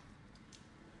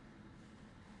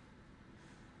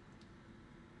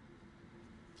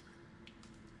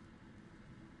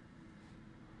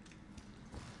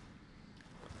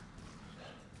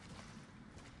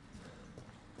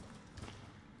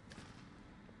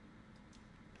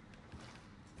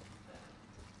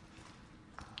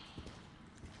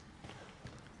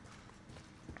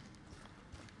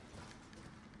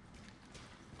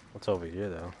 What's over here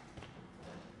though?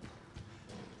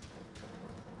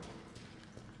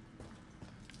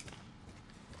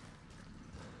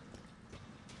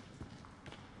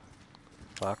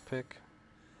 Lockpick?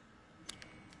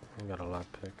 I got a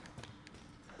lockpick.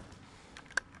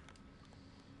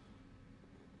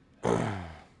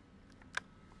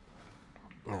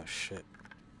 Oh shit.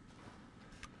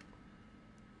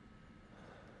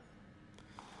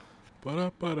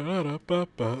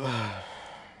 Ba-da-ba-da-da-ba-ba.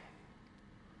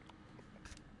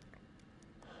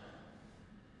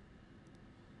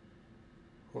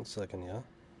 1 second, yeah.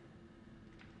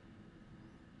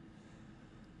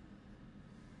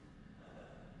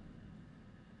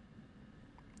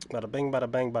 Bada bang,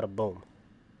 bada boom.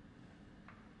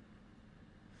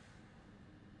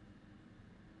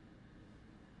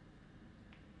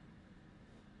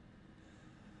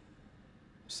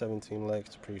 $17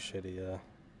 likes, appreciate it, yeah.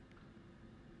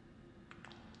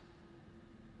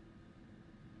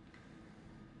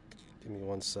 Give me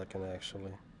 1 second,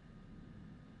 actually.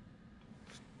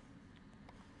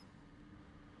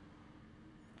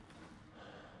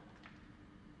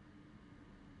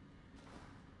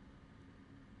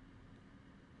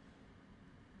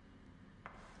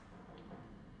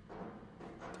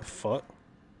 The fuck?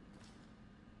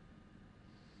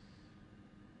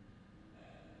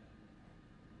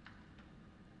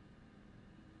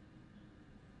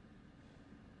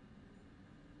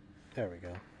 There we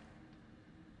go.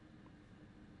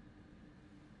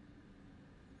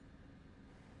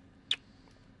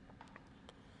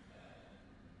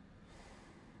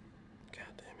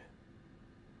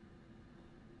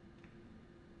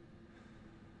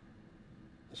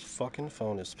 This fucking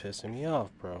phone is pissing me off,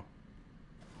 bro.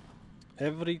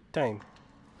 Every time.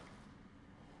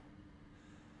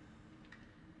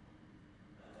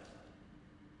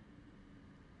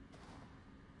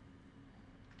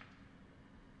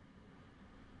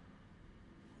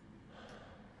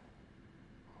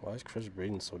 Why is Chris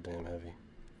breathing so damn heavy?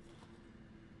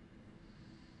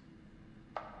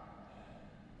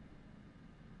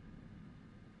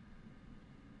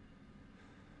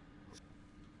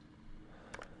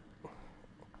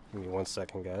 Give me 1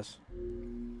 second, guys.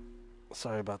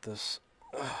 Sorry about this.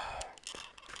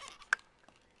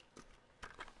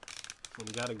 When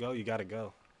you gotta go, you gotta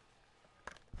go.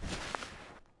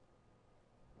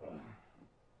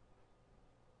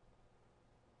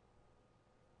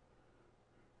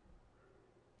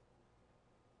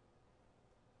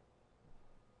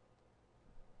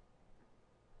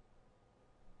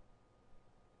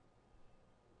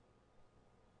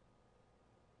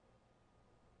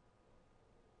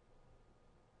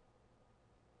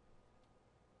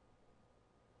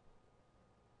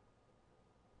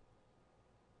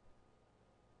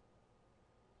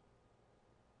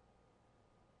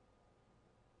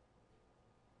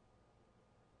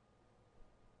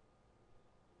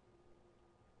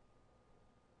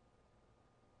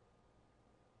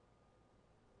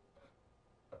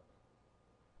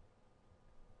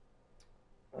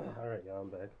 Alright, y'all, I'm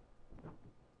back.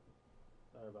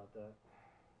 Sorry about that.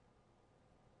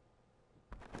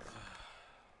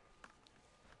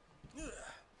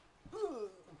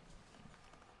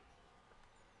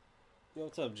 Yo,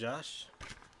 what's up, Josh?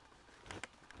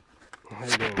 How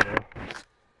you doing, bro?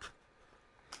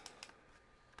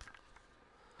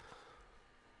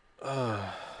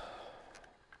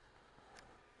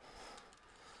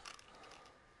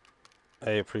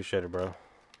 Hey, appreciate it, bro.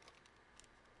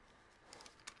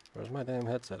 Where's my damn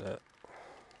headset at?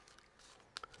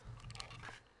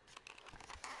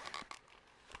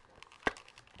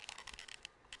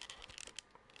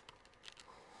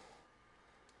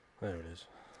 There it is.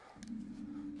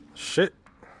 Shit.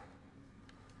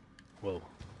 Whoa.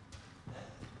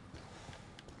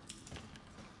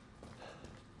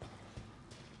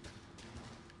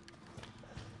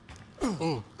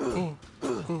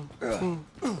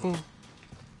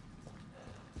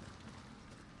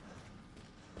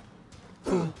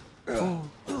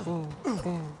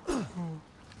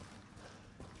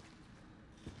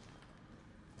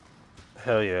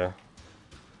 Hell yeah.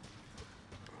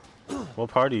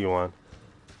 What party you on?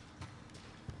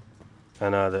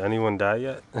 And did anyone die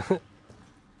yet? I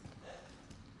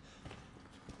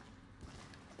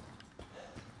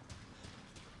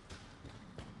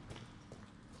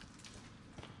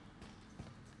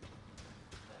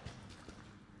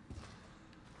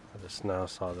just now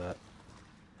saw that.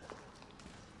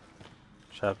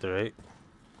 Chapter 8.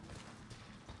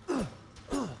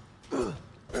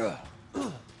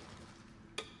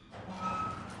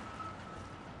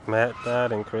 Matt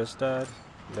died and Chris died?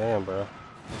 Damn, bro.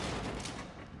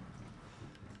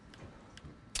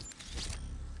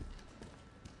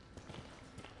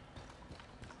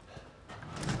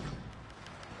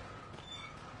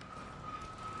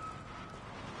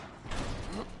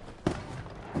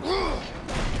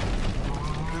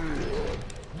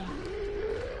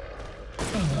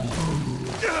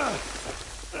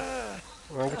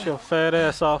 Man, get your fat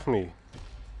ass off me.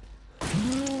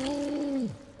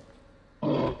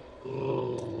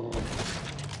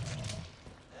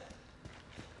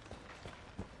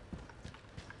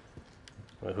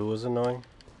 Wait, who was annoying?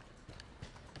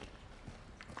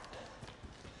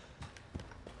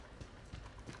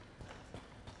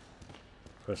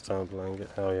 First time playing it.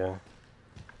 Hell yeah.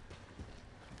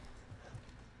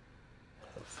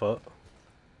 The fuck?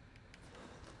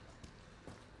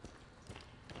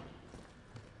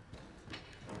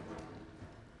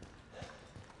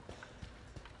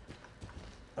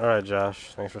 Alright,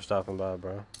 Josh. Thanks for stopping by,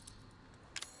 bro.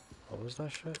 What was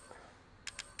that shit?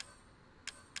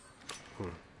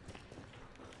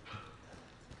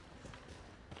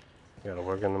 You gotta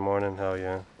work in the morning? Hell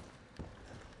yeah.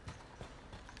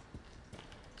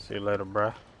 See you later,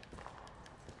 bruh.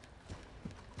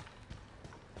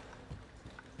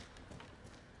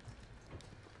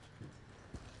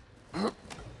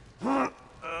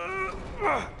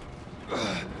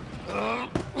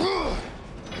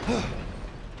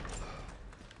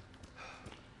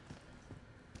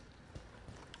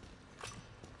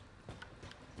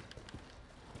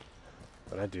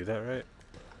 Did I do that right?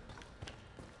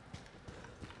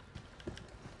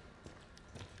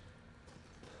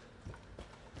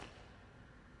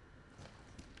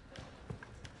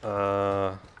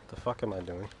 The fuck am I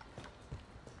doing?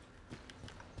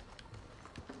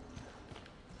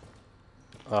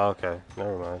 Oh, okay.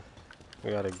 Never mind.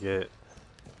 We gotta get...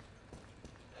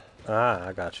 Ah,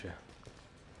 I got you.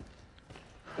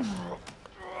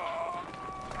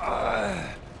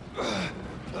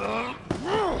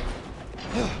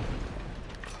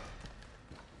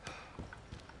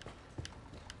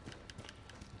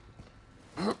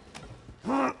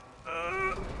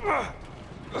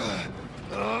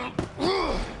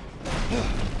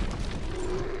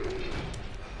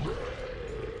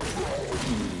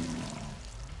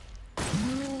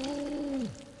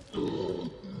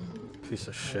 Piece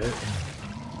of shit.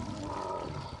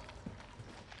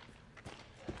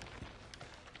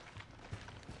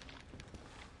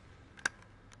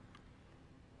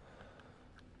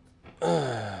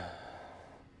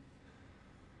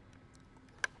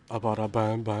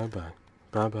 Bang, bang, bang.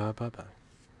 Bang, bang, bang, bang.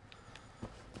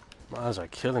 My eyes are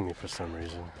killing me for some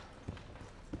reason.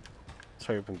 Let's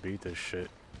hurry up and beat this shit.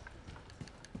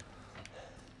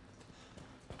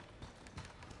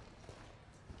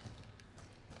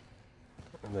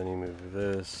 And then you move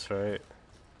this, right?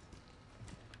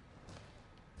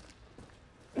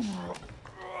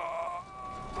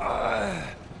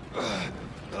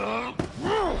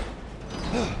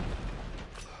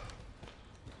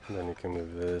 And then you can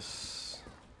move this.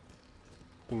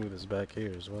 You can move this back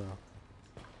here as well.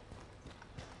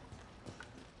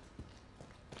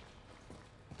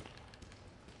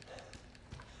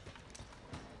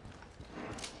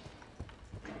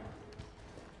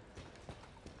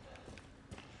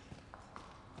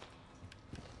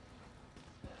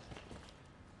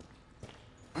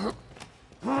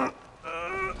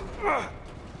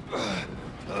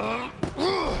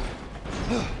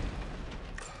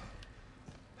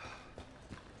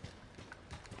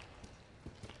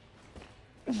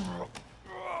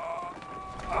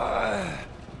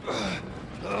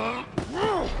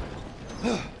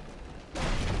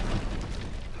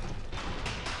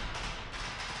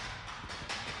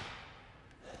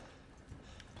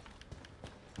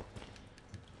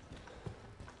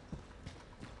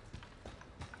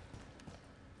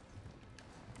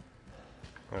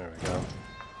 There we go.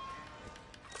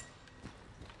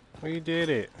 We did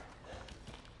it.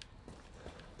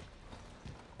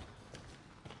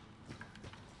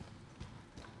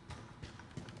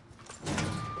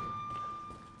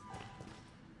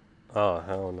 Oh,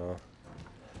 hell no.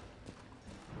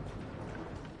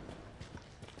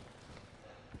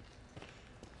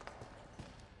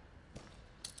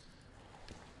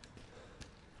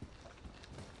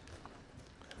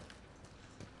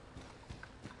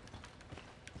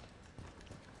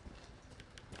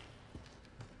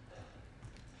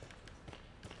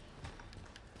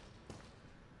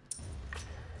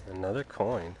 Another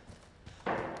coin.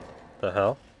 The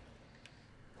hell?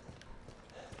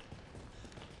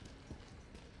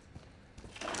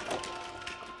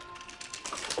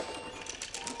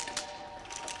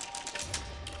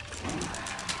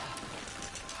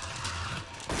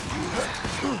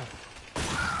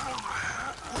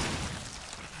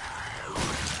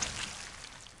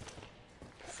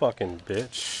 Fucking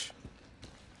bitch.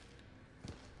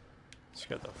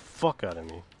 Scared the fuck out of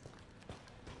me.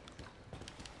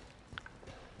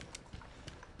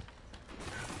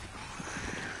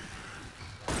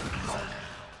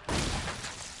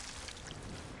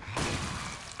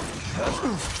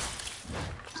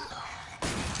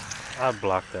 I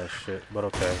blocked that shit, but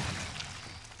okay.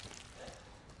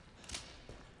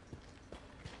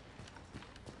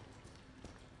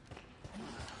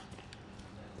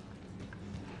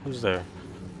 Who's there?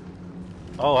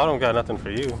 Oh, I don't got nothing for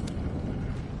you.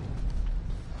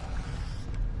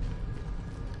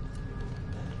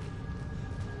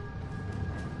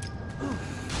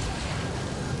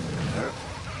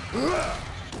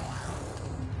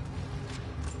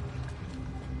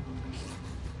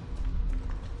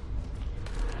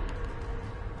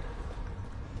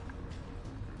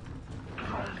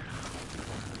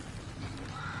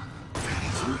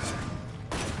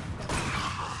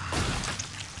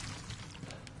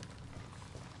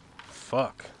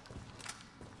 Fuck.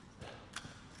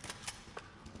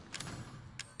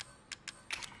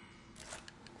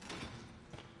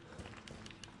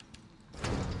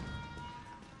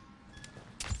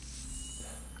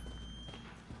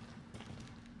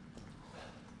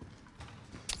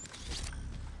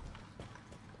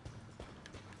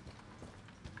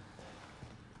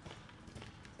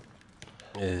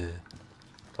 Yeah.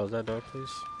 Close that door, please.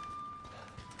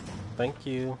 Thank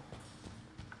you.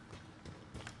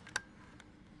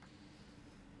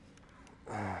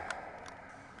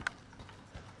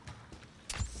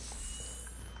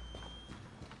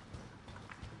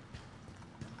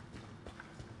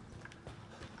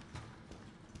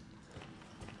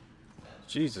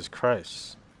 Jesus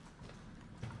Christ.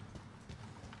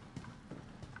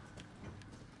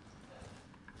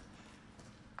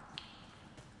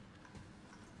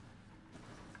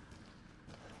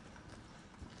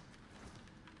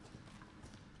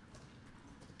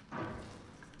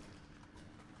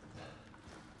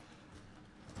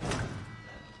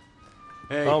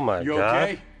 Hey, oh my you God.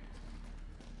 okay?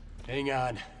 Hang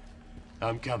on.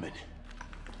 I'm coming.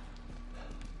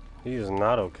 He is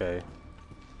not okay.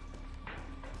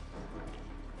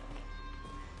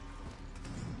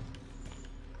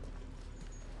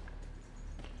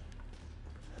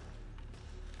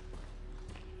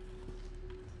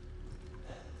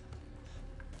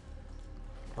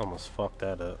 Almost fucked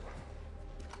that up.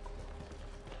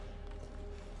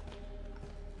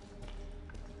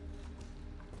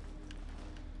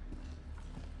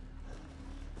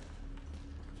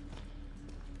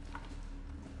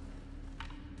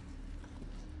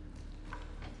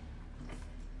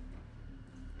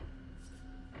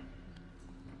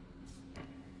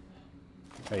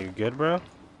 Are you good, bro?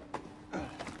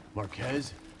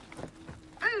 Marquez?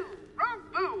 Boo! Wrong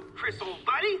boo, Chris, old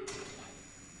buddy.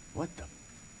 What the?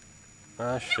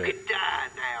 Ah, You shit. could die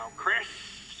now, Chris.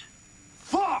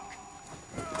 Fuck!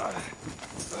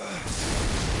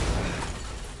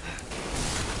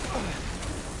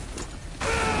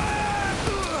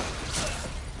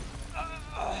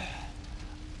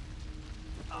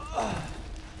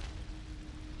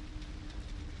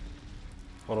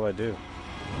 What do I do?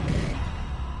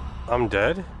 I'm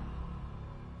dead?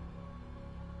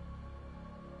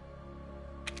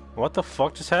 What the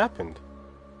fuck just happened?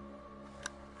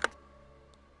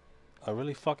 I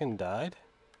really fucking died?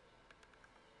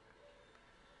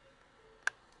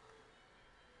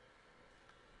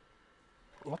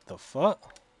 What the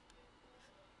fuck?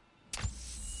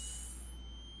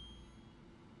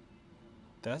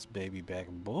 That's baby back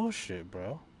bullshit,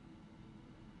 bro.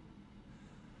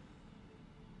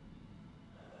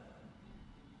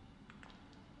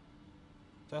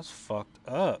 That's fucked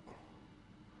up.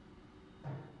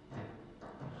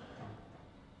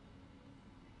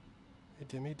 It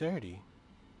did me dirty.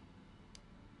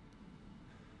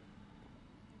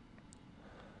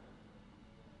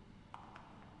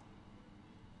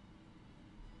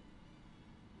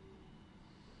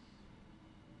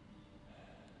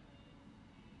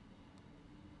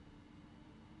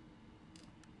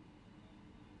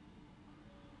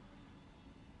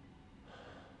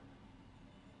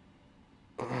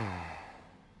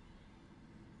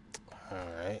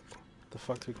 Alright. What the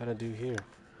fuck do we gotta do here?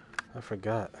 I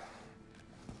forgot.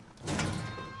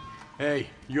 Hey,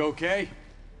 you okay?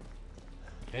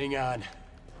 Hang on.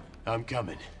 I'm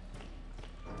coming.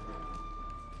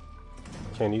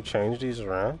 Can you change these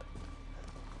around?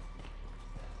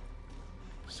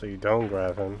 So you don't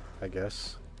grab him, I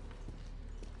guess.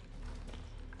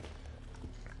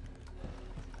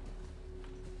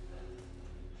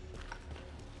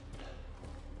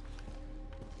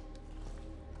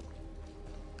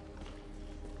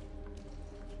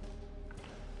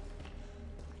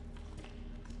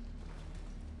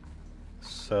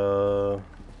 So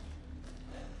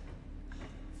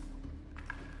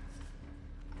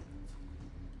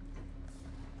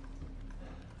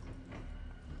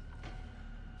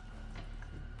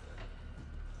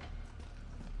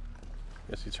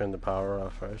guess you turn the power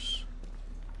off first.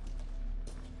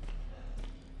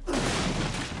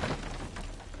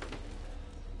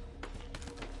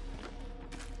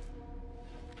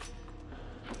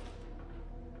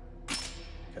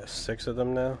 Got 6 of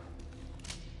them now.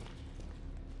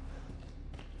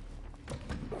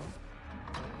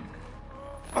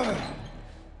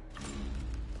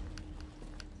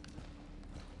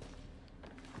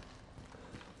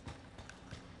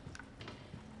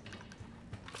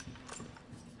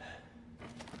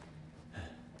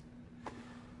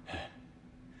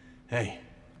 Hey.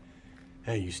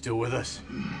 Hey, you still with us?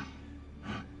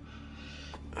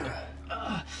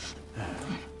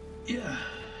 Yeah,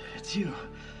 it's you.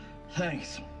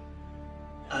 Thanks.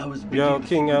 I was Yo,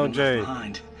 King LJ.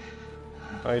 behind.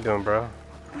 How you doing, bro?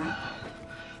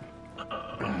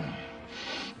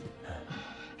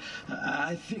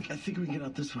 I think we can get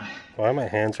out this way. Why are my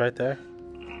hands right there?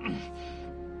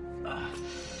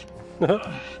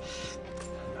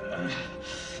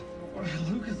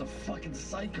 Luke is a fucking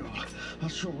psycho.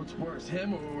 Not sure what's worse,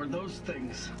 him or those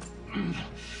things.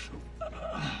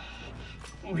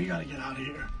 We gotta get out of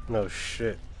here. No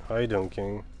shit. How you doing,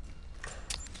 King?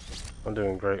 I'm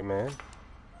doing great, man.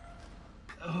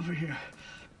 Over here.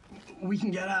 We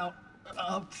can get out.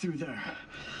 Up through there.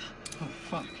 Oh,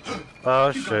 fuck. Oh,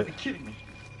 You gotta shit. be kidding me.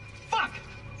 Fuck!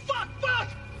 Fuck! Fuck!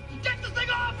 Get the thing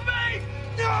off of me!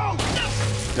 No! No!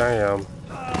 Damn.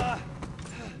 I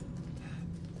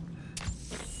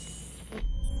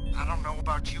don't know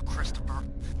about you, Christopher,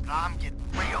 but I'm getting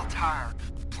real tired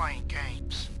of playing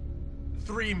games.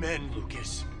 3 men,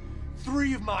 Lucas.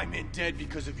 3 of my men dead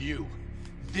because of you.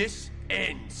 This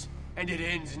ends, and it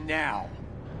ends now.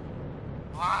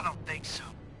 Well, I don't think so.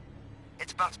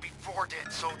 It's about to be 4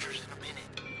 dead soldiers in a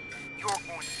minute. You're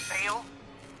going to fail,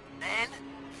 then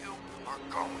you are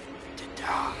going to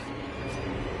die.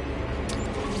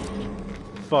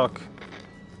 Fuck.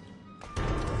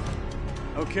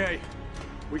 Okay,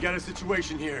 we got a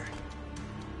situation here.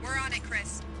 We're on it,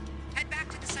 Chris. Head back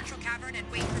to the central cavern and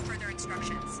wait for further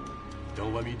instructions.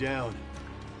 Don't let me down.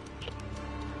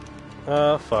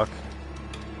 Fuck.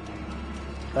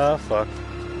 Fuck.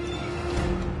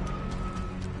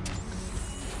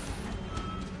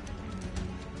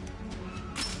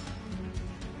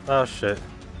 Oh, shit.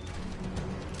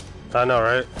 I know,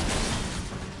 right?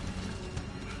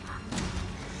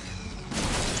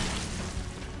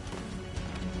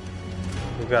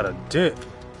 We got a dip.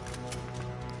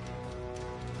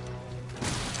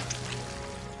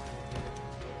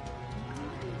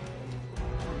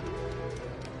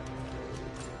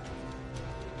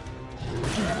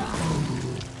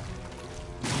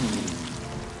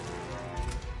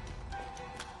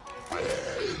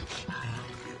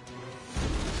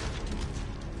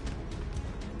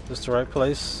 This the right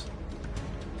place?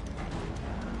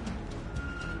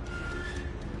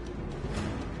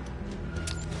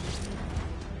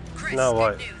 Chris, now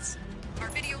what? good news. Our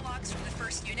video logs from the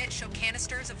first unit show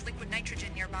canisters of liquid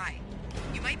nitrogen nearby.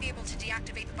 You might be able to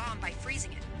deactivate the bomb by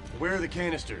freezing it. Where are the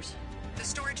canisters? The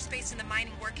storage space in the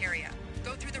mining work area.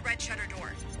 Go through the red shutter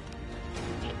door.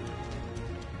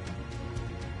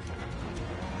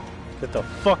 Get the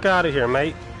fuck out of here,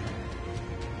 mate.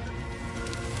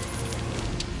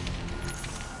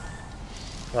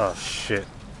 Oh, shit.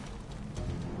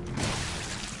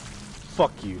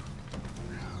 Fuck you.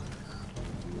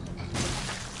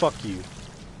 Fuck you.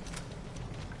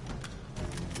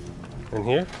 In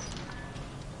here?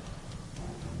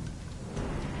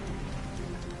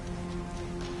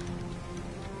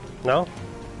 No?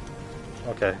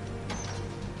 Okay.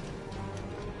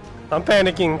 I'm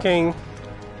panicking, King.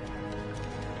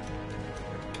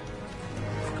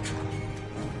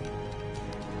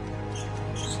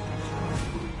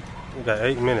 We got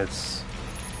 8 minutes.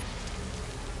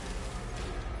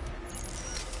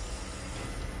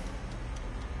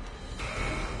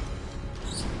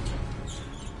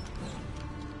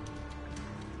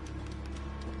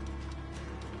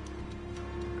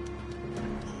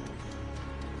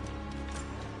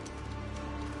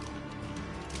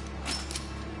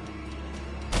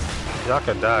 Y'all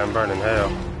could die and burn in hell.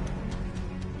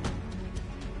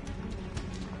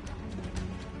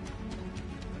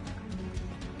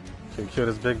 Can we kill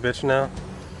this big bitch now?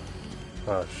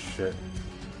 Oh shit.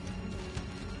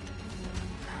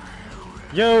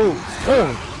 Yo!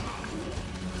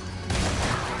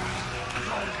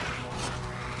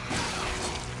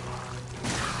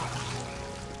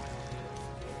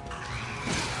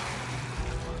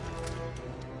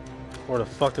 Where the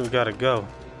fuck do we gotta go?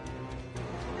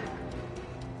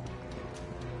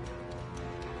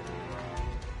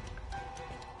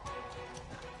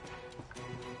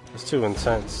 It's too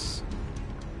intense.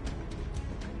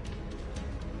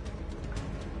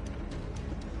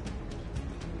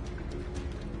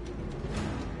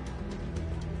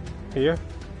 Here?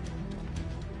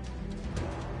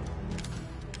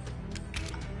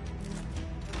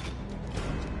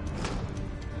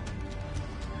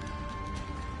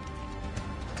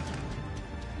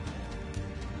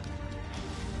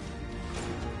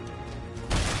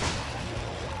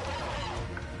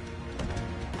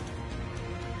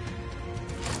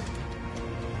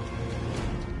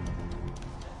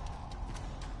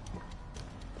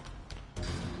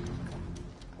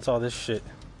 What's all this shit?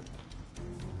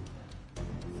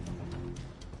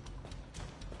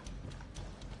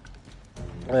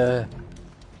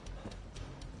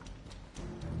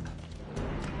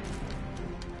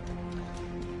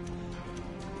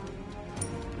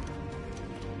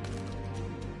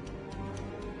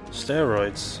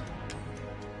 Steroids.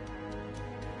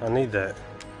 I need that.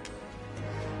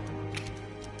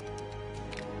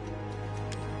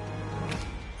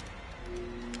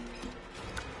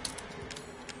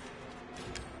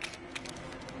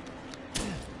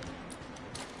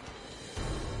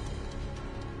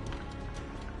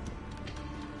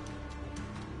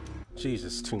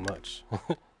 Jesus, too much.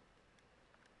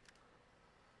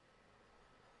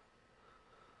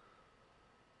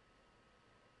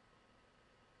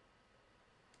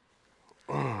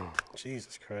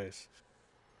 Jesus Christ.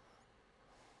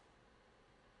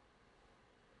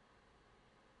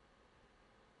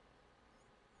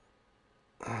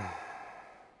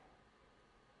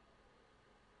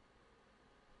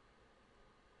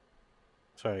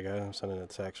 Sorry, guys. I'm sending a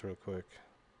text real quick.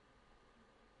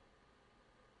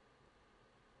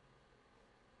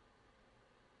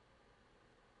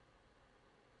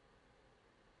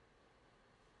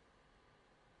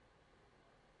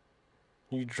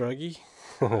 You druggy?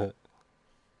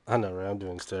 I know, right? I'm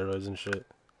doing steroids and shit.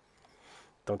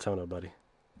 Don't tell nobody.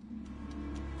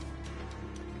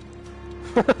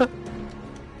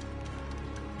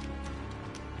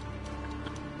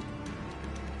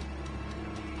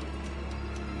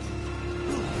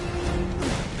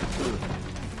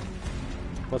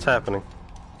 What's happening?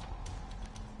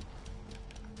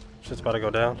 Shit's about to go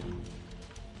down.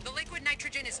 The liquid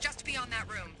nitrogen is just beyond that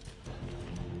room.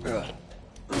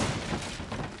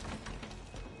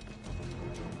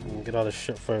 Get all this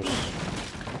shit first.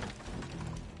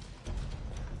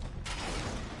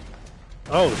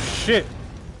 Oh shit!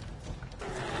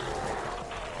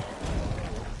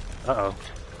 Uh-oh.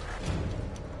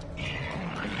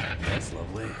 That's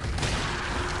lovely.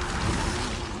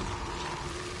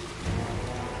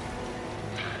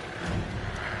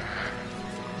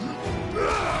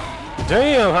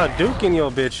 Damn, how duking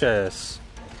your bitch ass.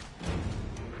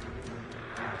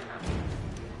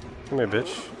 Come here,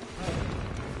 bitch.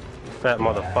 Fat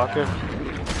motherfucker.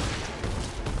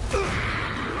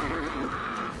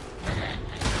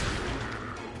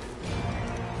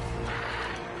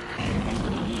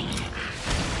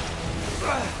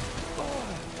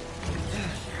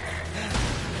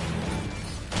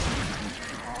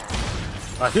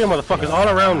 I hear motherfuckers all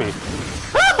around me.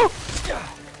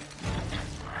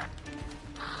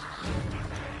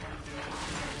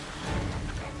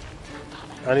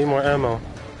 I need more ammo.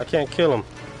 I can't kill him.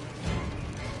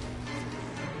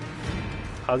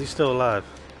 How's he still alive?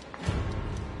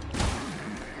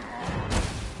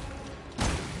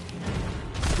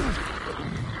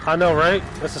 I know, right?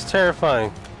 This is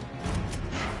terrifying.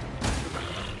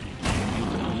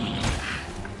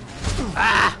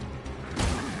 Ah!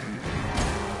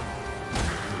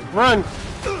 Run!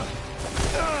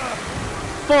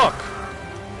 Fuck!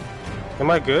 Am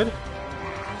I good?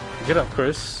 Get up,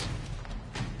 Chris.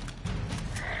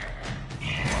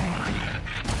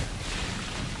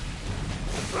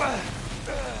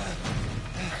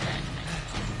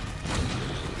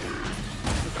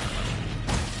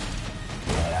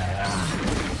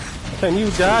 Can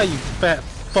you die, you fat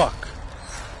fuck?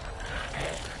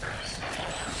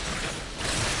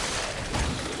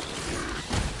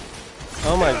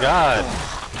 Oh my god.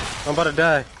 I'm about to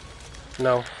die.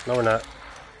 No, no we're not.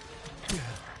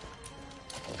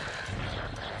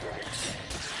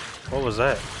 What was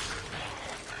that?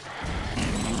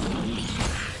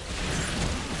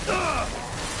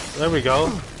 There we go.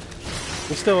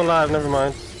 He's still alive, never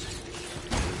mind.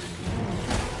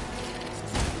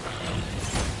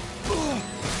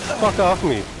 Fuck off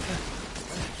me.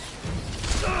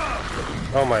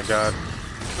 Oh my god.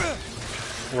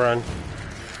 Run.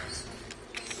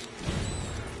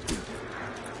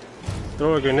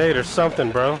 Throw a grenade or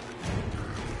something, bro.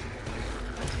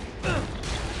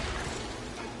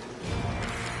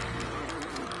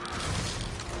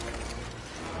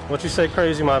 What you say,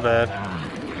 crazy? My bad.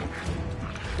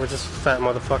 Where's this fat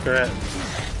motherfucker at?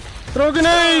 Throw a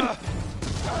grenade!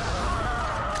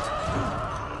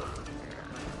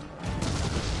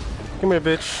 Come here,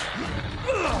 bitch.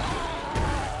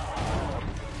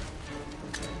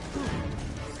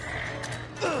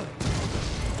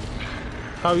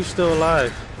 How are you still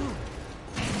alive?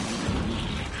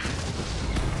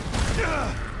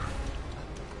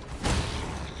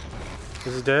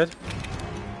 Is he dead?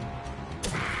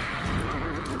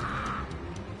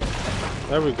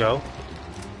 There we go.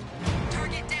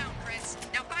 Target down, Chris.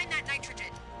 Now find that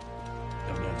nitrogen.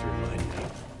 Don't have to remind me.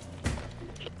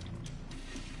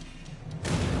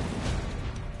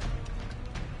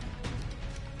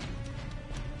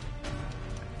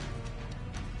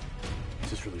 Is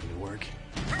this really gonna work?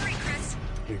 Hurry, Chris.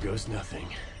 Here goes nothing.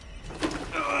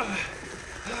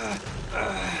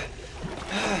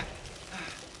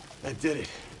 That did it.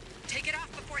 Take it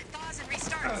off before it thaws and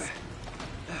restarts.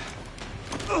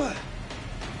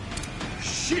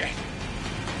 Shit!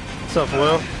 What's up,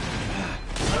 Will?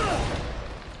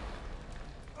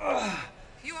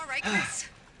 You alright, Chris?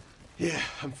 Yeah,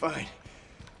 I'm fine.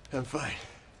 I'm fine.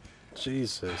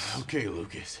 Jesus. Okay,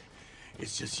 Lucas.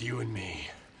 It's just you and me.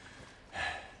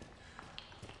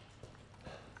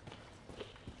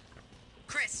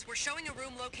 Chris, we're showing a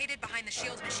room located behind the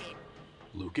shield machine.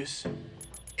 Lucas?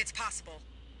 It's possible.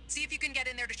 See if you can get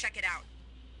in there to check it out.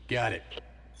 Got it.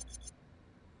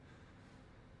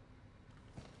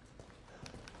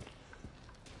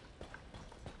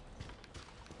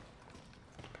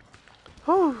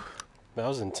 Whew. That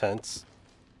was intense.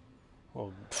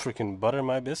 Well, freaking butter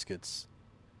my biscuits.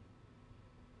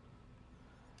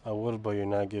 I would, but you're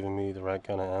not giving me the right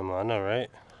kind of ammo. I know, right?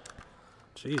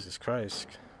 Jesus Christ.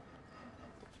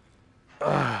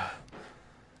 Am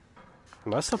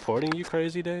I supporting you,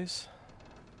 Crazy Days?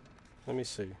 Let me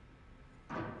see.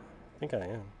 I think I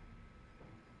am.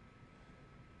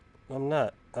 I'm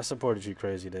not. I supported you,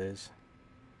 Crazy Days.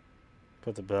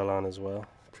 Put the bell on as well.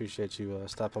 Appreciate you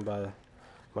stopping by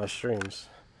my streams.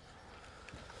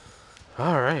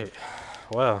 Alright.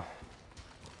 Well.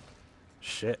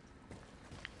 Shit.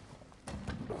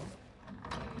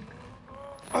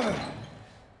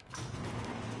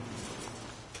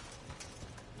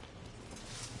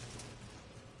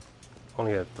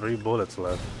 Only had 3 bullets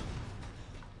left.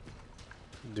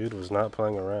 Dude was not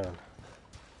playing around.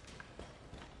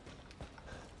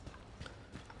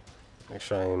 Make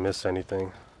sure I ain't miss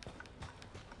anything.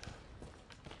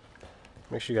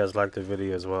 Make sure you guys like the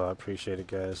video as well. I appreciate it,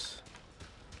 guys.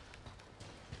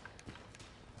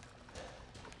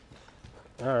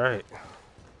 Alright.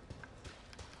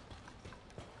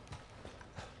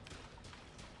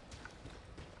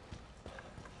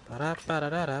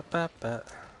 Ba-da-ba-da-da-da-ba-ba.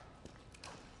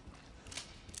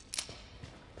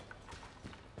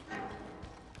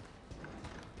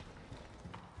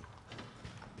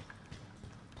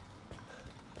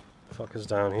 Fuck is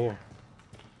down here?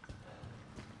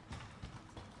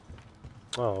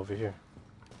 Oh, over here.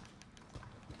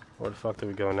 Where the fuck do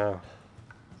we go now?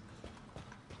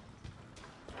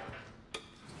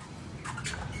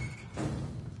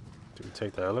 Do we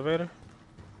take the elevator?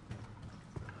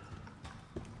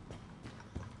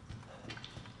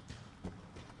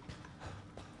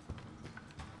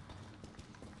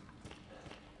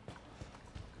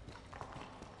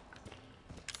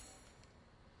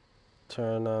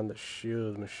 Turn on the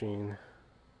shield machine.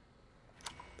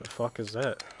 The fuck is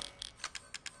that?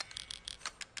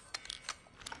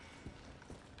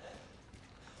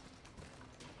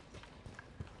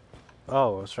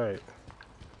 Oh, that's right.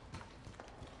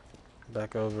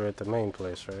 Back over at the main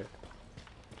place, right?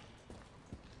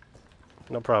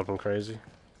 No problem, Crazy.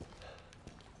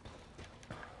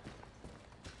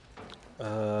 We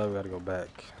gotta go back.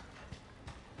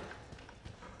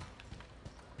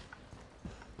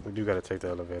 We do gotta take the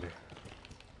elevator.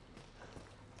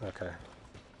 Okay.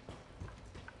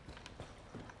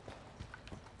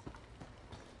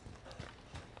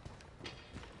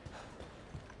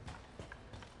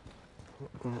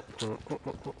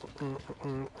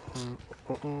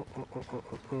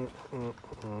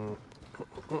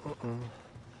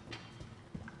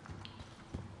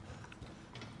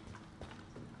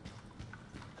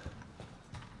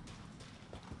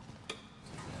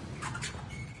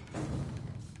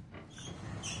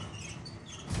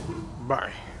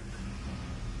 Bye.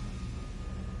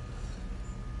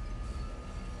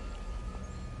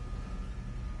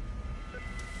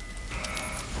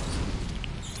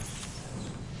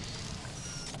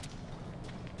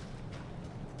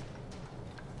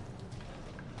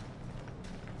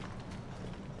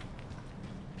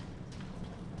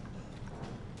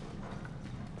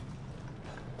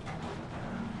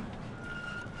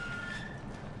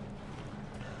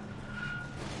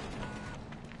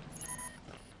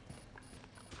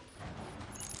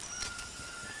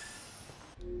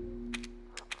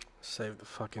 Save the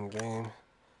fucking game.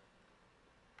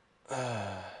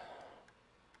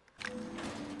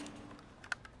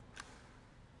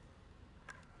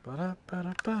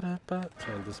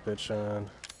 Turn this bitch on.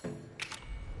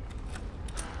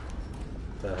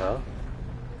 The hell?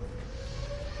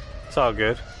 It's all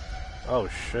good. Oh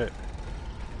shit.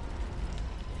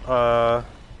 Do I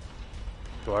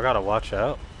gotta watch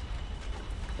out?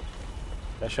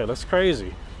 That shit looks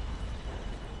crazy.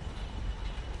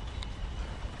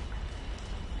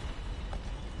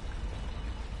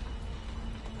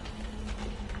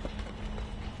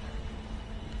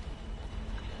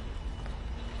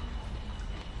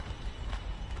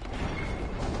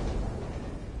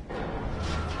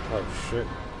 Oh shit.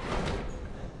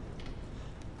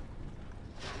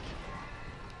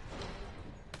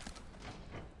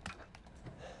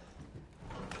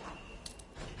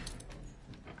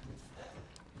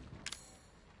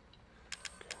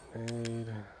 Grenade.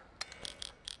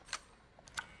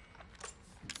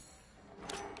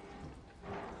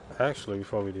 Actually,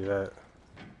 before we do that.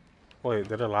 Wait,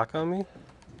 did it lock on me?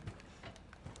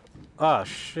 Ah,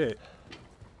 shit.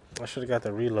 I should have got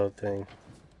the reload thing.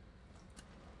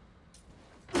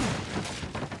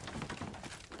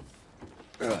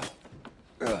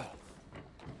 Got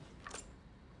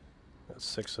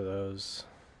 6 of those.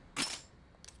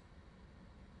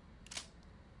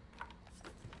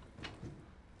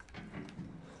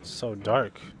 It's so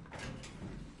dark.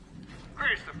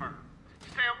 Christopher,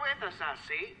 still with us, I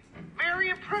see. Very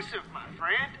impressive, my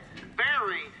friend.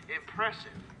 Very impressive.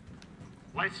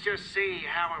 Let's just see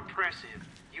how impressive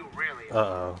you really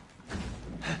are. Uh-oh.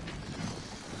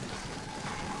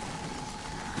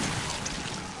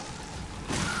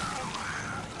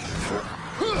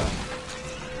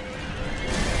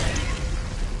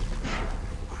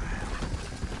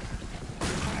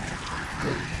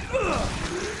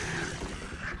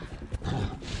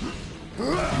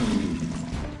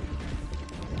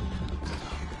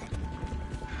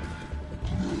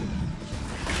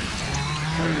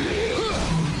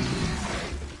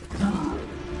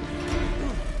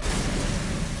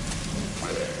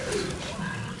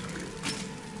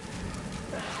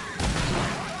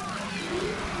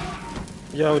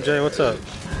 Yo, Jay, what's up?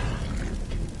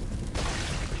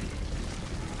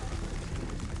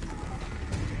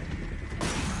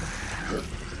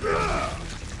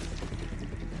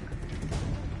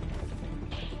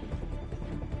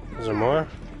 Is there more?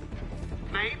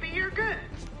 Maybe you're good.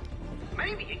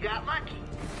 Maybe you got lucky.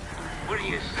 What do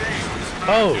you say?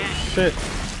 Oh, shit.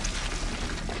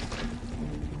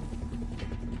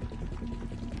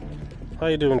 How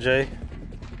you doing, Jay?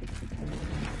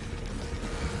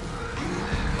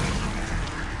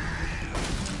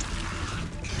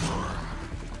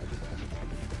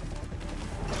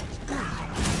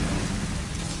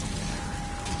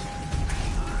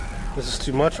 This is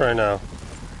too much right now.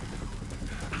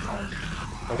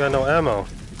 I got no ammo.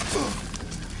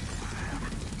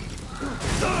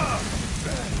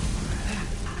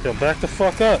 Yo, back the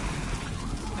fuck up.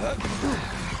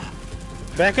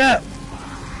 Back up.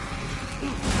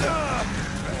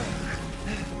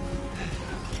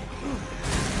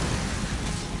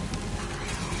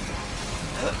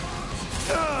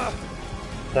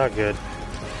 Not good.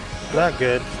 Not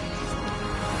good.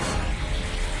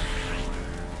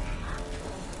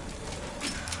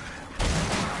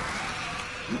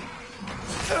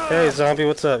 Hey, zombie,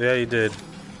 what's up? Yeah, you did.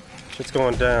 Shit's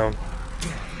going down.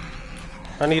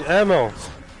 I need ammo.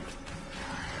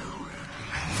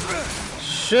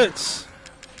 Shit.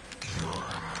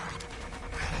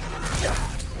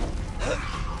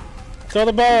 Throw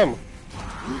the bomb.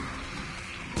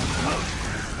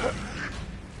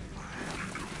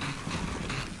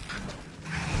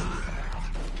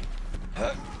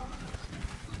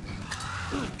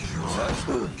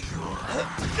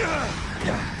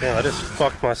 Damn, I just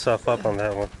fucked myself up on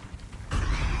that one.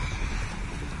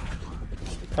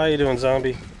 How you doing,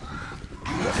 zombie?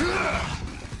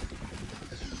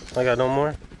 I got no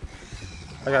more?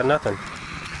 I got nothing.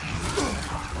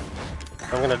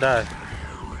 I'm gonna die.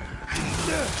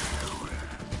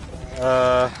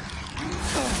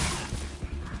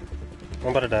 I'm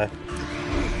about to die.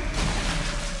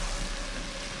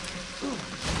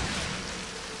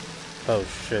 Oh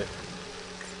shit.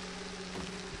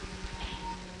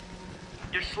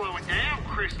 You're slowing down,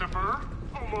 Christopher.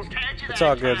 Almost had you. It's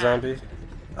all good, zombie.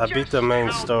 I beat the main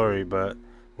story, but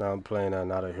now I'm playing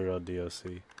Not a Hero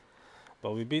DLC.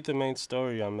 But we beat the main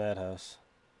story on Madhouse.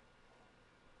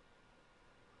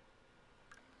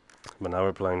 But now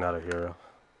we're playing Not a Hero.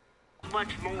 How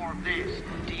much more of this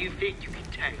do you think you can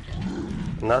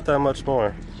take? Not that much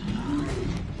more.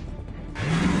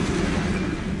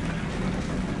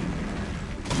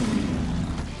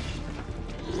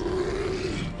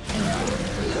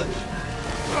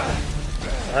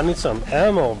 I need some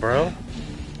ammo, bro.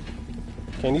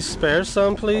 Can you spare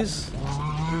some, please?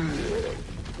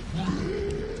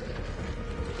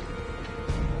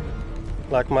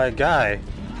 Like my guy.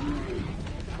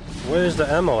 Where's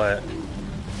the ammo at?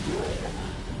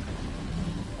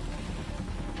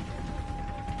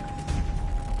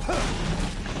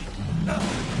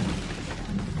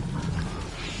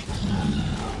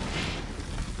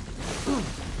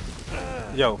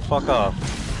 Yo, fuck off.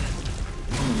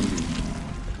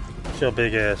 Your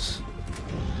big ass.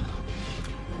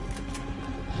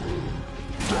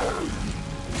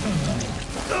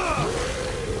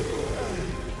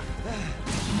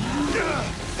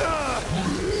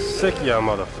 Sick of y'all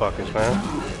motherfuckers, man.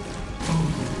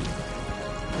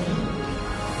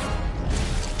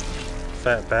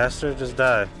 Fat bastard, just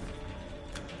die.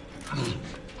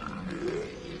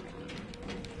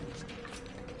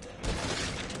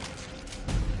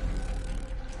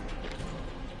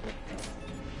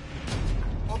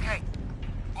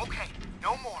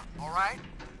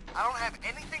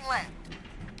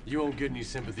 You won't get any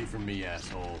sympathy from me,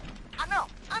 asshole. I know.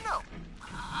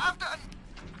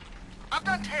 I've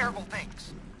done terrible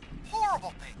things.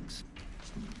 Horrible things.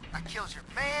 I killed your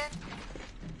man.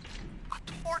 I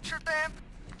tortured them.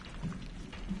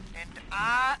 And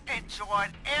I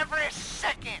enjoyed every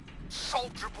second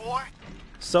soldier boy.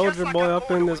 Soldier boy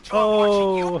up in this.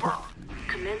 Oh.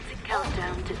 Commencing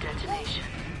countdown to detonation.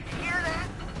 You hear that?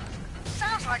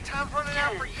 Sounds like time's running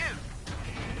out for you.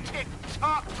 Tick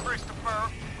tock,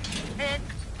 Christopher. Tick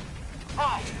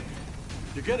tock.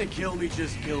 You're gonna kill me,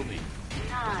 just kill me.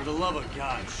 For the love of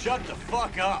God, shut the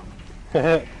fuck up.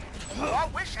 Oh, I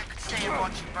wish I could stay and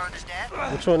watch you burn to death.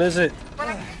 Which one is it? But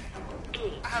I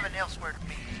have an elsewhere to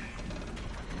be.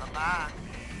 Bye-bye.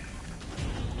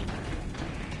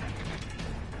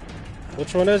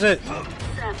 Which one is it? 7.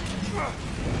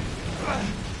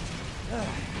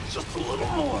 Just a little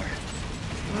more.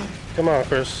 Come on,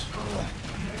 Chris.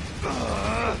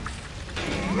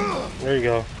 There you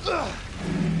go.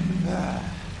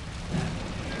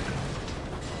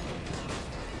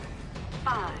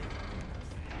 5.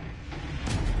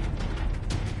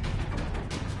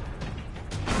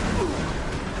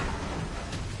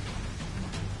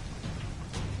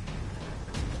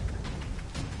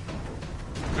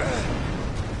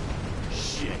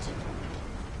 Shit.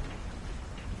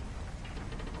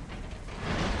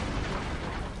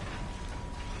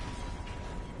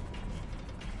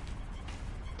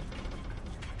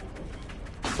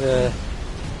 Yeah.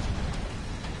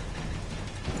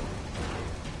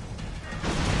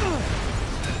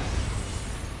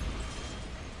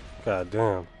 God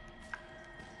damn.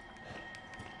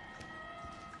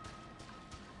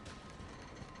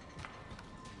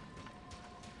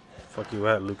 Fuck you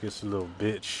at, Lucas, you little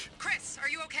bitch. Chris, are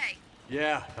you okay?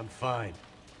 Yeah, I'm fine.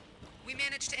 We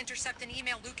managed to intercept an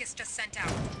email Lucas just sent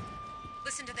out.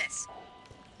 Listen to this.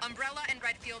 Umbrella and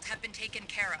Redfield have been taken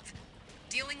care of.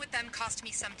 Dealing with them cost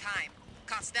me some time.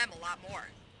 Cost them a lot more.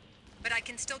 But I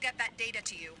can still get that data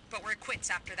to you, but we're quits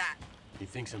after that. He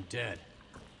thinks I'm dead.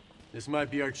 This might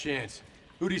be our chance.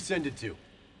 Who'd he send it to?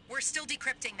 We're still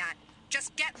decrypting that.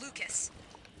 Just get Lucas.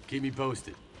 Keep me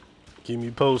posted. Keep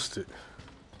me posted.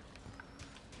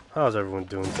 How's everyone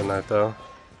doing tonight, though?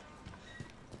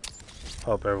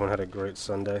 Hope everyone had a great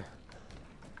Sunday.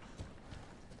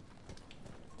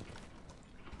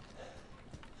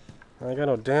 I ain't got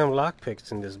no damn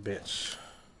lockpicks in this bitch.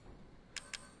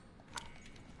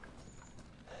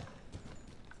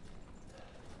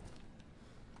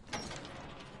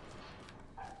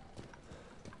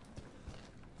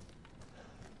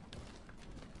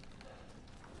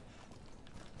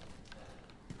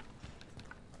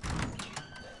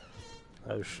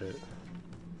 Oh shit.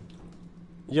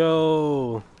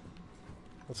 Yo!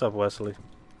 What's up, Wesley?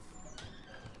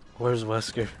 Where's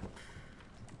Wesker?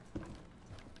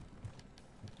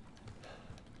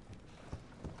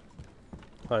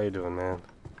 How you doing, man?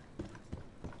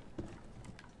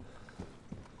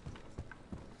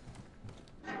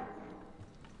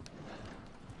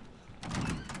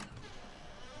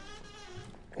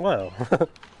 Well,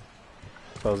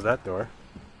 close that door.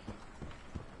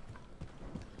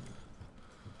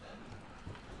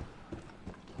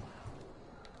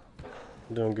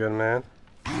 Doing good, man.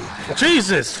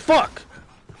 Jesus, fuck!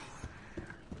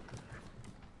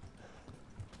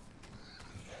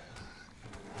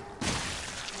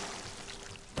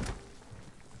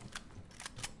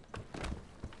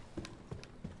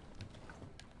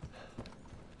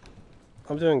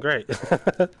 I'm doing great.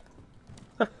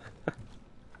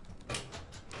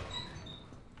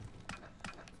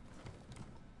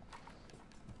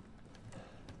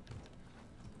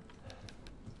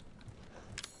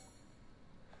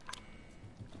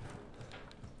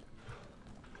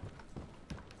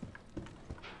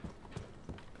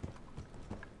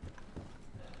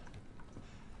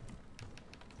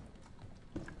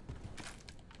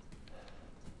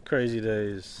 Crazy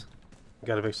days.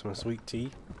 Gotta make some sweet tea.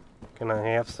 Can I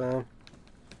have some?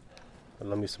 Or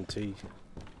love me some tea.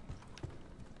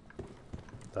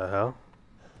 The hell?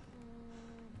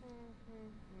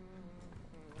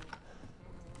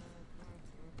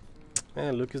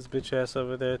 Man, Lucas bitch ass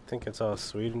over there think it's all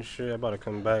sweet and shit. I about to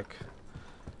come back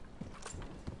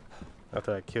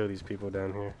after I kill these people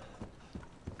down here.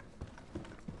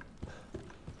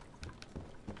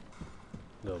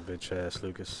 Little bitch ass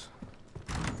Lucas.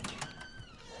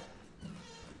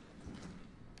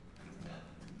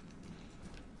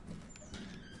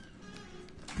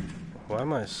 Why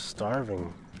am I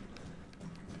starving?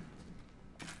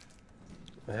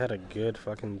 I had a good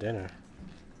fucking dinner.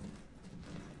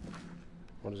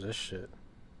 What is this shit?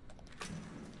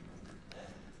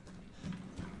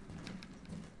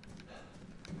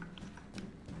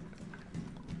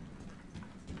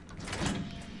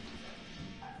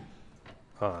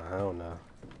 Oh, hell no.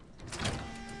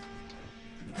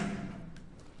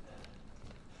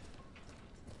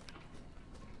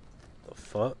 The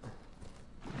fuck?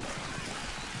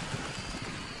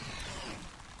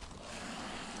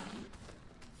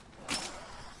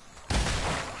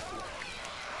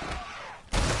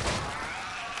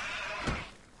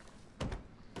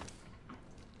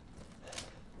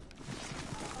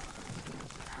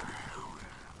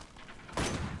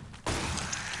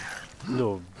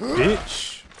 Little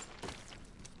bitch.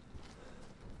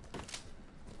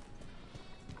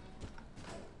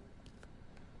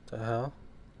 The hell?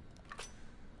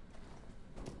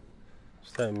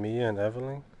 Is that Mia and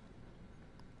Evelyn?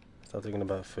 Start thinking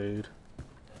about food.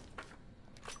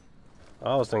 I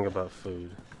always think about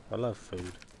food. I love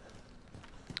food.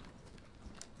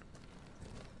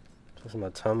 Just my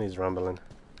tummy's rumbling.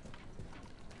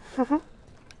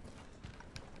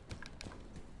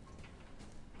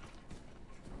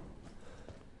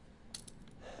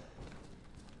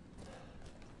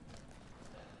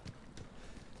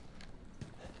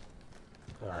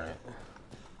 Alright.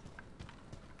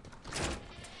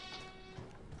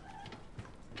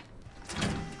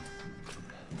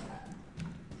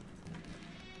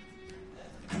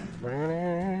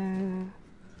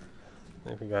 I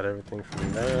think we got everything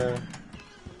from there.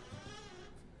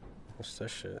 What's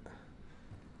this shit?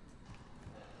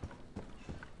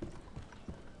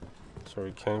 That's where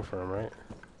we came from, right?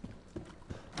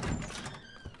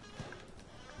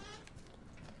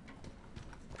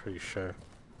 Pretty sure.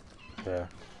 Yeah.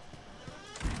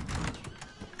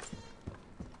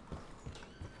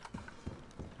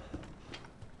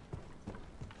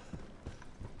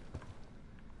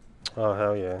 Oh,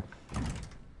 hell yeah.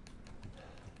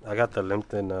 I got the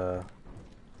Lipton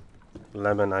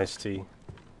lemon iced tea.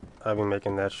 I've been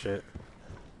making that shit.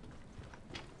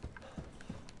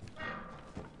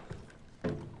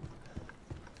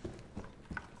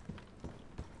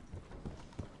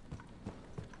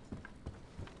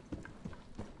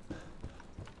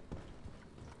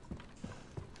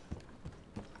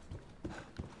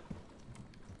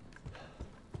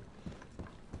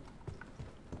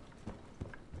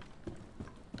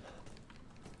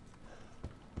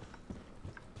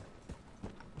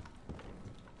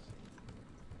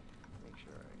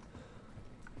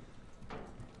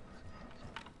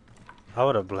 I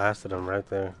would have blasted him right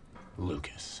there.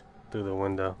 Lucas. Through the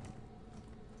window.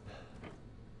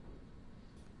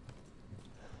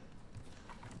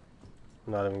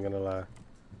 I'm not even gonna lie.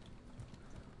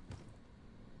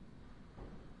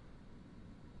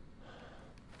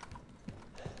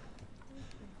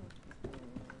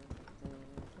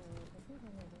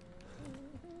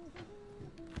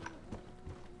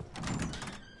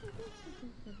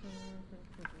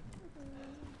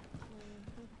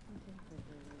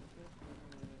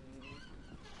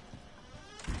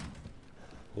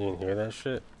 You didn't hear that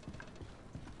shit?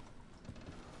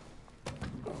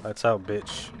 Lights out,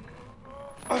 bitch.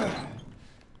 Oh,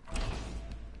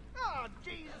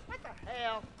 Jesus, what the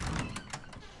hell?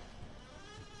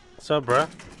 What's up, bruh?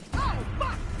 Oh,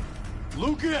 fuck!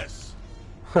 Lucas!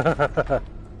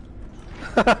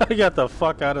 Get the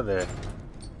fuck out of there.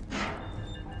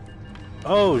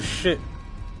 Oh, shit.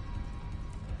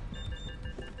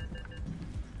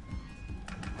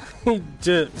 He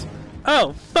dipped.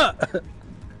 Oh, fuck!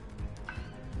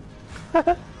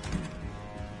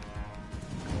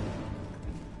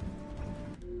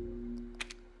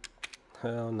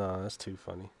 Hell no, that's too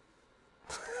funny.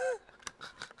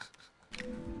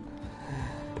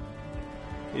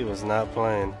 He was not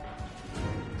playing.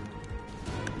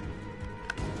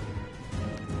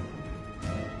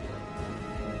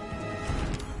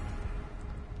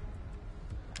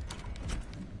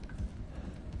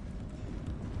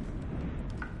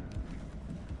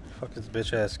 Fuck this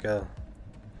bitch ass go.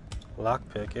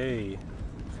 Lockpick, hey.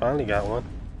 Finally got one.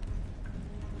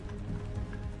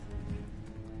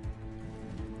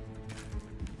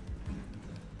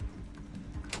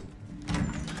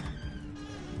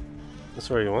 That's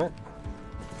where you went?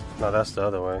 No, that's the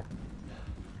other way.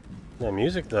 Yeah,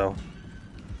 music though.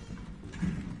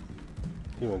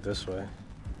 He went this way.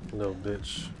 Little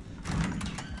bitch.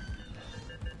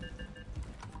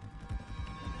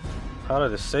 How to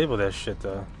disable that shit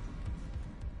though?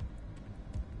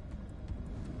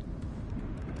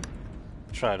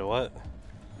 Tried what?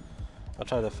 I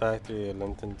tried the factory at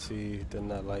Lipton tea. Did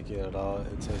not like it at all.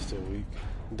 It tasted weak.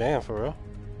 Damn, for real?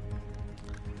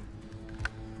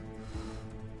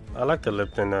 I like the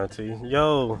Lipton tea.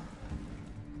 Yo!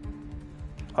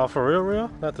 Oh, for real, real?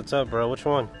 Not the top, bro. Which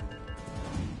one?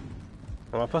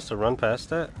 Am I supposed to run past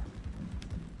that?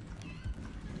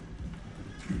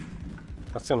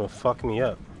 That's gonna fuck me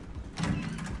up.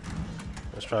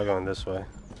 Let's try going this way.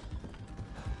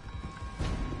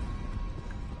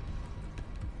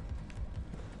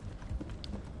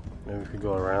 Maybe we could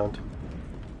go around.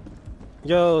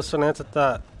 Yo, Sonanta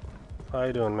Thought. How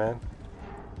you doing, man?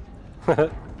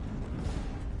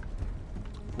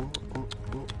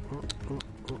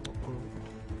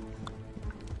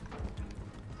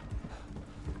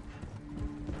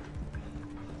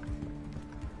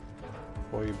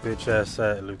 Where your bitch ass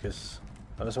at, Lucas?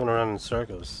 I just want to run in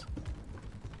circles.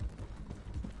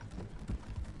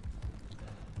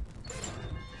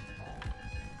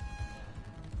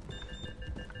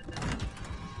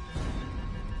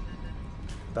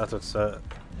 That's what's up.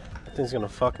 That thing's gonna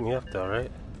fuck me up though,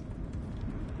 right?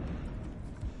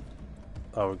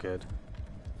 Oh, we're good.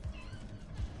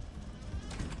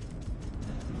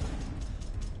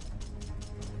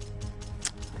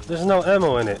 There's no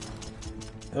ammo in it.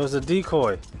 It was a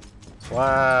decoy.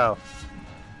 Wow.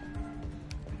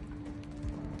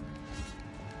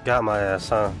 Got my ass,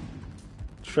 huh?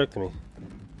 Tricked me.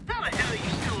 How the hell are you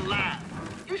still alive?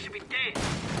 You should be dead.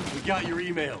 We got your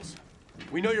emails.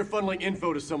 We know you're funneling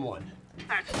info to someone.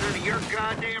 That's none of your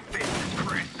goddamn business,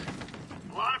 Chris.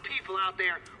 A lot of people out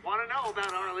there want to know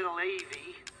about our little AV.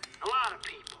 A lot of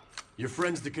people. Your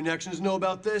friends, the connections, know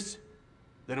about this?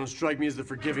 They don't strike me as the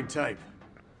forgiving type.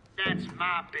 That's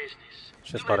my business.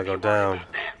 Shit's about to go down.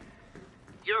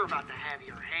 You're about to have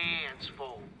your hands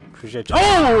full. Appreciate you.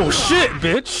 Oh shit,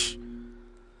 bitch!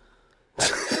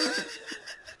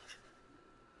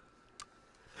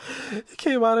 It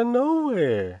came out of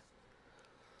nowhere.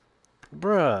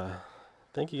 Bruh.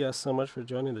 Thank you guys so much for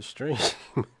joining the stream.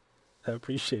 I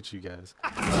appreciate you guys.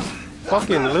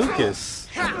 Fucking Lucas.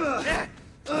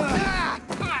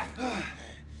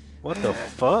 What the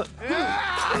fuck?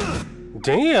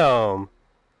 Damn.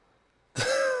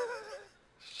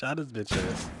 Shot his bitch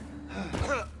ass.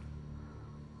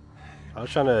 I was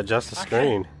trying to adjust the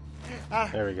screen.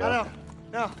 There we go.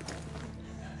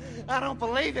 I don't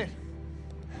believe it.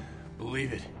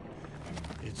 Believe it.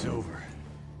 It's over.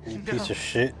 You piece of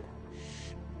shit.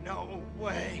 No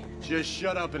way. Just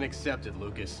shut up and accept it,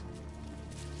 Lucas.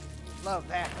 Love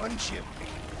that, wouldn't you?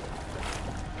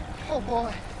 Oh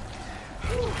boy.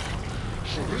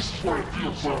 So this is what it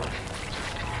feels like.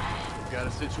 We've got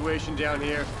a situation down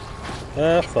here.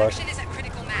 Ah, fuck. Infection is at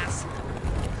critical mass.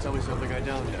 Tell me something I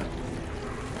don't know.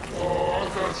 Oh,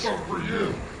 I've got something for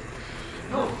you.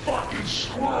 You're a fucking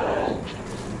squirrel.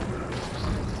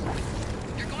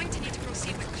 You're going to need to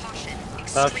proceed with caution.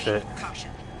 Oh, Extreme shit.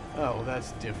 caution. Oh, well,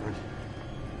 that's different.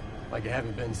 Like I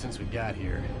haven't been since we got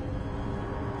here.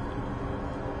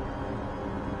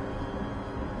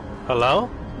 Hello?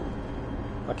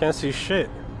 I can't see shit.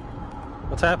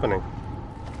 What's happening?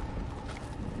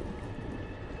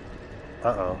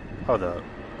 Uh-oh. Hold up.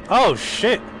 Oh,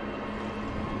 shit!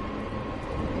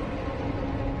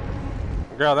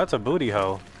 Girl, that's a booty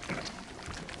hole.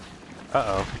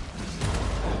 Uh-oh.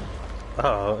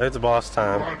 Uh-oh, it's boss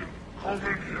time. Come in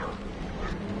here.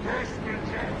 First we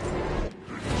can.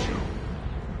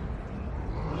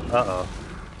 Uh-oh.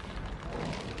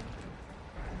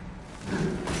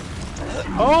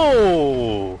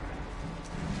 Oh!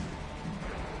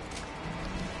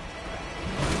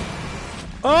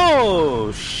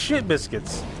 Oh, shit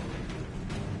biscuits.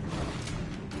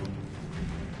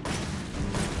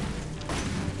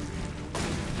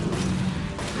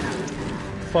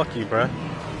 Fuck you, bruh.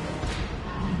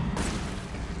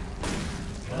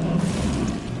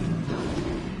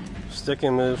 Stick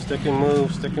and move, stick and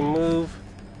move, stick and move.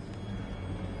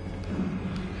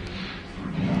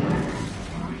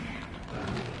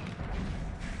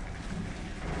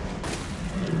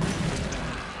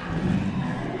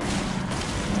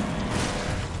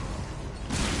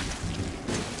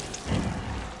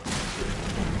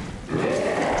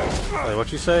 Wait,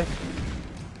 what you say?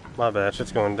 My bad,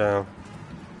 shit's going down.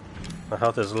 My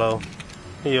health is low.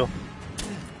 Heal.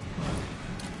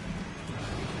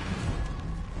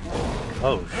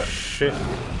 Oh, shit.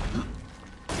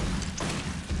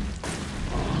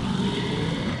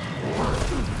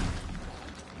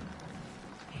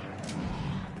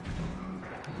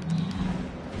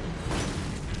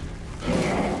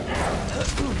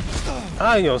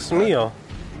 Ay, Dios mío.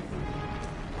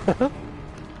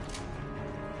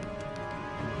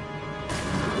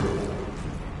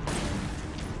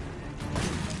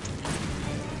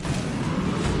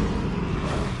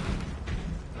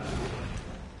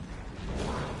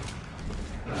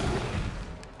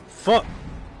 Fuck.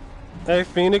 Hey,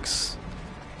 Phoenix.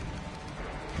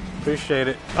 Appreciate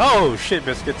it. Oh, shit,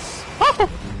 biscuits.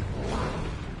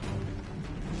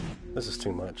 This is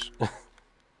too much.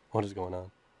 What is going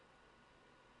on?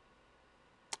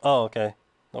 Oh, okay.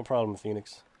 No problem,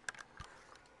 Phoenix.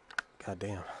 God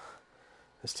damn.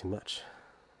 That's too much.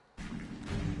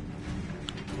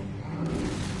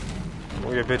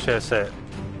 Where your bitch ass at?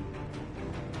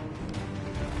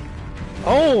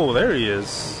 Oh, there he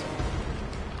is.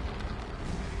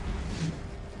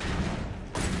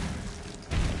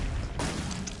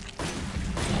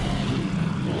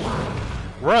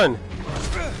 Run!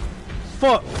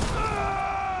 Fuck!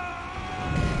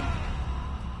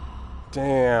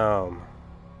 Damn.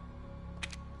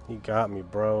 He got me,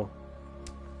 bro.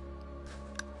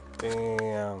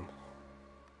 Damn.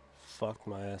 Fucked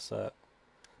my ass up.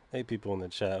 Hey, people in the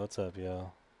chat. What's up,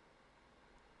 y'all?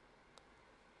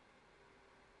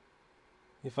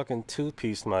 You fucking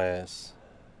two-pieced my ass.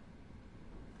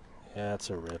 Yeah, that's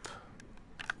a rip.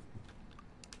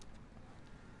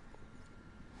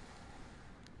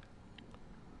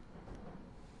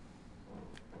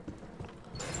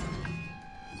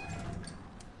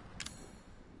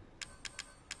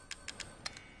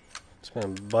 This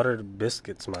man buttered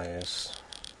biscuits my ass.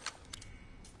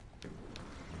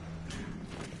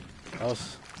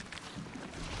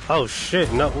 Oh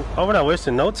shit, no. Oh, we're not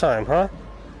wasting no time, huh?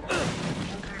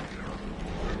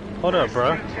 Hold up,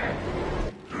 bro.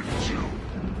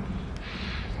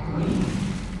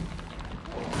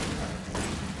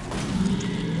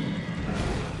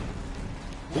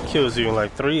 He kills you in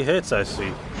like 3 hits, I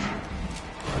see.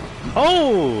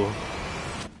 Oh!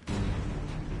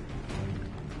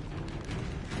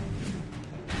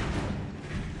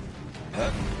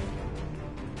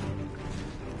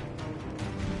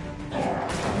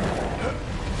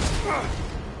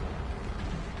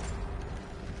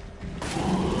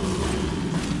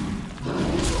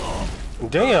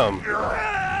 Damn!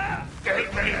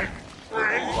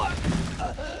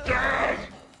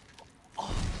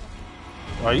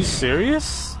 Are you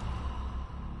serious?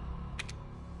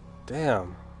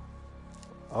 Damn.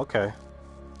 Okay.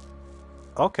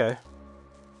 Okay.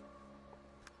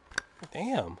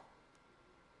 Damn.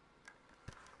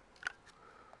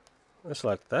 It's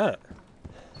like that.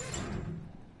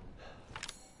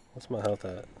 What's my health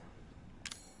at?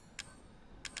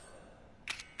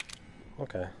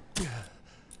 Okay.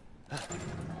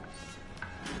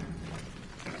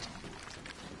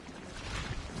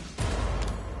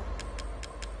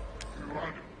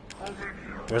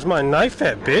 Where's my knife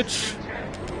at, bitch?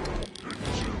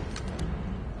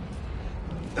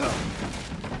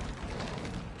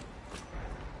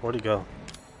 Where'd he go?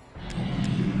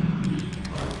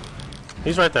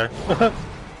 He's right there.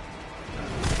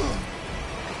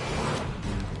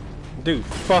 Dude,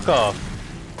 fuck off.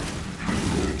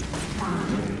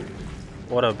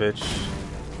 What up, bitch?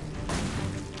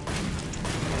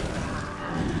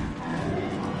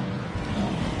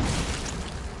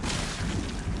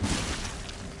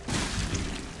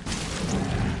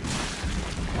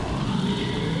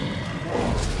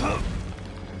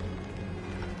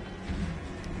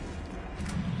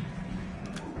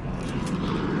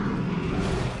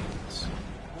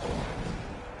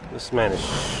 This man is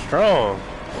strong.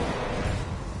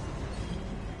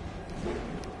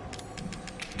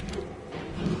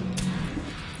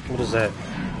 What is that?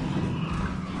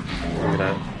 Look at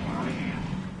that.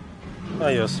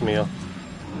 Ay, Dios mío.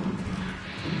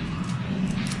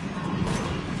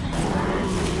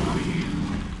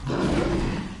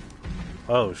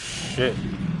 Oh, shit.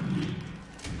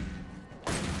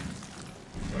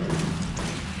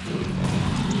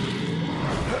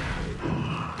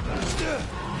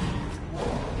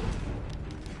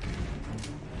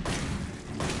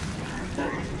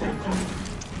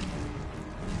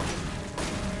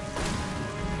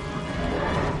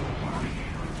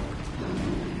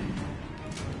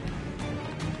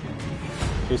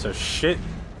 Piece of shit.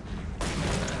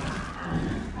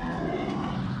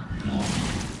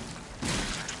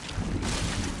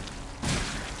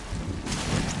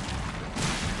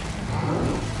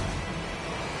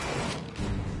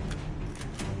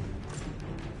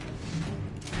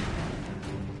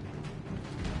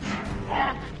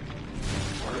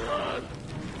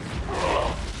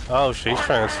 Oh, she's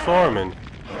transforming.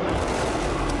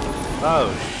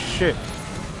 Oh, shit.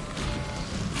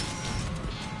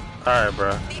 Alright,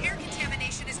 bro. The air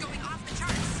contamination is going off the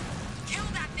charts. Kill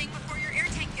that thing before your air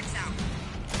tank gives out.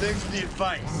 Thanks for the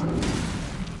advice.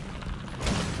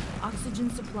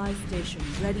 Oxygen supply station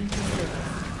ready for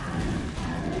service.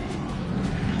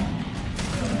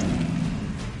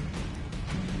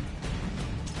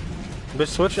 But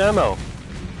switch ammo.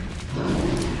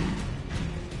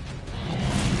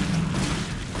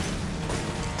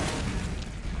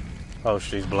 Oh,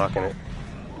 she's blocking it.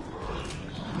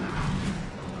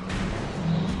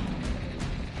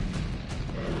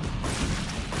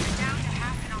 Down to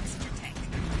half an oxygen tank.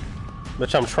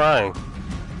 Bitch, I'm trying.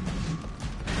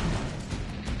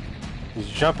 He's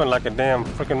jumping like a damn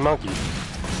freaking monkey.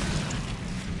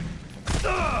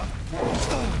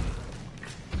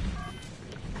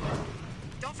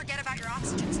 Don't forget about your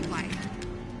oxygen supply.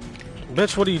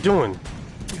 Bitch, what are you doing?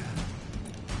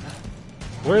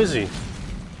 Where is he?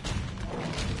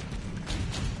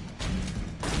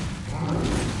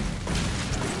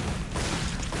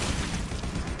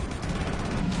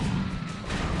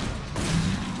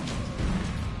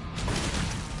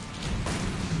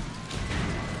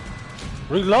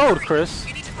 Reload, Chris.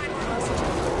 You need to find more oxygen.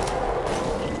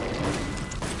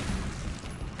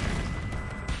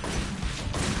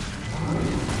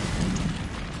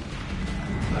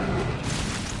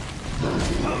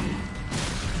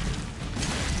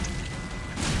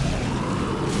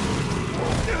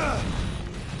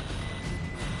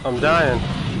 I'm dying.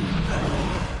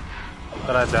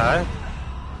 Did I die?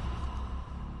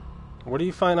 Where do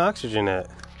you find oxygen at?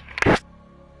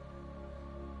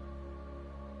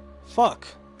 Fuck.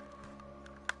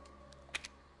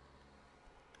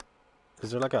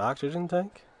 Is there like an oxygen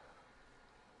tank?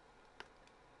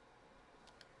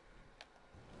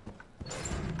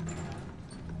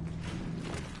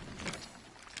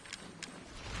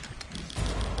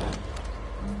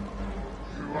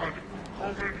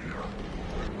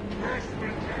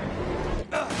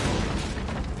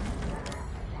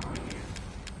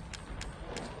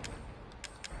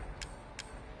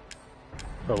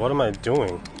 Bro, what am I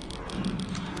doing?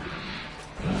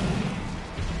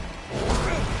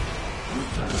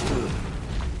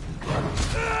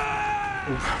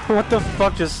 What the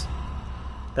fuck just...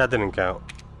 That didn't count.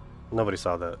 Nobody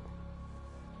saw that.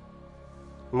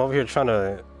 I'm over here trying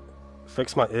to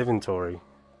fix my inventory.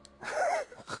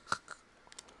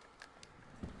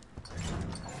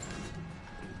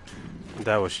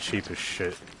 That was cheap as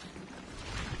shit.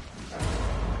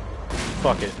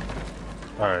 Fuck it.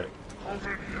 Alright.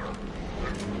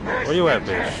 Where you at,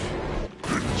 bitch?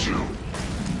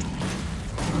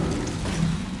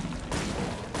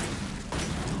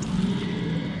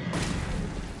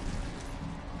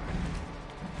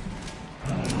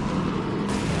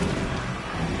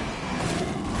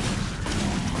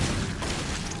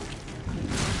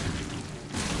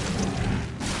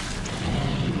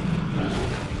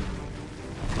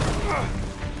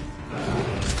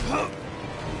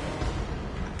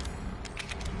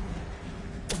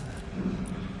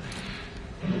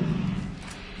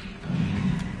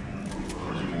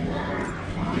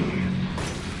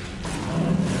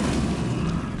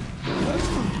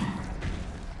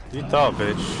 You thought,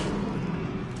 bitch.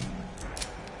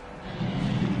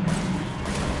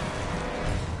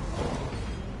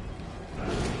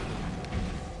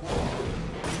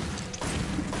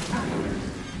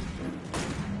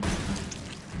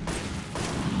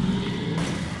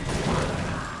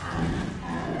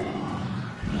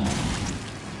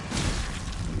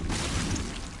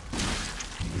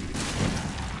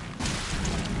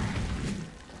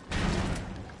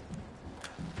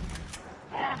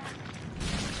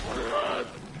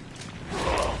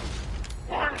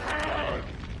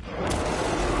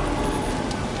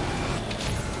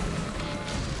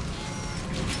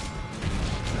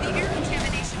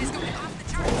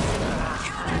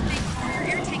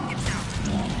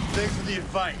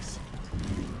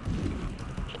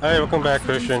 Hey, welcome back,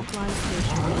 Christian.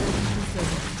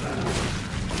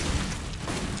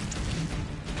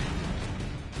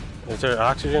 Is there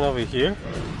oxygen over here?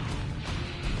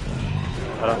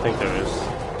 I don't think there is.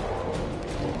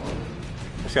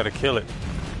 Just gotta kill it.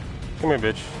 Come here,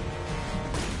 bitch.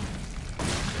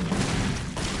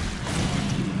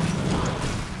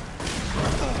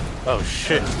 Oh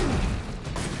shit.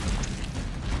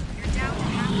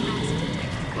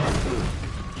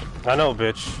 I know,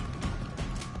 bitch.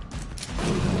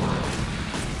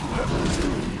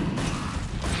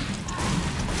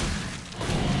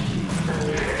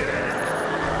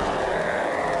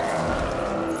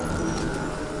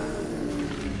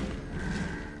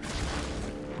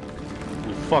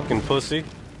 You fucking pussy.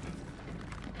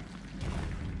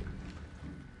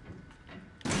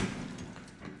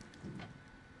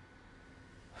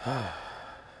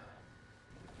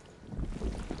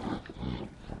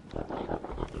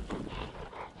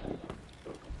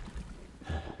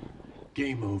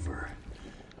 Game over.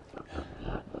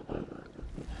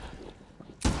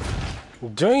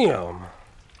 Damn.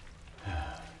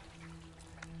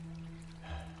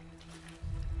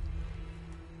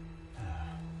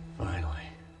 Finally.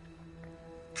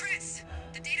 Chris,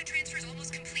 the data transfer is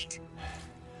almost complete.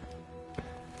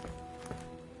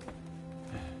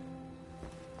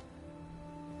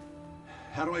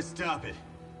 How do I stop it?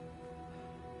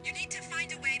 You need to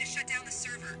find a way to shut down the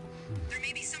server. There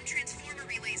may be some transformer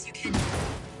relays you can... Okay,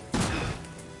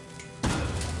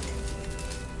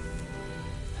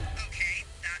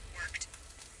 that worked.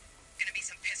 Gonna be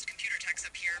some pissed computer techs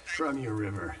up here, but... Cry me a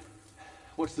river.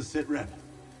 What's the sit rep?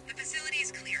 The facility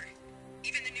is clear.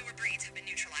 Even the newer breeds have been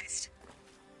neutralized.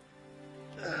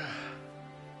 Then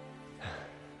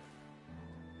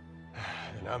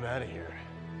I'm out of here.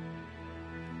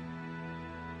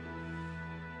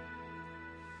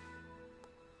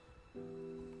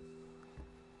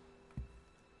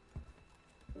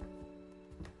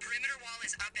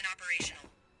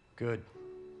 Good.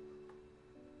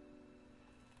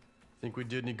 Think we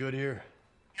did any good here?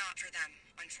 Not for them,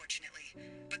 unfortunately.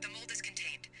 But the mold is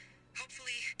contained.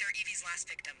 Hopefully, they're Evie's last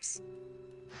victims.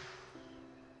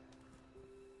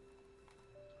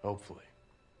 Hopefully.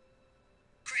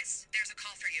 Chris, there's a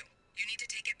call for you. You need to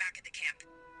take it back at the camp.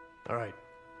 All right.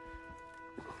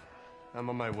 I'm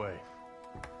on my way.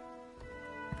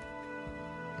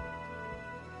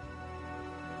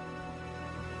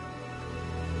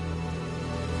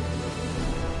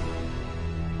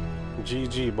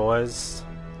 GG, boys.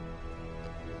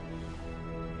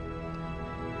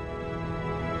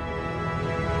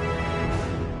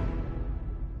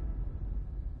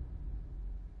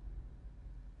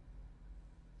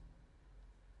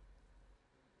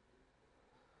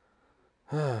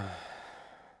 An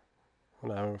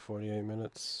hour and 48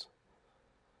 minutes.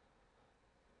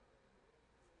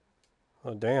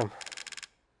 Oh, damn.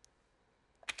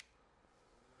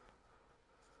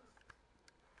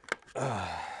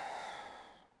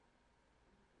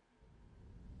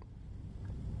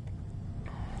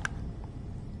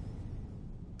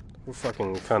 We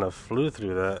fucking kind of flew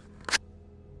through that.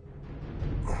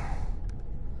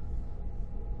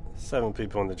 7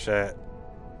 people in the chat.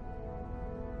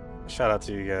 Shout out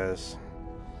to you guys.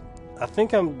 I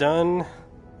think I'm done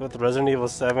with Resident Evil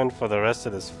 7 for the rest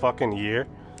of this fucking year.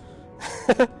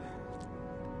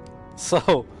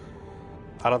 So,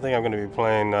 I don't think I'm going to be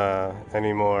playing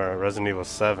any more Resident Evil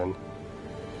 7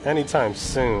 anytime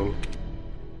soon.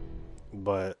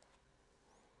 But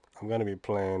I'm going to be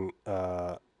playing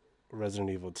Resident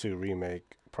Evil 2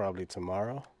 Remake probably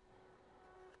tomorrow.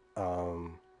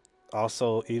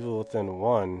 Also, Evil Within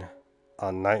 1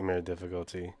 on Nightmare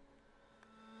difficulty.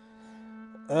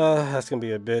 That's gonna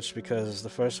be a bitch because the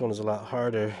first one is a lot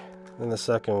harder than the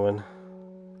second one.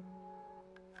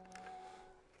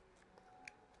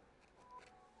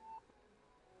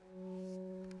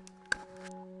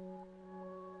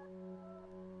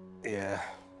 Yeah,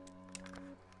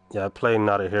 I played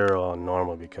Not a Hero on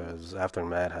normal because after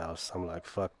Madhouse, I'm like,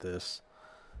 fuck this.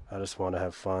 I just want to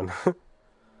have fun.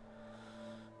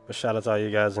 But shout out to all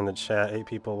you guys in the chat, 8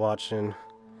 people watching.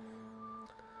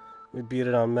 We beat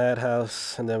it on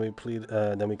Madhouse, and then we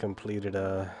completed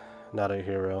Not a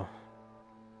Hero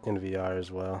in VR as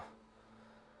well.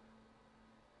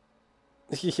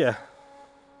 Yeah.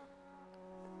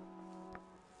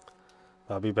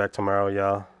 I'll be back tomorrow,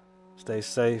 y'all. Stay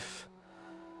safe.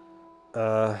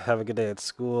 Have a good day at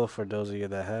school for those of you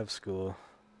that have school.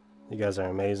 You guys are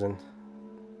amazing.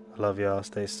 I love y'all.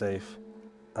 Stay safe.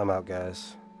 I'm out,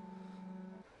 guys.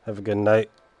 Have a good night.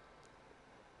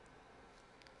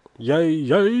 Yay,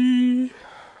 yay!